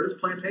grow? Where does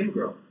plantain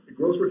grow? It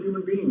grows where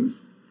human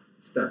beings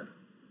step.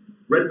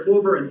 Red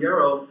clover and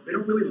yarrow, they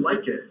don't really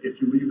like it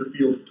if you leave the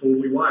fields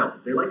totally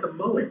wild. They like a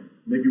mowing,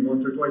 maybe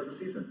once or twice a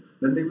season.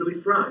 Then they really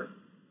thrive.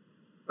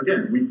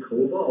 Again, we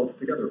co-evolved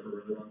together for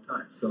a really long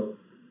time. So,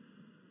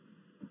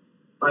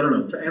 I don't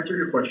know. To answer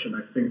your question,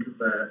 I think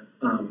that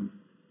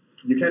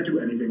you can't do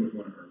anything with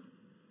one herb.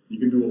 You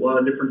can do a lot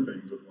of different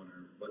things with one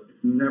herb, but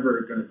it's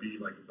never going to be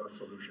like the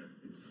solution.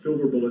 It's a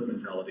silver bullet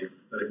mentality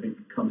that I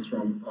think comes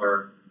from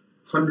our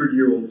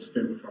 100-year-old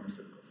stint with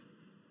pharmaceuticals,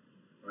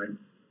 right?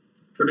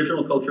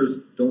 Traditional cultures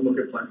don't look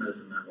at plant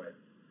medicine that way.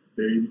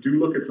 They do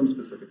look at some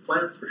specific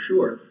plants for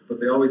sure, but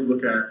they always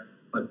look at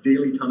a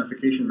daily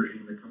tonification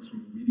regime that comes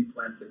from weedy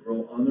plants that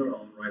grow on their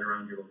own right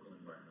around your local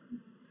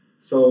environment.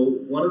 So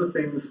one of the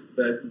things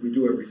that we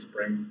do every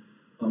spring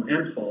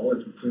and fall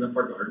is we clean up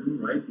our garden,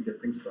 right? We get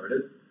things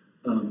started.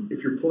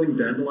 If you're pulling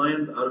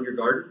dandelions out of your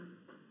garden,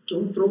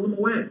 don't throw them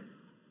away.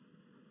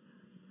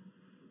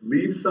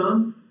 Leave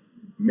some,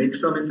 make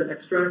some into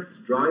extracts,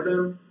 dry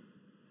them.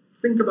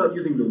 Think about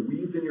using the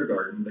weeds in your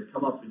garden that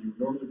come up that you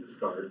normally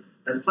discard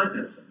as plant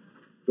medicine.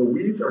 The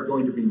weeds are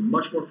going to be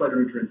much more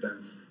phytonutrient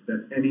dense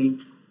than any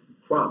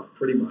crop,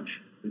 pretty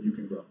much, that you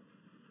can grow.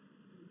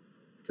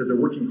 Because they're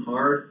working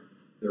hard,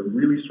 they're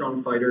really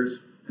strong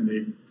fighters, and they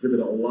exhibit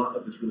a lot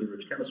of this really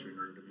rich chemistry in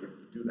order to be able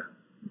to do that.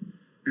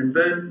 And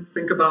then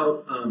think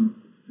about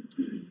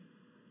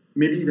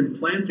maybe even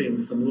planting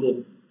some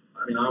little,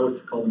 I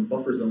always call them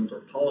buffer zones or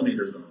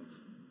pollinator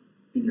zones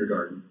in your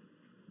garden.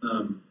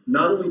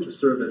 Not only to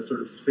serve as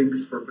sort of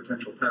sinks for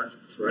potential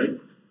pests, right?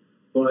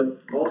 But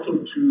also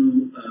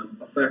to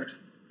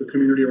affect the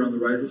community around the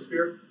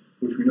rhizosphere,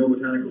 which we know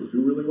botanicals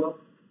do really well.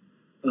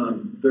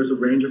 There's a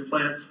range of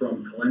plants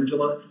from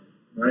calendula,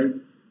 right,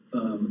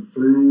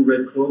 through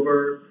red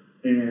clover,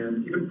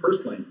 and even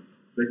purslane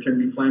that can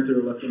be planted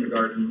or left in the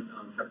garden,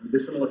 have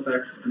medicinal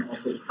effects, and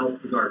also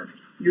help the garden,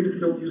 even if you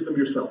don't use them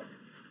yourself,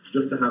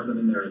 just to have them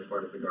in there as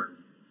part of the garden.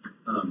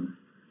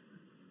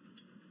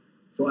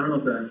 So I don't know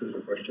if that answers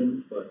your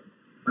question, but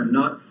I'm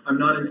not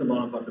into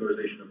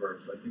monopopularization of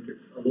herbs. I think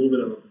it's a little bit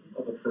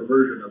of a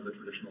perversion of the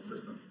traditional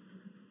system.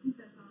 I think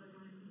that's all I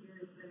wanted to hear,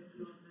 is that if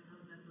you also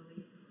held that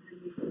belief, and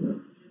we can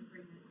also just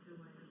bring that to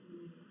wider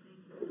communities.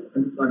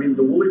 Thank you. And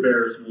the woolly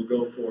bears will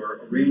go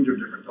for a range of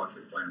different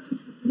toxic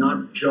plants,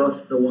 not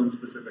just the one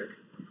specific,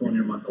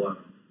 Conia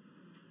maculatum.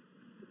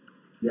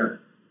 Yeah.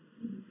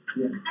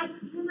 Yeah. I have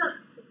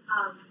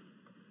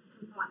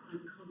some thoughts on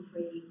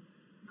comfrey.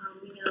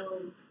 We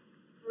know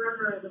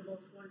forever the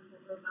most wonderful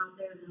herb out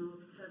there, and then all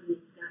of a sudden it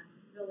got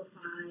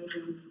vilified.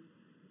 And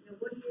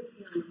what are your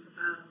feelings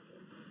about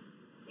its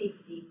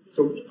safety?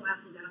 Because people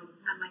ask me that all the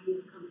time. I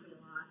use comfrey a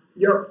lot.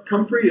 Yeah,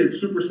 comfrey is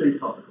super safe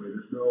topically.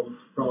 There's no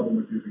problem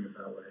with using it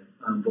that way.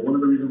 But one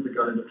of the reasons it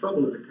got into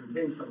trouble is it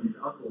contains some of these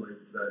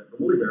alkaloids that the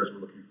woolly bears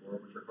were looking for,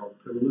 which are called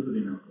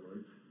pyrrolizidine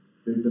alkaloids.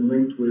 They've been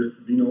linked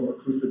with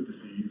veno-occlusive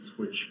disease,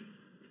 which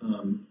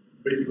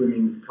basically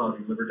means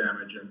causing liver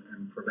damage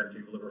and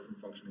preventing the liver from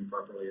functioning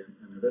properly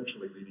and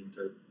eventually leading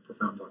to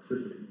profound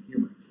toxicity in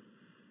humans.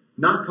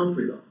 Not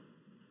comfrey though.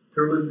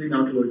 Pyrrolizidine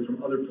alkaloids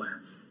from other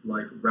plants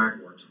like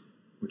ragwort,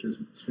 which is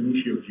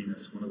Senecio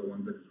genus, one of the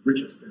ones that is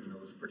richest in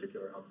those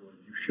particular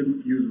alkaloids. You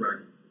shouldn't use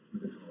ragwort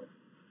medicinally.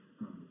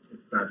 It's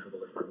bad for the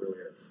liver, it really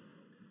is.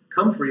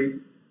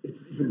 Comfrey,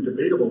 it's even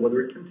debatable whether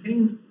it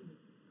contains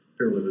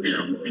pyrrolizidine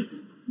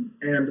alkaloids.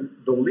 And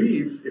the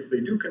leaves, if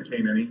they do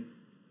contain any,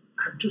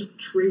 have just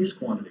trace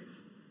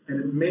quantities. And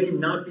it may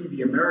not be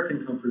the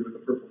American comfrey with the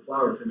purple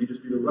flowers, it may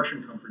just be the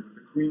Russian comfrey with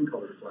the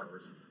cream-colored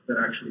flowers that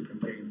actually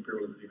contains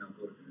pyrrolizidine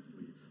alkaloids in its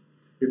leaves.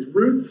 Its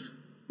roots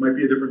might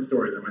be a different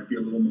story, there might be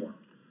a little more.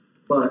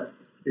 But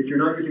if you're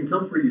not using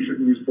comfrey, you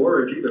shouldn't use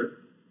borage either,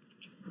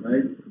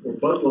 right? Or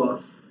bud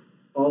loss,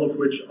 all of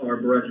which are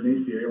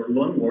boraginaceae, or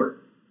lungwort,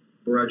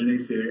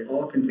 boraginaceae,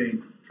 all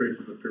contain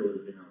traces of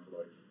pyrrolizidine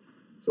alkaloids.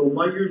 So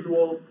my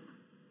usual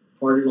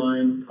party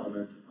line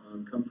comment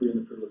on comfrey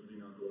and the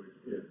pyrrolizidine alkaloids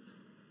is,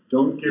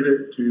 don't give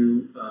it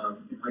to,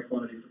 in high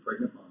quantities to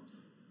pregnant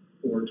moms,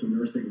 or to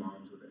nursing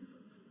moms with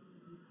infants.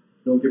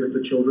 Don't give it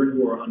to children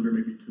who are under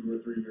maybe 2 or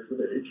 3 years of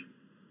age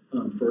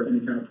for any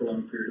kind of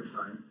prolonged period of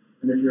time.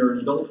 And if you're an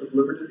adult with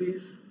liver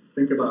disease,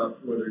 think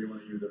about whether you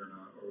want to use it or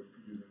not, or if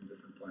using a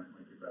different plant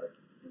might be better.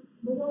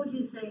 But what would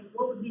you say,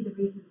 what would be the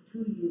reasons to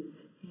use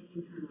it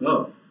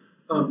internally?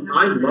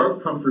 I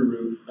love comfrey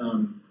root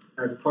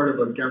as part of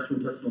a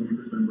gastrointestinal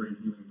mucous membrane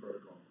healing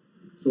protocol.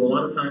 So a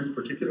lot of times,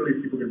 particularly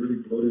if people get really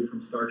bloated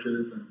from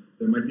starches and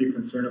there might be a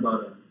concern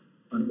about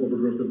an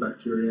overgrowth of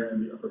bacteria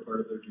in the upper part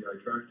of their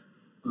GI tract,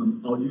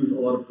 I'll use a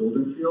lot of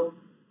golden seal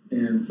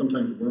and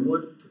sometimes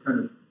wormwood to kind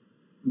of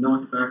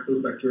knock back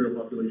those bacterial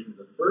populations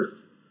at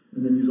first,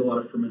 and then use a lot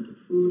of fermented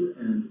food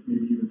and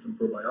maybe even some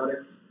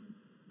probiotics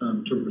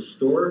to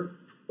restore,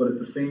 but at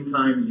the same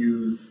time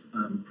use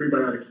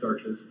prebiotic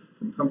starches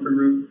from comfrey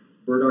root,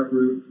 burdock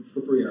root, and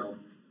slippery elm,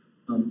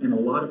 and a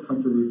lot of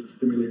comfrey root to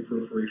stimulate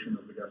proliferation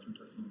of the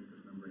gastrointestinal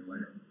mucous membrane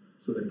layer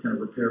so that it kind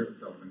of repairs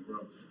itself and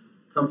grows.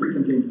 Comfrey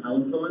contains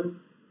allantoin,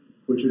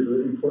 which is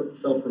an important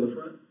cell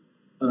proliferant,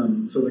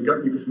 so the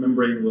gut mucous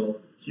membrane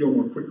will heal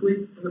more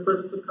quickly in the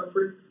presence of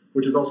comfrey,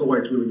 which is also why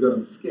it's really good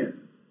on the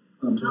skin,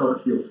 to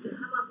help heal skin.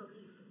 How about the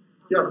leaf?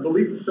 Yeah, the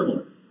leaf is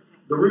similar.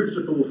 The root's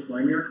just a little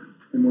slimier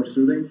and more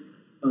soothing,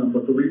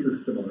 but the leaf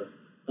is similar.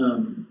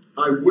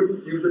 I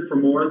wouldn't use it for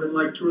more than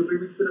like 2 or 3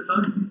 weeks at a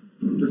time,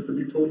 just to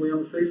be totally on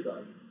the safe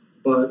side.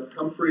 But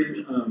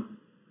comfrey,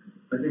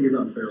 I think, is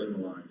unfairly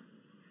maligned.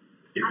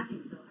 I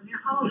think so. I mean,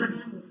 all of our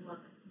animals love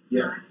it. So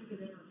Yeah. I figure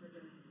they know what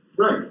they're doing.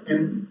 Right,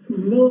 and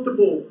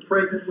multiple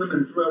pregnant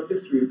women throughout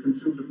history have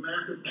consumed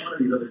massive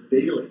quantities of it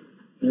daily,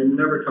 and it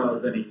never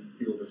caused any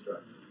fetal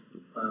distress.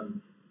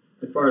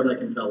 As far as I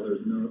can tell,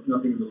 there's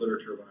nothing in the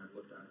literature when I've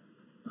looked at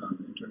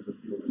in terms of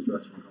fetal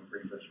distress from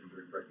comfrey ingestion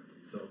during pregnancy.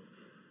 So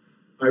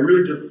I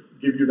really just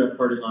give you that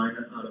party line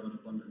out of an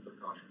abundance of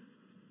caution.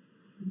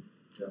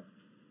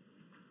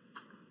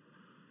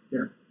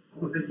 Yeah. I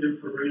want to thank you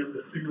for bringing up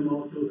the signal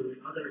molecules and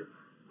the other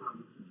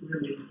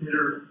really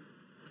bitter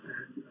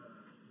and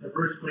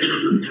diverse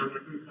flavors of counter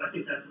fruits. I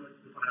think that's what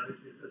the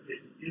Bionutrient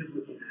Association is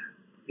looking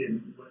at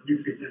in what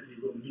nutrient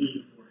density will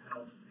mean for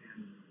health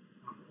and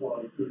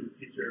quality food in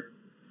the future.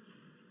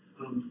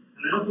 And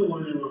I also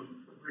want to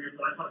bring up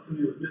that I thought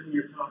something that was missing in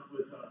your talk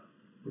was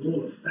the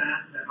role of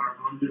fat that our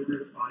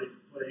omnivorous bodies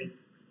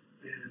plays,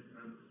 and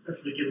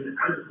especially given that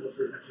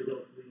agriculture is actually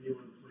relatively new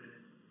on the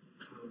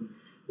planet.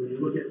 When you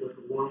look at what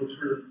the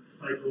long-term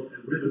cycles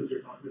and rhythms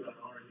you're talking about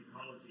are in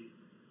ecology,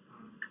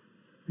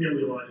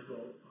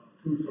 paleological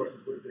food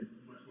sources would have been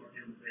much more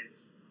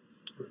animal-based,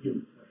 for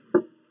humans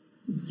especially.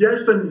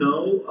 Yes and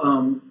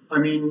no. I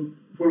mean,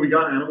 when we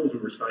got animals, we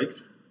were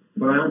psyched,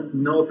 but I don't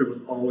know if it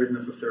was always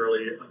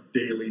necessarily a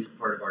daily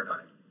part of our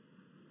diet,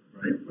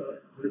 right? For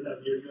like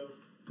 100,000 years ago,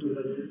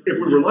 200,000 years ago. If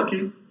we were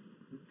lucky,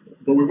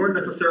 but we weren't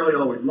necessarily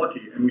always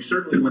lucky, and we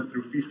certainly went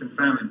through feast and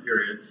famine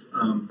periods,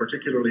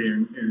 particularly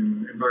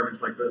in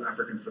environments like the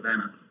African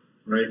savannah,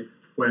 right?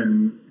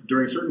 When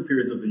during certain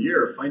periods of the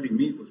year, finding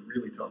meat was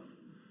really tough.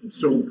 If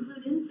So- you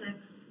include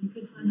insects, you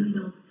could find meat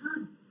all the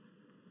time.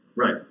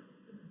 Right.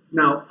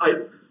 Now,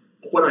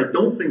 what I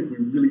don't think we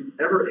really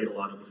ever ate a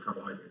lot of was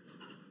carbohydrates.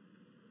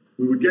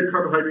 We would get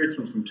carbohydrates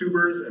from some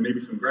tubers and maybe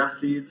some grass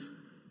seeds,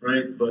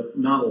 right? But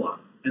not a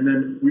lot. And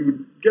then we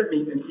would get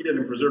meat and eat it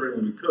and preserve it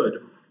when we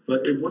could,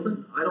 but it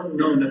wasn't, I don't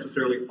know,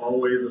 necessarily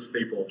always a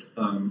staple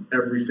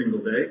every single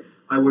day.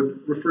 I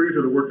would refer you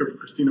to the work of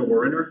Christina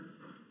Warrener,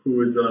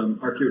 who is an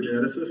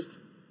archaeogeneticist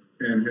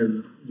and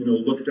has,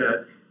 looked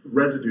at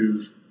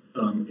residues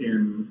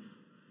in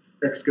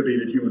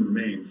excavated human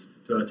remains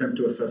to attempt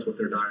to assess what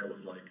their diet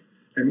was like.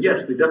 And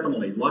yes, they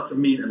definitely, lots of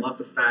meat and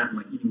lots of fat and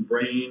like eating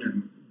brain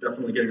and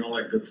definitely getting all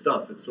that good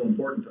stuff. It's so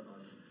important to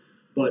us.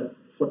 But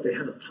what they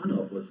had a ton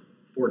of was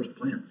foraged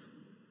plants.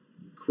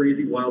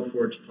 Crazy wild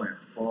foraged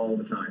plants all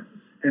the time.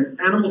 And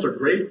animals are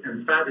great,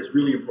 and fat is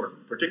really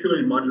important,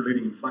 particularly in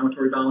modulating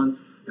inflammatory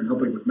balance and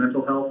helping with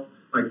mental health.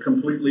 I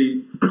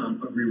completely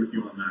agree with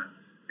you on that.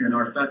 And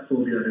our fat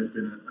phobia has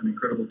been an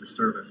incredible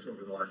disservice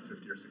over the last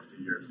 50 or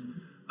 60 years.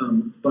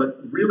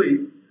 But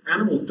really,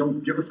 animals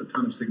don't give us a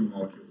ton of signal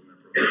molecules in their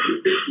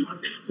protein. I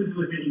was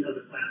specifically thinking of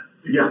the fat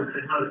signal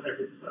and how it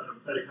affected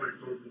cytokine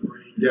storms in the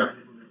brain. Yeah.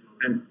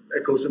 And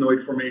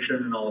eicosanoid formation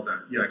and all of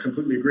that. Yeah, I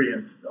completely agree.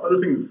 And the other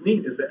thing that's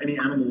neat is that any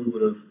animal we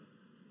would have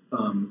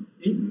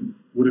eaten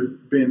would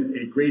have been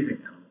a grazing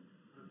animal,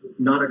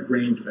 not a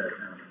grain-fed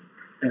animal.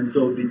 And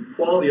so the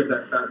quality of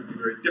that fat would be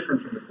very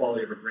different from the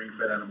quality of a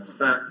grain-fed animal's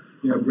fat.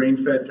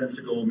 Grain-fed tends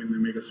to go in the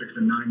omega-6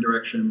 and 9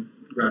 direction.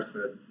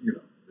 Grass-fed, the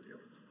deal.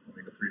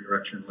 Omega-3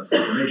 direction, less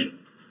inflammation.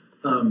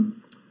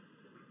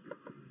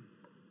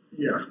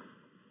 Yeah.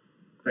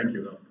 Thank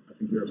you, though. I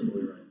think you're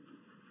absolutely right.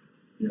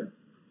 Yeah.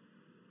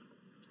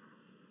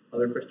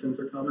 Other questions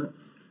or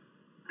comments?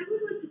 I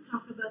would like to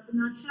talk about the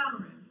not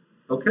showering.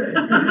 Okay.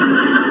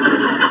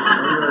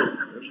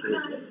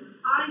 Because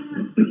I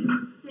have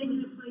been staying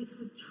in a place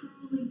with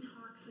truly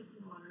toxic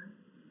water,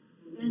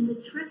 and the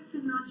trick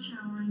to not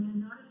showering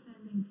and not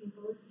offending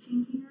people is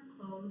changing your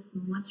clothes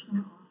much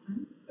more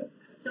often.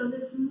 So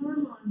there's more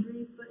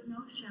laundry, but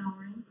no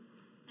showering.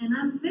 And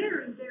I'm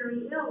very,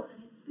 very ill,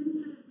 and it's been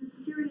sort of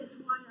mysterious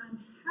why I'm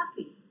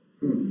happy.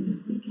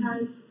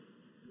 Because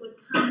what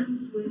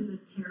comes with a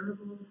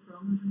terrible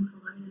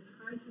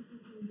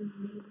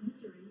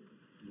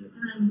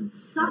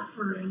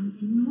suffering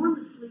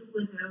enormously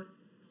without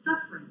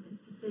suffering.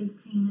 It's to say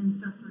pain and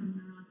suffering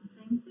are not the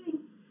same thing.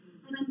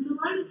 And I'm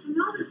delighted to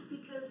know this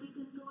because we've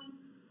been going,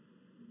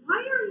 why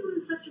are you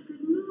in such a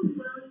good mood?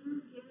 Well,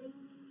 you're getting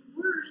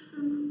worse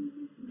and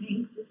it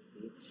may just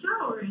be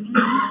showering.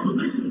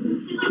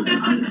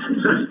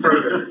 That's part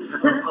of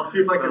it. I'll see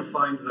if I can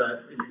find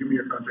that. If you give me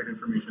your contact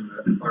information,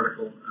 that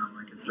article,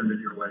 I can send it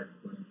your way.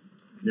 But,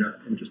 yeah,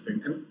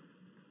 interesting. And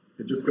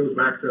it just goes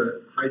back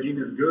to hygiene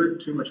is good.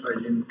 Too much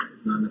hygiene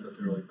is not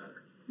necessarily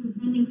better.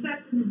 And in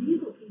fact, the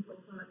medieval people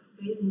thought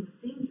bathing was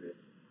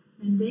dangerous,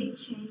 and they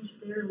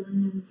changed their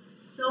linens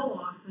so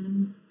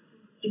often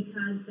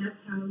because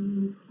that's how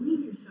you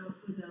clean yourself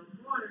without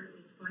water,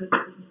 is by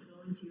letting it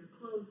go into your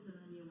clothes and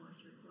then you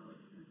wash your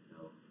clothes. And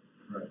so,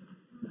 Right.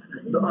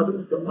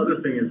 The other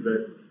thing is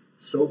that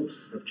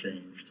soaps have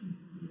changed,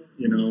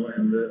 you know,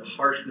 and the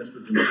harshness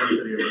and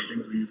intensity of the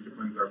things we use to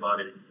cleanse our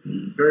body.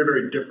 Very,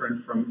 very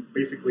different from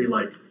basically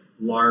like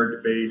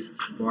lard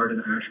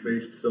and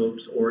ash-based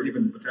soaps, or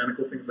even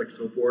botanical things like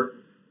soapwort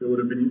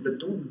that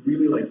don't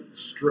really like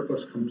strip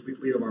us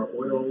completely of our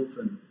oils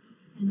and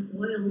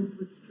oils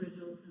with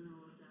strigils and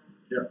all of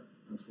that. yeah,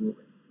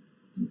 absolutely.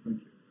 So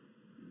thank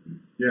you.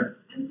 Yeah.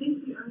 I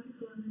think the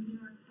article in the New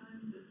York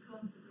Times is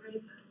called "The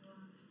Great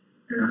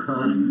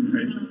Unwashed."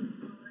 Nice.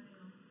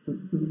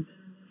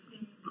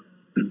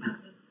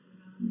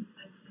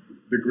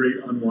 The Great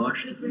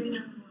Unwashed. The Great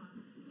Unwashed.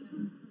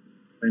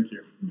 Thank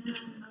you. And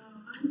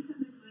I'm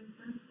chemically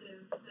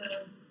sensitive, so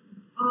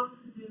all to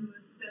do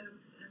with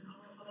soaps and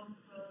all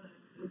products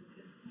is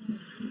kind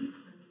of sweet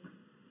for me.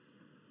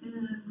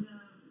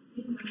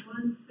 And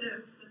one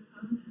soap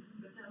component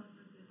for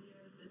thousands of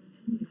years in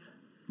India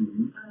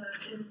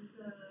is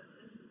a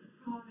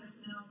product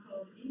now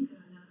called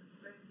eco-nuts.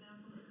 For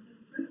example, it's a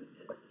fruit.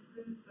 It's a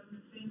fruit from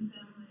the same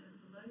family as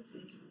the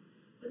lychee.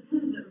 It's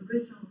kind of the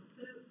original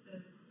soap, so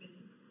to speak.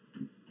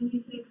 And you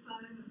take 5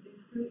 of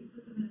these fruit, you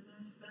put them in a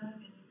mesh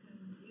bag, and you can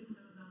use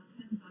them about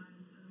 10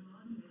 times in a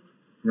laundry.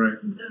 Right.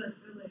 So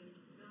it's really,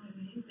 really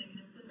amazing.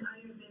 And it's an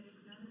Ayurvedic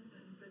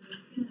medicine for the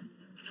skin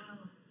as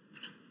well.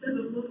 So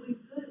that what we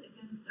put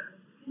against our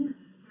skin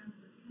in terms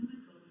of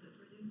chemicals that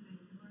we're using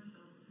in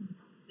commercial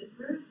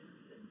detergents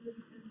is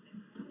just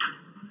incredible.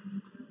 I mean,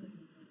 it's really.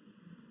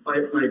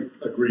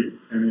 I agree,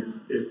 and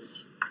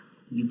it's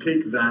you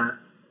take that,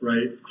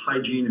 right,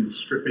 hygiene and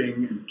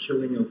stripping and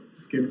killing of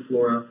skin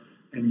flora,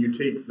 and you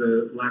take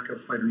the lack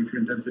of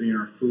phytonutrient density in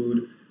our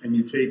food, and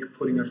you take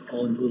putting us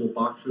all into little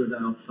boxes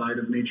outside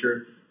of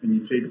nature, and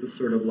you take the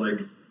sort of like,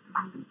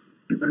 I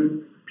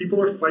mean,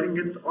 people are fighting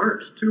against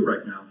art too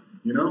right now,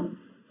 you know,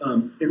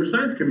 in the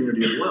science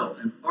community as well,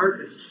 and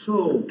art is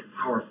so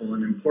powerful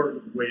and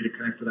important way to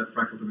connect to that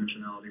fractal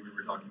dimensionality we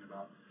were talking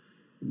about.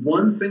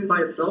 One thing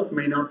by itself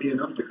may not be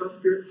enough to cause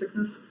spirit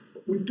sickness,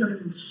 but we've done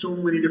it in so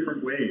many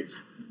different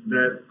ways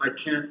that I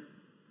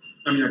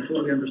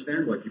totally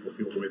understand why people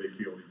feel the way they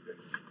feel these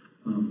days.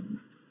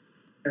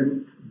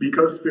 And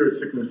because spirit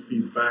sickness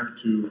feeds back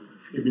to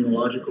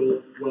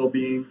immunological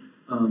well-being,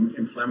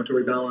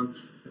 inflammatory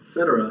balance,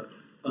 etc.,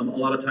 a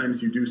lot of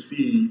times you do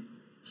see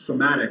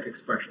somatic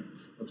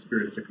expressions of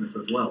spirit sickness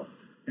as well.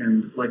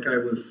 And like I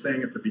was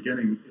saying at the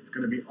beginning, it's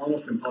going to be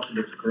almost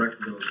impossible to correct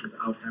those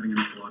without having an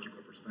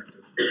ecological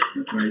perspective,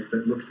 right?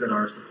 That looks at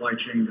our supply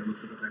chain, that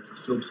looks at the types of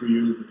soaps we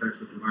use, the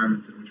types of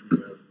environments in which we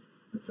live,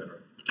 etc.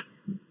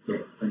 So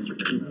thanks for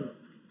bringing that up.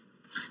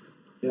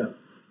 Yeah.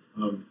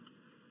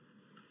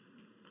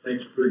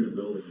 Thanks for putting the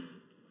building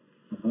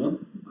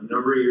in. A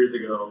number of years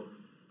ago,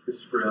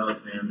 Christopher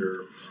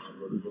Alexander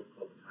wrote a book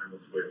called The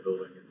Timeless Way of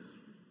Building. It's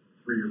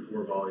 3 or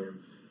 4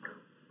 volumes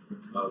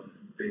of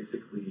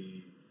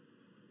basically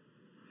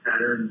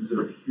patterns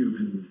of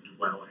human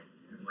dwelling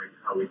and like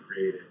how we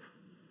create it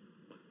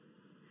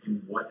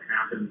and what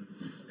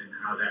happens and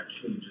how that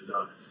changes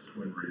us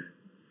when we're in it.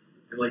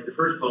 And like the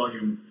first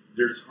volume,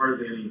 there's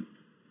hardly any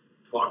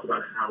talk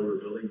about how we're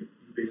building.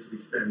 He basically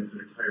spends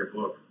an entire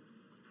book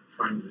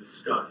trying to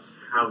discuss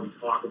how we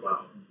talk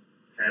about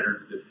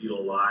patterns that feel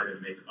alive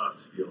and make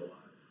us feel alive.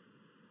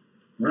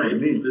 Right? So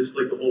this is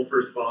like the whole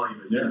first volume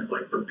is just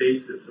like the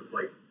basis of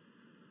like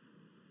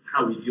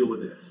how we deal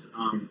with this.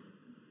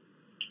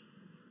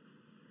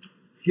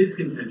 His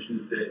contention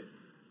is that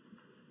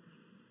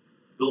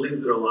buildings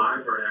that are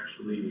alive are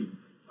actually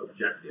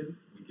objective.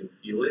 We can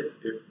feel it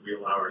if we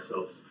allow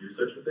ourselves to do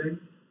such a thing.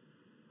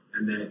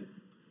 And then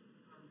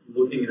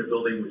looking at a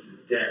building which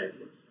is dead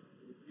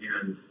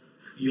and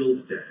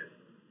feels dead,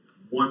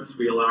 once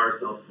we allow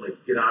ourselves to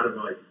like get out of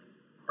like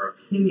our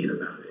opinion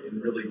about it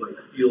and really like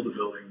feel the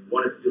building,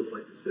 what it feels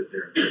like to sit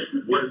there,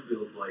 what it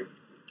feels like,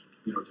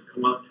 you know, to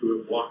come up to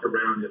it, walk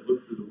around it,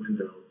 look through the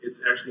window.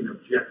 It's actually an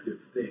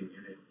objective thing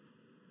and it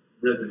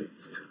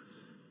resonates in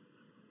us.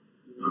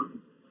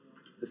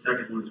 The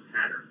second one is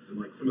patterns, and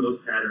like some of those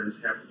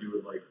patterns have to do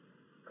with like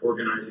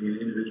organizing an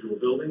individual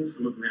building.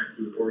 Some of them have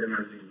to do with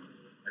organizing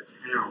a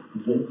town,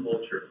 a whole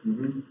culture.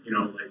 You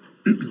know, like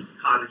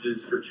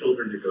cottages for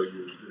children to go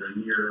use that are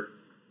near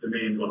the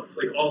main dwellings,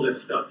 like all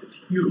this stuff, it's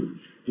huge.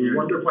 You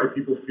wonder why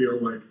people feel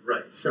like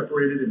Right.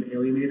 separated and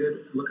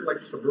alienated. Look at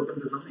like suburban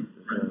design.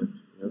 Right.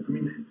 I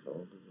mean,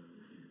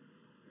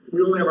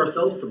 we only have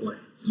ourselves to blame.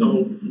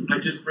 So I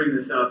just bring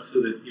this up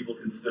so that people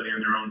can study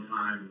on their own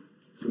time,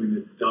 something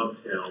that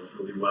dovetails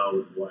really well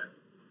with what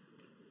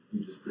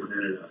you just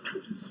presented us,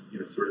 which is, you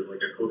know, sort of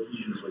like a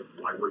cohesion of like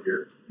why we're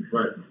here.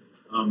 Right.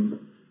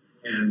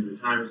 And the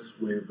timeless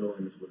way of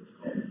building is what it's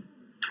called.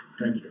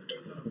 Thank you.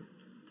 So,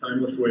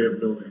 Timeless way of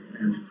building.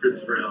 and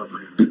Christopher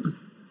Alexander.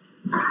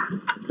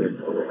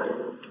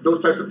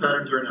 Those types of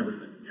patterns are in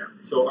everything. Yeah.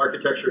 So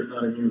architecture is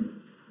not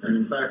immune. And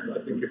in fact, I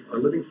think if our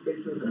living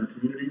spaces and our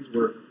communities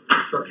were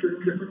structured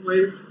in different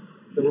ways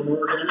that were more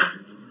organic.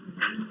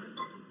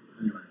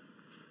 Anyway,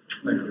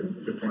 thank you.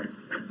 Good point.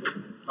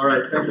 All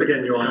right, thanks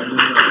again, you all.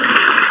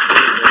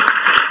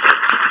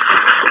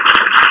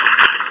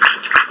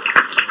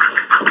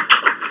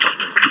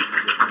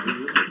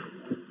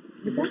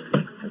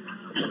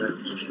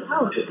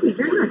 Oh, thank you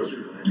very much.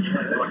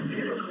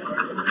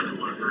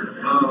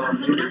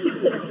 So nice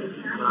today. And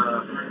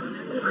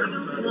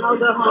then I'll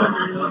go home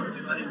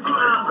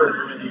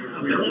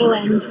and it'll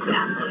end.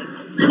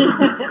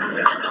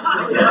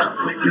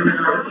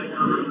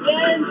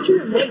 Yeah, it's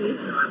true, maybe.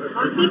 I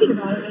was thinking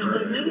about it. I was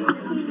like, maybe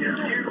let's see.